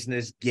this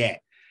business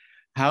get?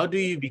 How do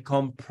you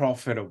become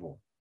profitable?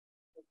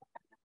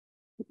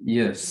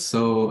 Yes,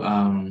 so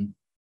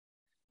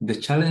the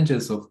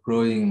challenges of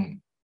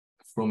growing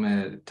from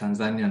a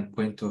Tanzanian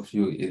point of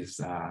view is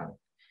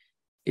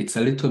it's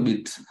a little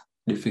bit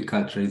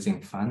difficult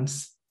raising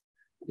funds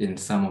in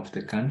some of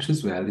the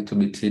countries. We're a little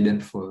bit hidden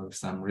for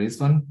some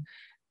reason.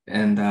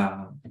 And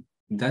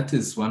that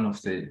is one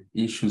of the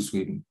issues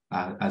we,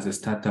 as a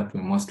startup,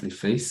 we mostly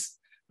face,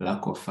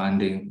 lack of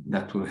funding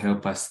that will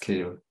help us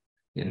scale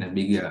in a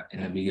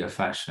bigger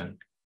fashion.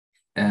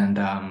 And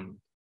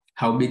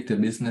how big the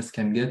business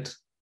can get.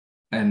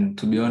 And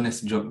to be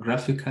honest,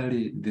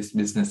 geographically, this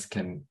business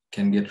can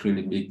get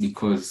really big,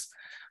 because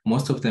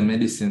most of the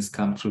medicines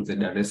come through the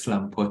Dar es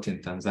Salaam port in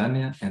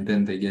Tanzania, and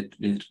then they get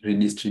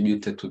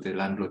redistributed to the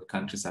landlord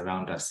countries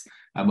around us,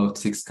 about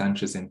 6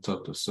 countries in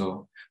total.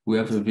 So we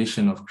have a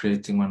vision of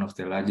creating one of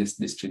the largest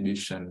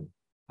distribution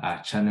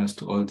channels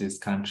to all these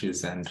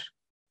countries and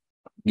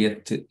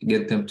get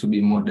them to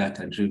be more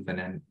data-driven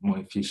and more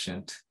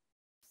efficient.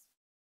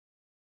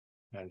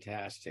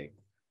 Fantastic.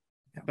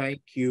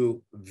 Thank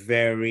you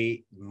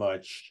very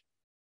much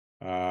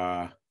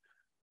for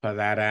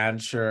that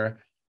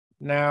answer.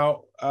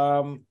 Now,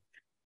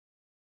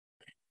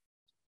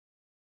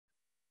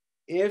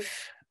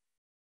 if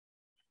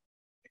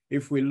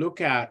we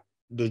look at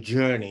the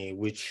journey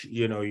which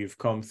you've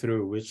come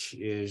through,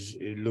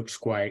 it looks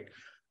quite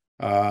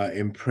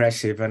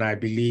impressive, and I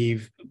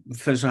believe.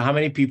 So, how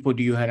many people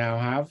do you now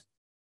have?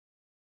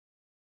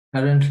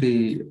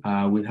 Currently,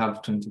 we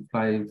have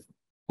 25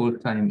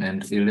 full-time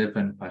and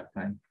 11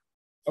 part-time.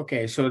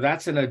 Okay, so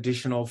that's an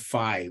additional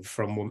 5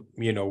 from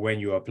when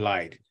you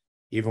applied,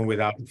 even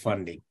without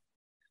funding.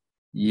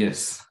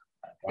 Yes,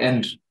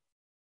 wow.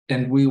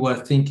 And we were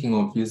thinking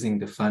of using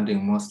the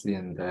funding mostly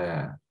in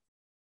the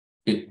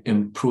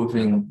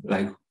improving,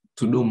 like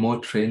to do more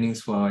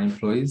trainings for our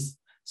employees,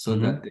 so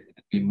that they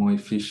can be more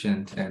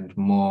efficient and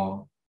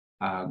more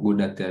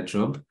good at their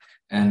job,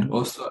 and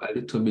also a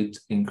little bit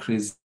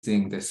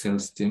increasing the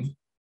sales team,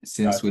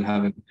 since we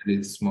have a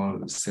very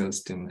small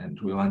sales team and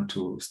we want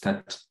to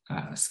start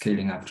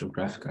scaling up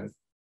geographically.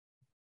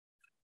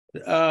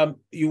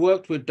 You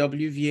worked with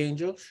WV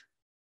Angels?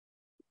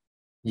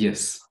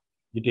 Yes.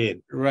 You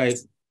did, right?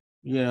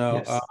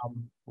 Yes.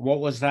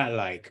 What was that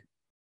like?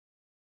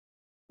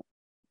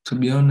 To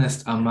be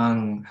honest,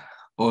 among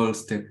all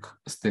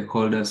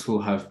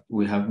stakeholders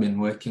we have been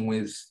working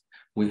with,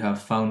 we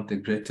have found the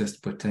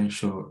greatest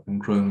potential in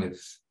growing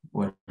with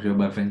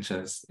Warrior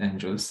Ventures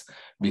Angels,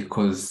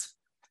 because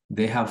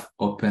they have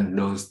opened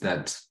doors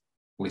that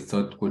we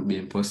thought would be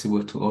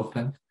impossible to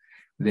open.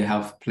 They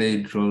have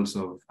played roles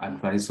of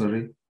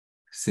advisory,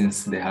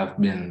 since they have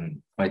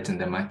been fighting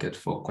the market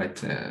for quite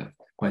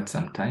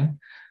some time.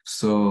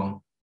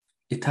 So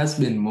it has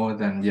been more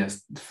than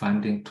just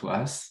funding to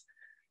us,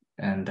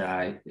 and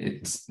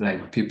it's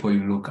like people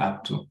you look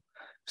up to.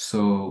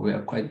 So we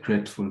are quite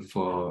grateful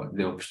for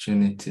the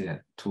opportunity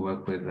to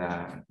work with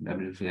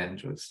WV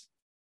Angels.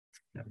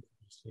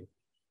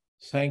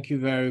 Thank you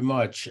very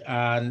much.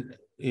 And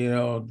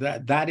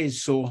that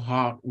is so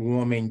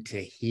heartwarming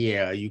to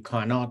hear. You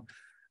cannot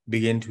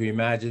begin to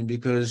imagine,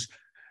 because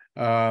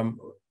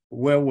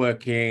we're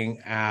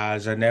working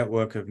as a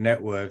network of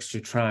networks to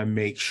try and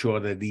make sure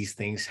that these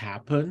things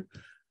happen.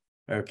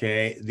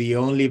 Okay,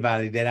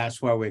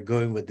 that's why we're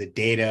going with the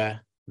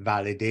data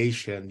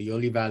validation. The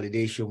only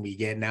validation we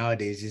get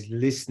nowadays is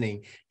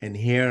listening and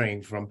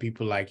hearing from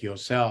people like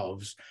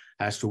yourselves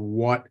as to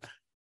what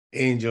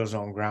Angels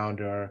on Ground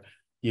are,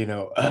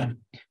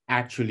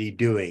 actually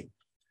doing.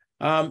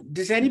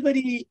 Does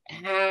anybody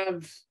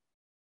have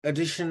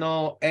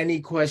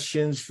any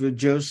questions for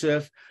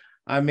Joseph?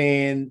 I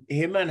mean,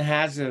 him and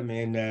Hazem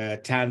in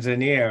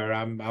Tanzania,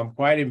 I'm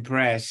quite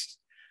impressed.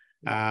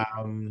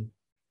 The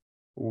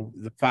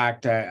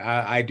fact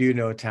I do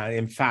know Tanzania.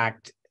 In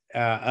fact,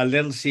 a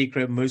little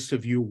secret most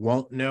of you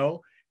won't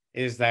know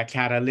is that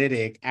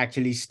Catalytic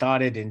actually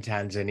started in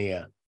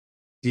Tanzania.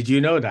 Did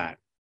you know that?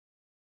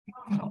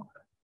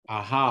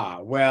 Aha.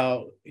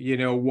 Well, you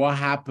know, what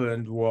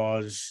happened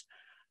was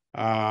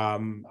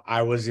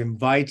I was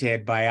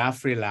invited by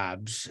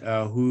AfriLabs,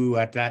 who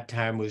at that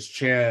time was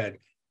chaired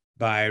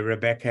by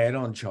Rebecca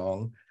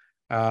Enonchong,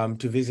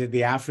 to visit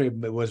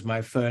it was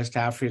my first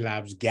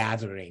AfriLabs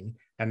gathering,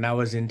 and that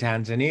was in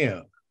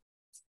Tanzania.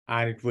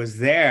 And it was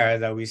there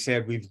that we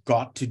said, we've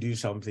got to do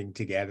something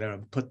together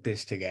and put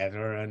this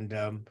together.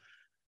 And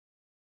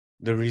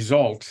the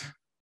result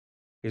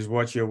is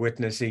what you're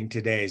witnessing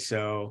today.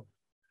 So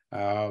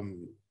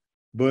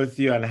both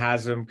you and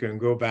Hazem can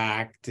go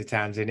back to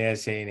Tanzania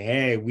saying,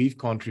 hey, we've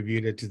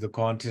contributed to the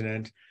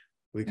continent.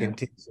 We can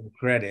take some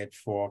credit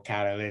for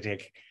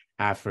Catalytic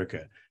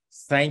Africa.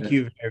 Thank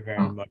you very,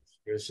 very much,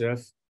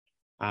 Joseph.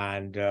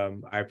 And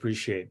I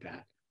appreciate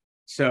that.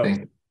 So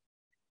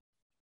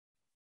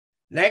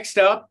next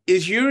up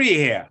is Yuri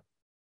here.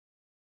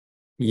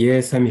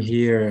 Yes, I'm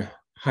here.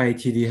 Hi,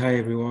 TD. Hi,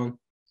 everyone.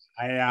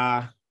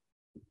 Hi.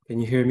 Can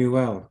you hear me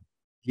well?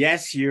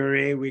 Yes,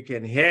 Yuri, we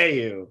can hear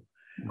you.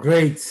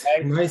 Great.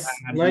 Nice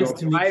to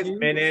meet you. 5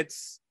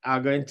 minutes are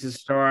going to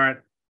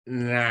start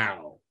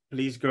now.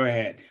 Please go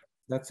ahead.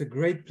 That's a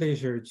great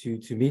pleasure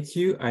to meet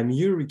you. I'm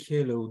Yuri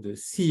Kelo, the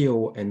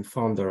CEO and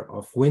founder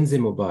of Wenze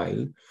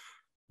Mobile,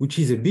 which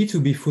is a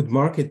B2B food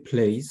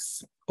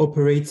marketplace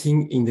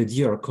operating in the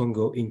DR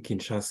Congo in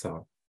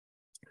Kinshasa.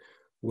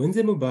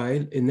 Wenze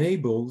Mobile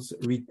enables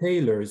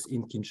retailers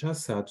in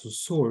Kinshasa to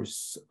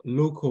source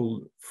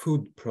local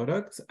food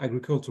products,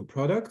 agricultural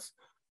products,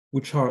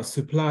 which are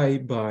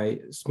supplied by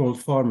small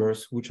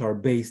farmers which are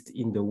based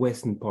in the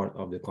western part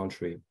of the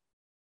country.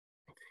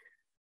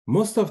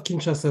 Most of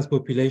Kinshasa's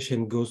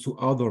population goes to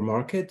outdoor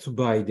markets to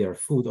buy their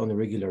food on a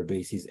regular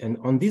basis. And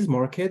on these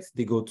markets,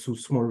 they go to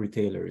small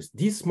retailers.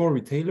 These small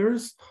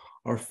retailers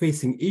are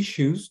facing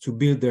issues to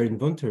build their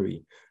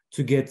inventory,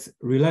 to get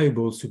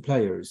reliable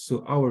suppliers.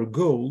 So our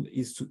goal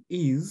is to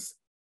ease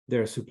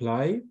their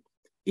supply,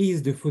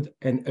 ease the food,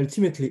 and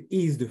ultimately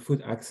ease the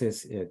food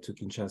access to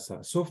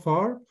Kinshasa. So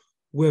far,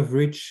 we have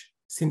reached,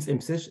 since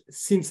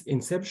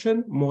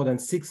inception, more than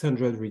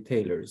 600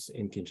 retailers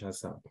in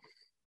Kinshasa.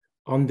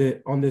 On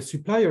the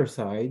supplier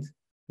side,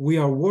 we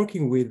are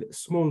working with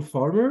small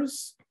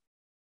farmers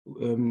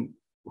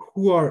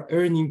who are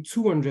earning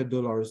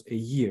 $200 a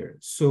year.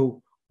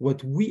 So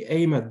what we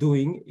aim at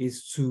doing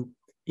is to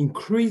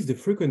increase the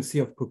frequency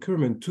of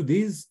procurement to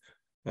these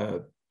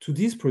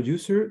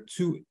producers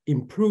to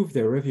improve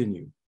their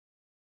revenue.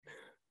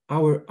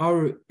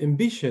 Our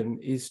ambition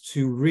is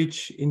to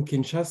reach in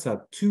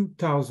Kinshasa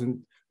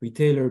 2,000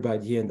 retailers by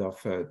the end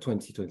of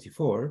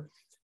 2024,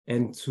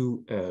 and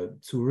to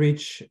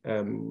reach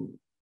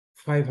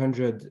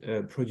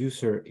 500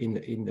 producers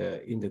in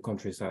the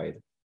countryside.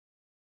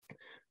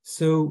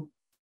 So,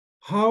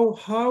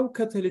 how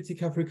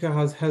Catalytic Africa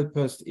has helped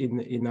us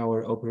in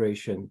our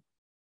operation?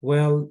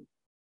 Well,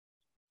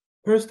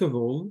 first of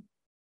all,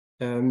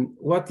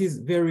 what is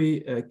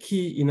very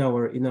key in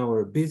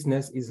our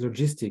business is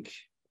logistics.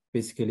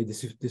 Basically,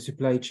 the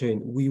supply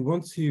chain. We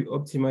want to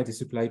optimize the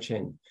supply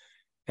chain.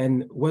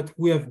 And what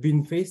we have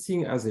been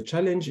facing as a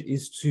challenge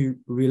is to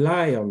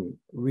rely on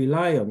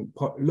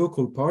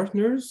local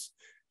partners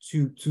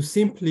to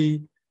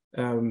simply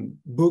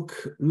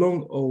book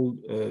long-haul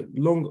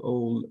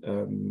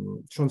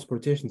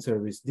transportation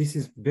service. This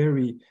is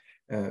very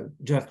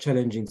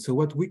challenging. So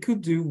what we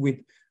could do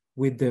with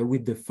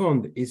the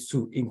fund is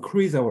to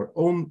increase our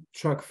own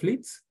truck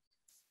fleet,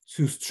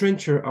 to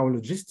strengthen our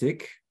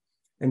logistics.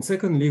 And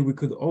secondly, we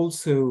could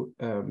also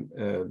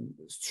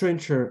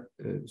strengthen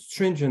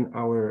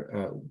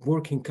our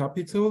working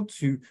capital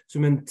to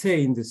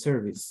maintain the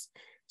service.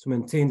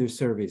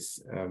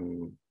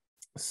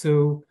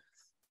 So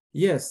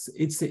yes,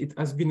 it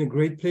has been a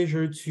great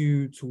pleasure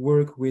to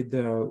work with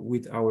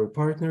our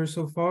partners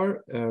so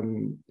far.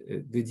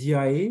 The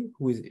DIA,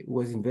 who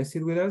was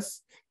invested with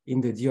us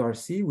in the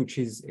DRC, which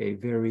is a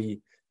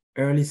very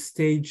early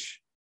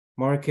stage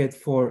market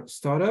for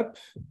startup,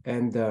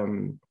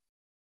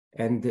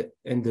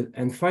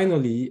 and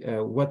finally,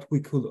 what we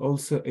could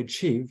also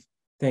achieve,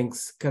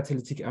 thanks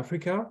Catalytic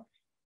Africa,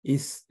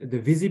 is the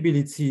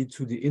visibility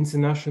to the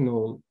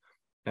international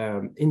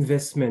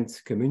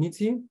investment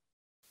community,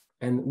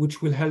 and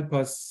which will help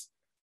us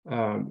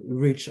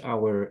reach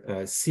our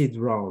seed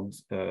round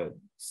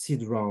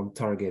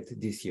target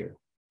this year.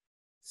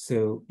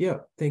 So yeah,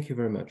 thank you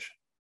very much.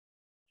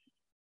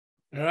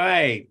 All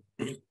right.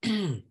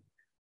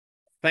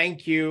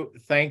 Thank you,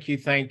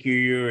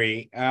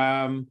 Yuri.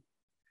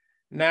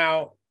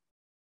 Now,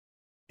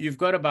 you've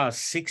got about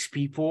 6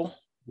 people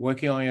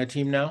working on your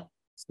team now?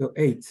 So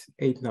eight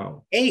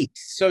now. 8.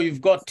 So you've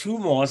got 2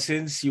 more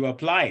since you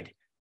applied.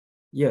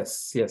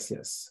 Yes.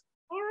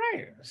 All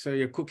right. So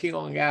you're cooking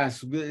on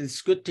gas.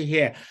 It's good to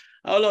hear.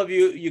 All of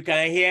you, you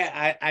can hear,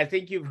 I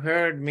think you've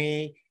heard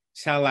me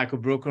sound like a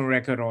broken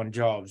record on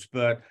jobs,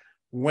 but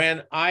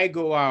when I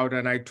go out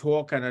and I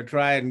talk and I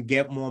try and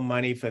get more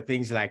money for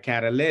things like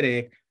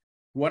Catalytic,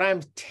 what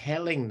I'm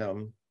telling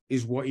them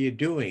is what you're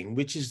doing,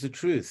 which is the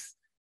truth.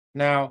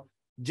 Now,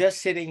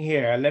 just sitting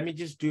here, let me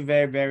just do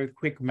very, very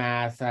quick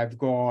math. I've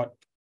got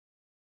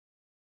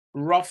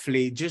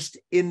roughly just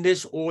in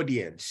this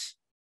audience,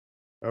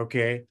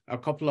 okay, a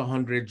couple of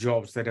hundred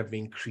jobs that have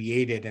been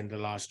created in the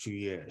last 2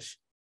 years.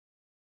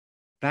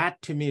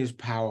 That to me is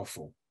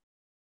powerful.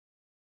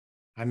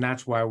 And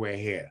that's why we're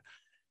here.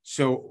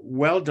 So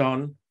well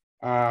done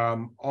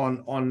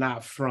on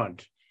that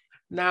front.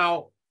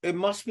 Now, it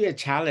must be a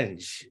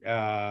challenge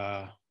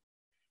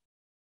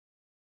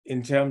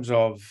in terms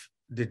of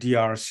the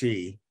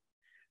DRC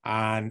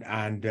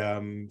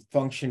and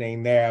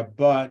functioning there,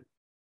 but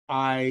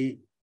I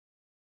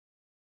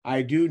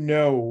do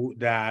know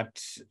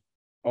that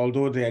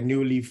although they're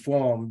newly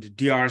formed,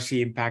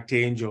 DRC Impact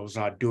Angels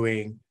are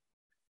doing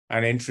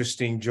an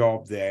interesting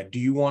job there. Do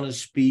you want to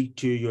speak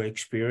to your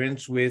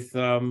experience with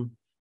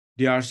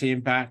DRC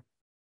Impact?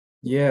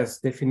 Yes,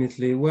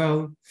 definitely.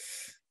 Well,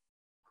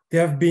 they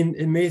have been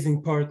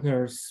amazing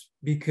partners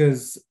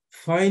because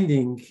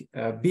finding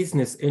a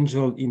business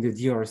angel in the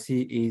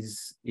DRC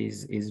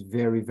is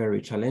very,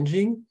 very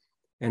challenging,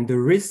 and the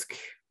risk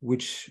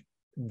which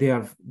they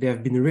have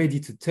been ready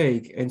to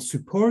take and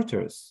support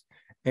us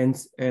and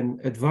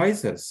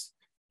advise us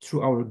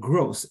through our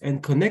growth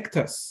and connect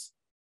us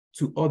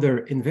to other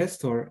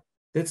investors,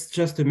 that's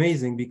just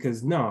amazing,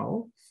 because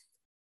now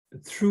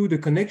through the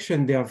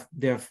connection they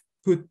have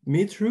put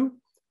me through,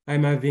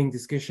 I'm having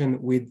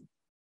discussion with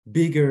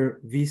bigger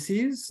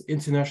VCs,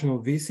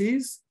 international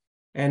VCs,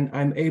 and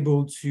I'm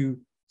able to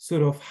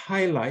sort of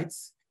highlight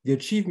the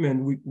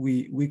achievement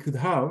we could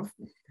have.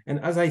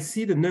 And as I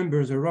see the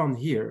numbers around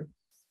here,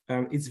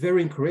 it's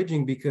very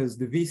encouraging because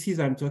the VCs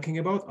I'm talking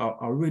about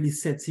are really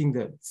setting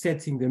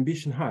the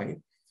ambition high.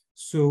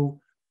 So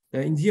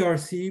in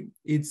DRC,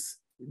 it's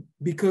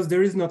because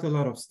there is not a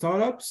lot of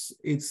startups.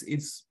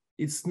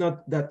 It's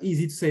not that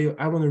easy to say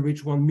I want to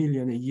reach 1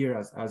 million a year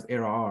as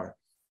ARR.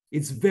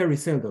 It's very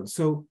seldom.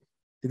 So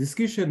the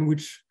discussion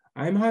which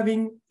I'm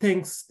having,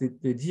 thanks to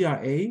the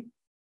DRA,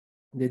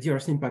 the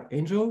DRC Impact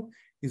Angel,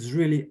 is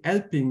really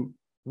helping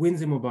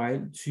Winze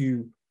Mobile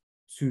to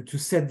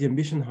set the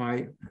ambition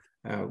high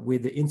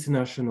with the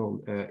international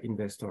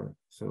investor.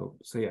 So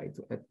yeah,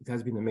 it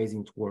has been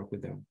amazing to work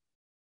with them.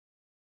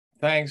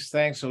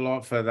 Thanks a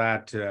lot for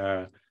that,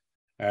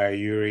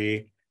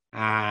 Yuri.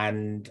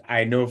 And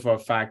I know for a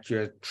fact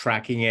you're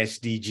tracking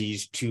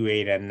SDGs 2,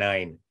 8, and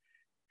 9.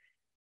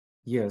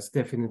 Yes,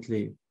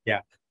 definitely.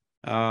 Yeah.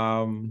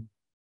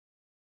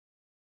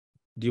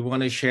 Do you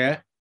want to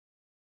share?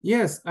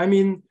 Yes, I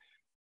mean,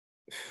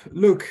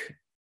 look,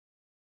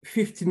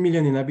 15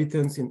 million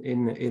inhabitants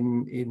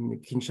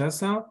in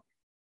Kinshasa,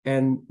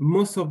 and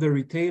most of the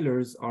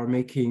retailers are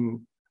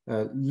making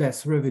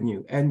less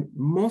revenue, and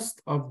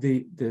most of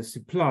the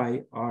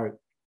supply are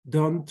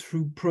done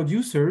through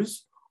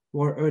producers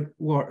who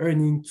are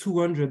earning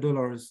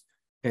 $200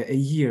 a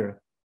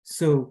year.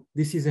 So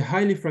this is a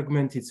highly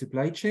fragmented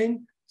supply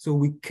chain. So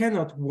we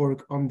cannot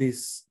work on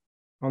this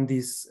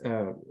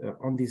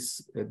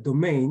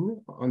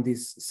domain, on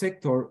this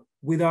sector,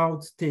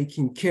 without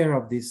taking care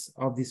of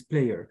this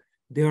player.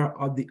 They are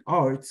at the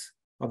heart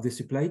of the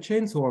supply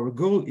chain. So our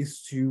goal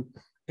is to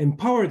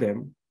empower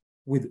them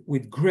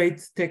with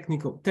great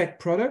tech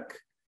product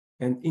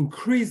and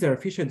increase their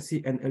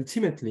efficiency and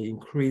ultimately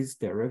increase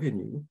their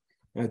revenue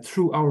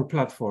through our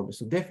platform.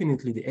 So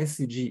definitely the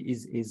SCG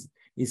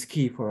is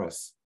key for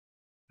us.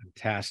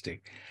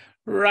 Fantastic.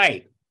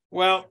 Right.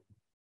 Well,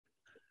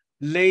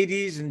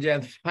 ladies and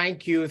gents,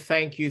 thank you a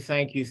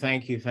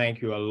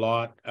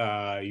lot,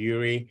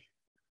 Yuri.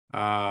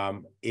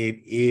 It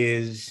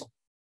is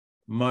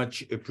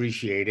much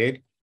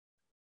appreciated.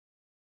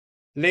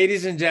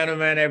 Ladies and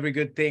gentlemen, every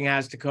good thing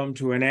has to come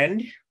to an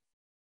end.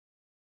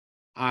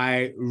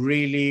 I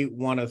really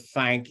want to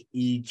thank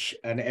each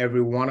and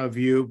every one of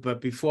you. But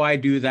before I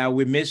do that,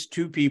 we missed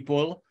 2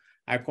 people.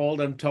 I call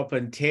them top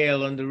and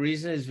tail, and the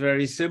reason is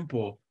very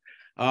simple.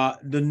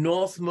 The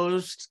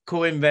northmost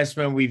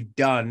co-investment we've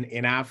done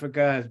in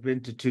Africa has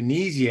been to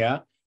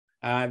Tunisia.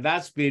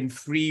 That's been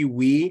Free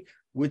We,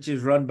 which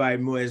is run by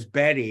Moez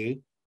Berry,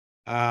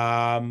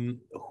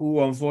 who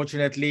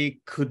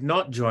unfortunately could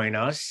not join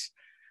us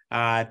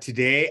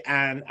today.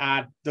 And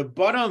at the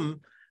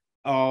bottom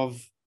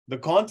of the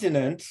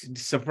continent,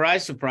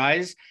 surprise,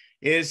 surprise,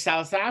 is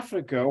South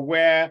Africa,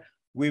 where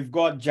we've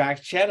got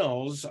Jack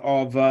Channels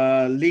of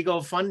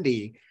Legal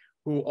Funding,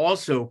 who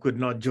also could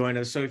not join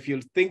us. So if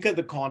you think of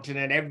the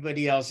continent,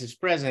 everybody else is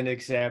present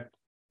except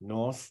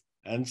North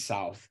and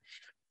South.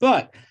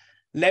 But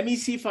let me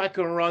see if I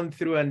can run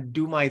through and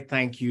do my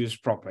thank yous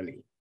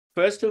properly.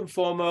 First and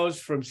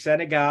foremost, from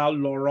Senegal,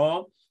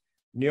 Laurent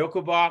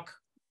Nyokobak,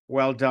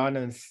 well done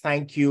and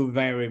thank you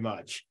very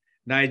much.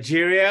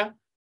 Nigeria,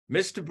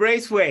 Mr.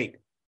 Braithwaite,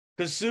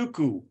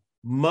 Kasuku,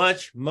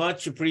 Much,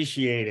 much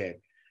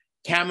appreciated.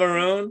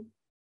 Cameroon,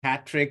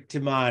 Patrick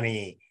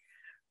Timani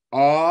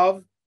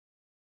of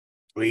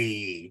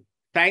Breathe.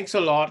 Thanks a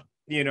lot,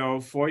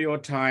 for your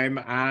time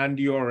and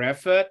your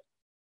effort.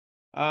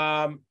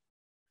 Safia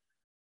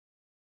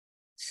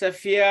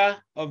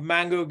of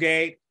Mango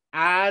Gate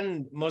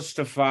and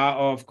Mustafa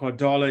of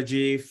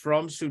Cordology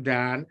from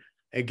Sudan.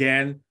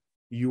 Again,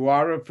 you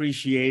are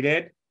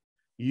appreciated.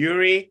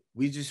 Yuri,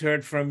 we just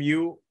heard from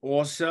you.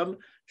 Awesome.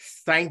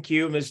 Thank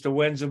you, Mr.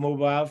 Wenza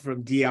Mobile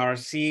from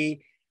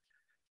DRC.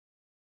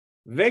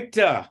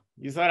 Victor,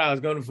 you thought I was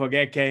going to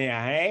forget Kenya,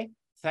 hey?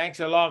 Thanks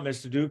a lot,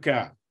 Mr.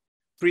 Duca.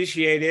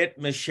 Appreciate it.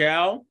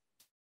 Michelle,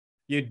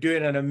 you're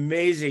doing an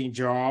amazing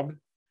job,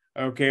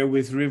 okay,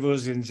 with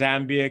Rivers in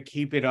Zambia.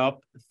 Keep it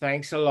up.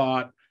 Thanks a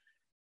lot.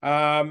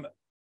 Hazem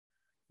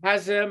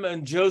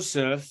and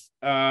Joseph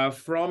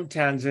from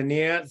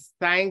Tanzania,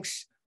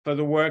 thanks for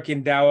the work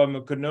in Dawa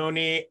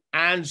Mkononi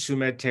and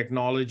Sumet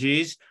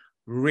Technologies.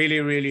 Really,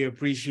 really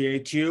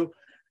appreciate you.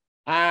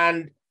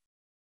 And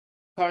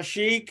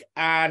Kaushik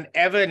and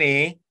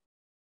Ebony,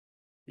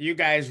 you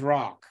guys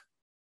rock,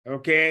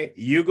 okay?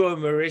 Hugo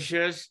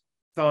Mauritius,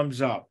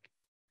 thumbs up.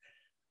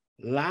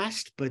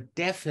 Last but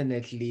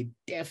definitely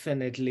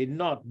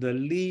not the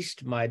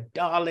least, my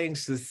darling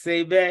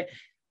Sisebe,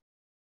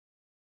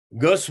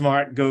 go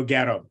smart, go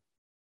get them.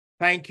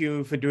 Thank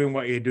you for doing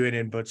what you're doing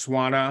in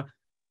Botswana.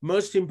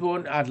 Most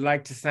important, I'd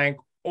like to thank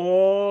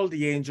all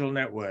the angel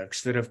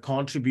networks that have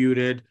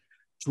contributed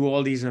to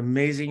all these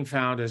amazing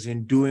founders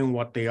in doing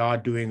what they are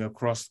doing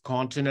across the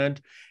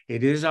continent.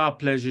 It is our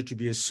pleasure to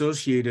be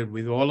associated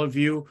with all of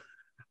you.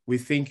 We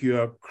think you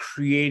are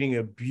creating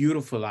a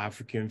beautiful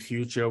African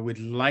future. We'd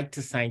like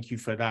to thank you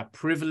for that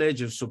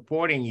privilege of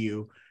supporting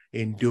you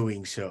in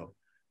doing so.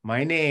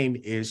 My name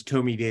is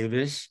Tomi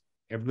Davies.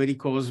 Everybody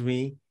calls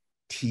me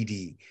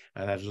TD,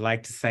 and I'd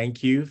like to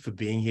thank you for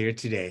being here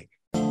today.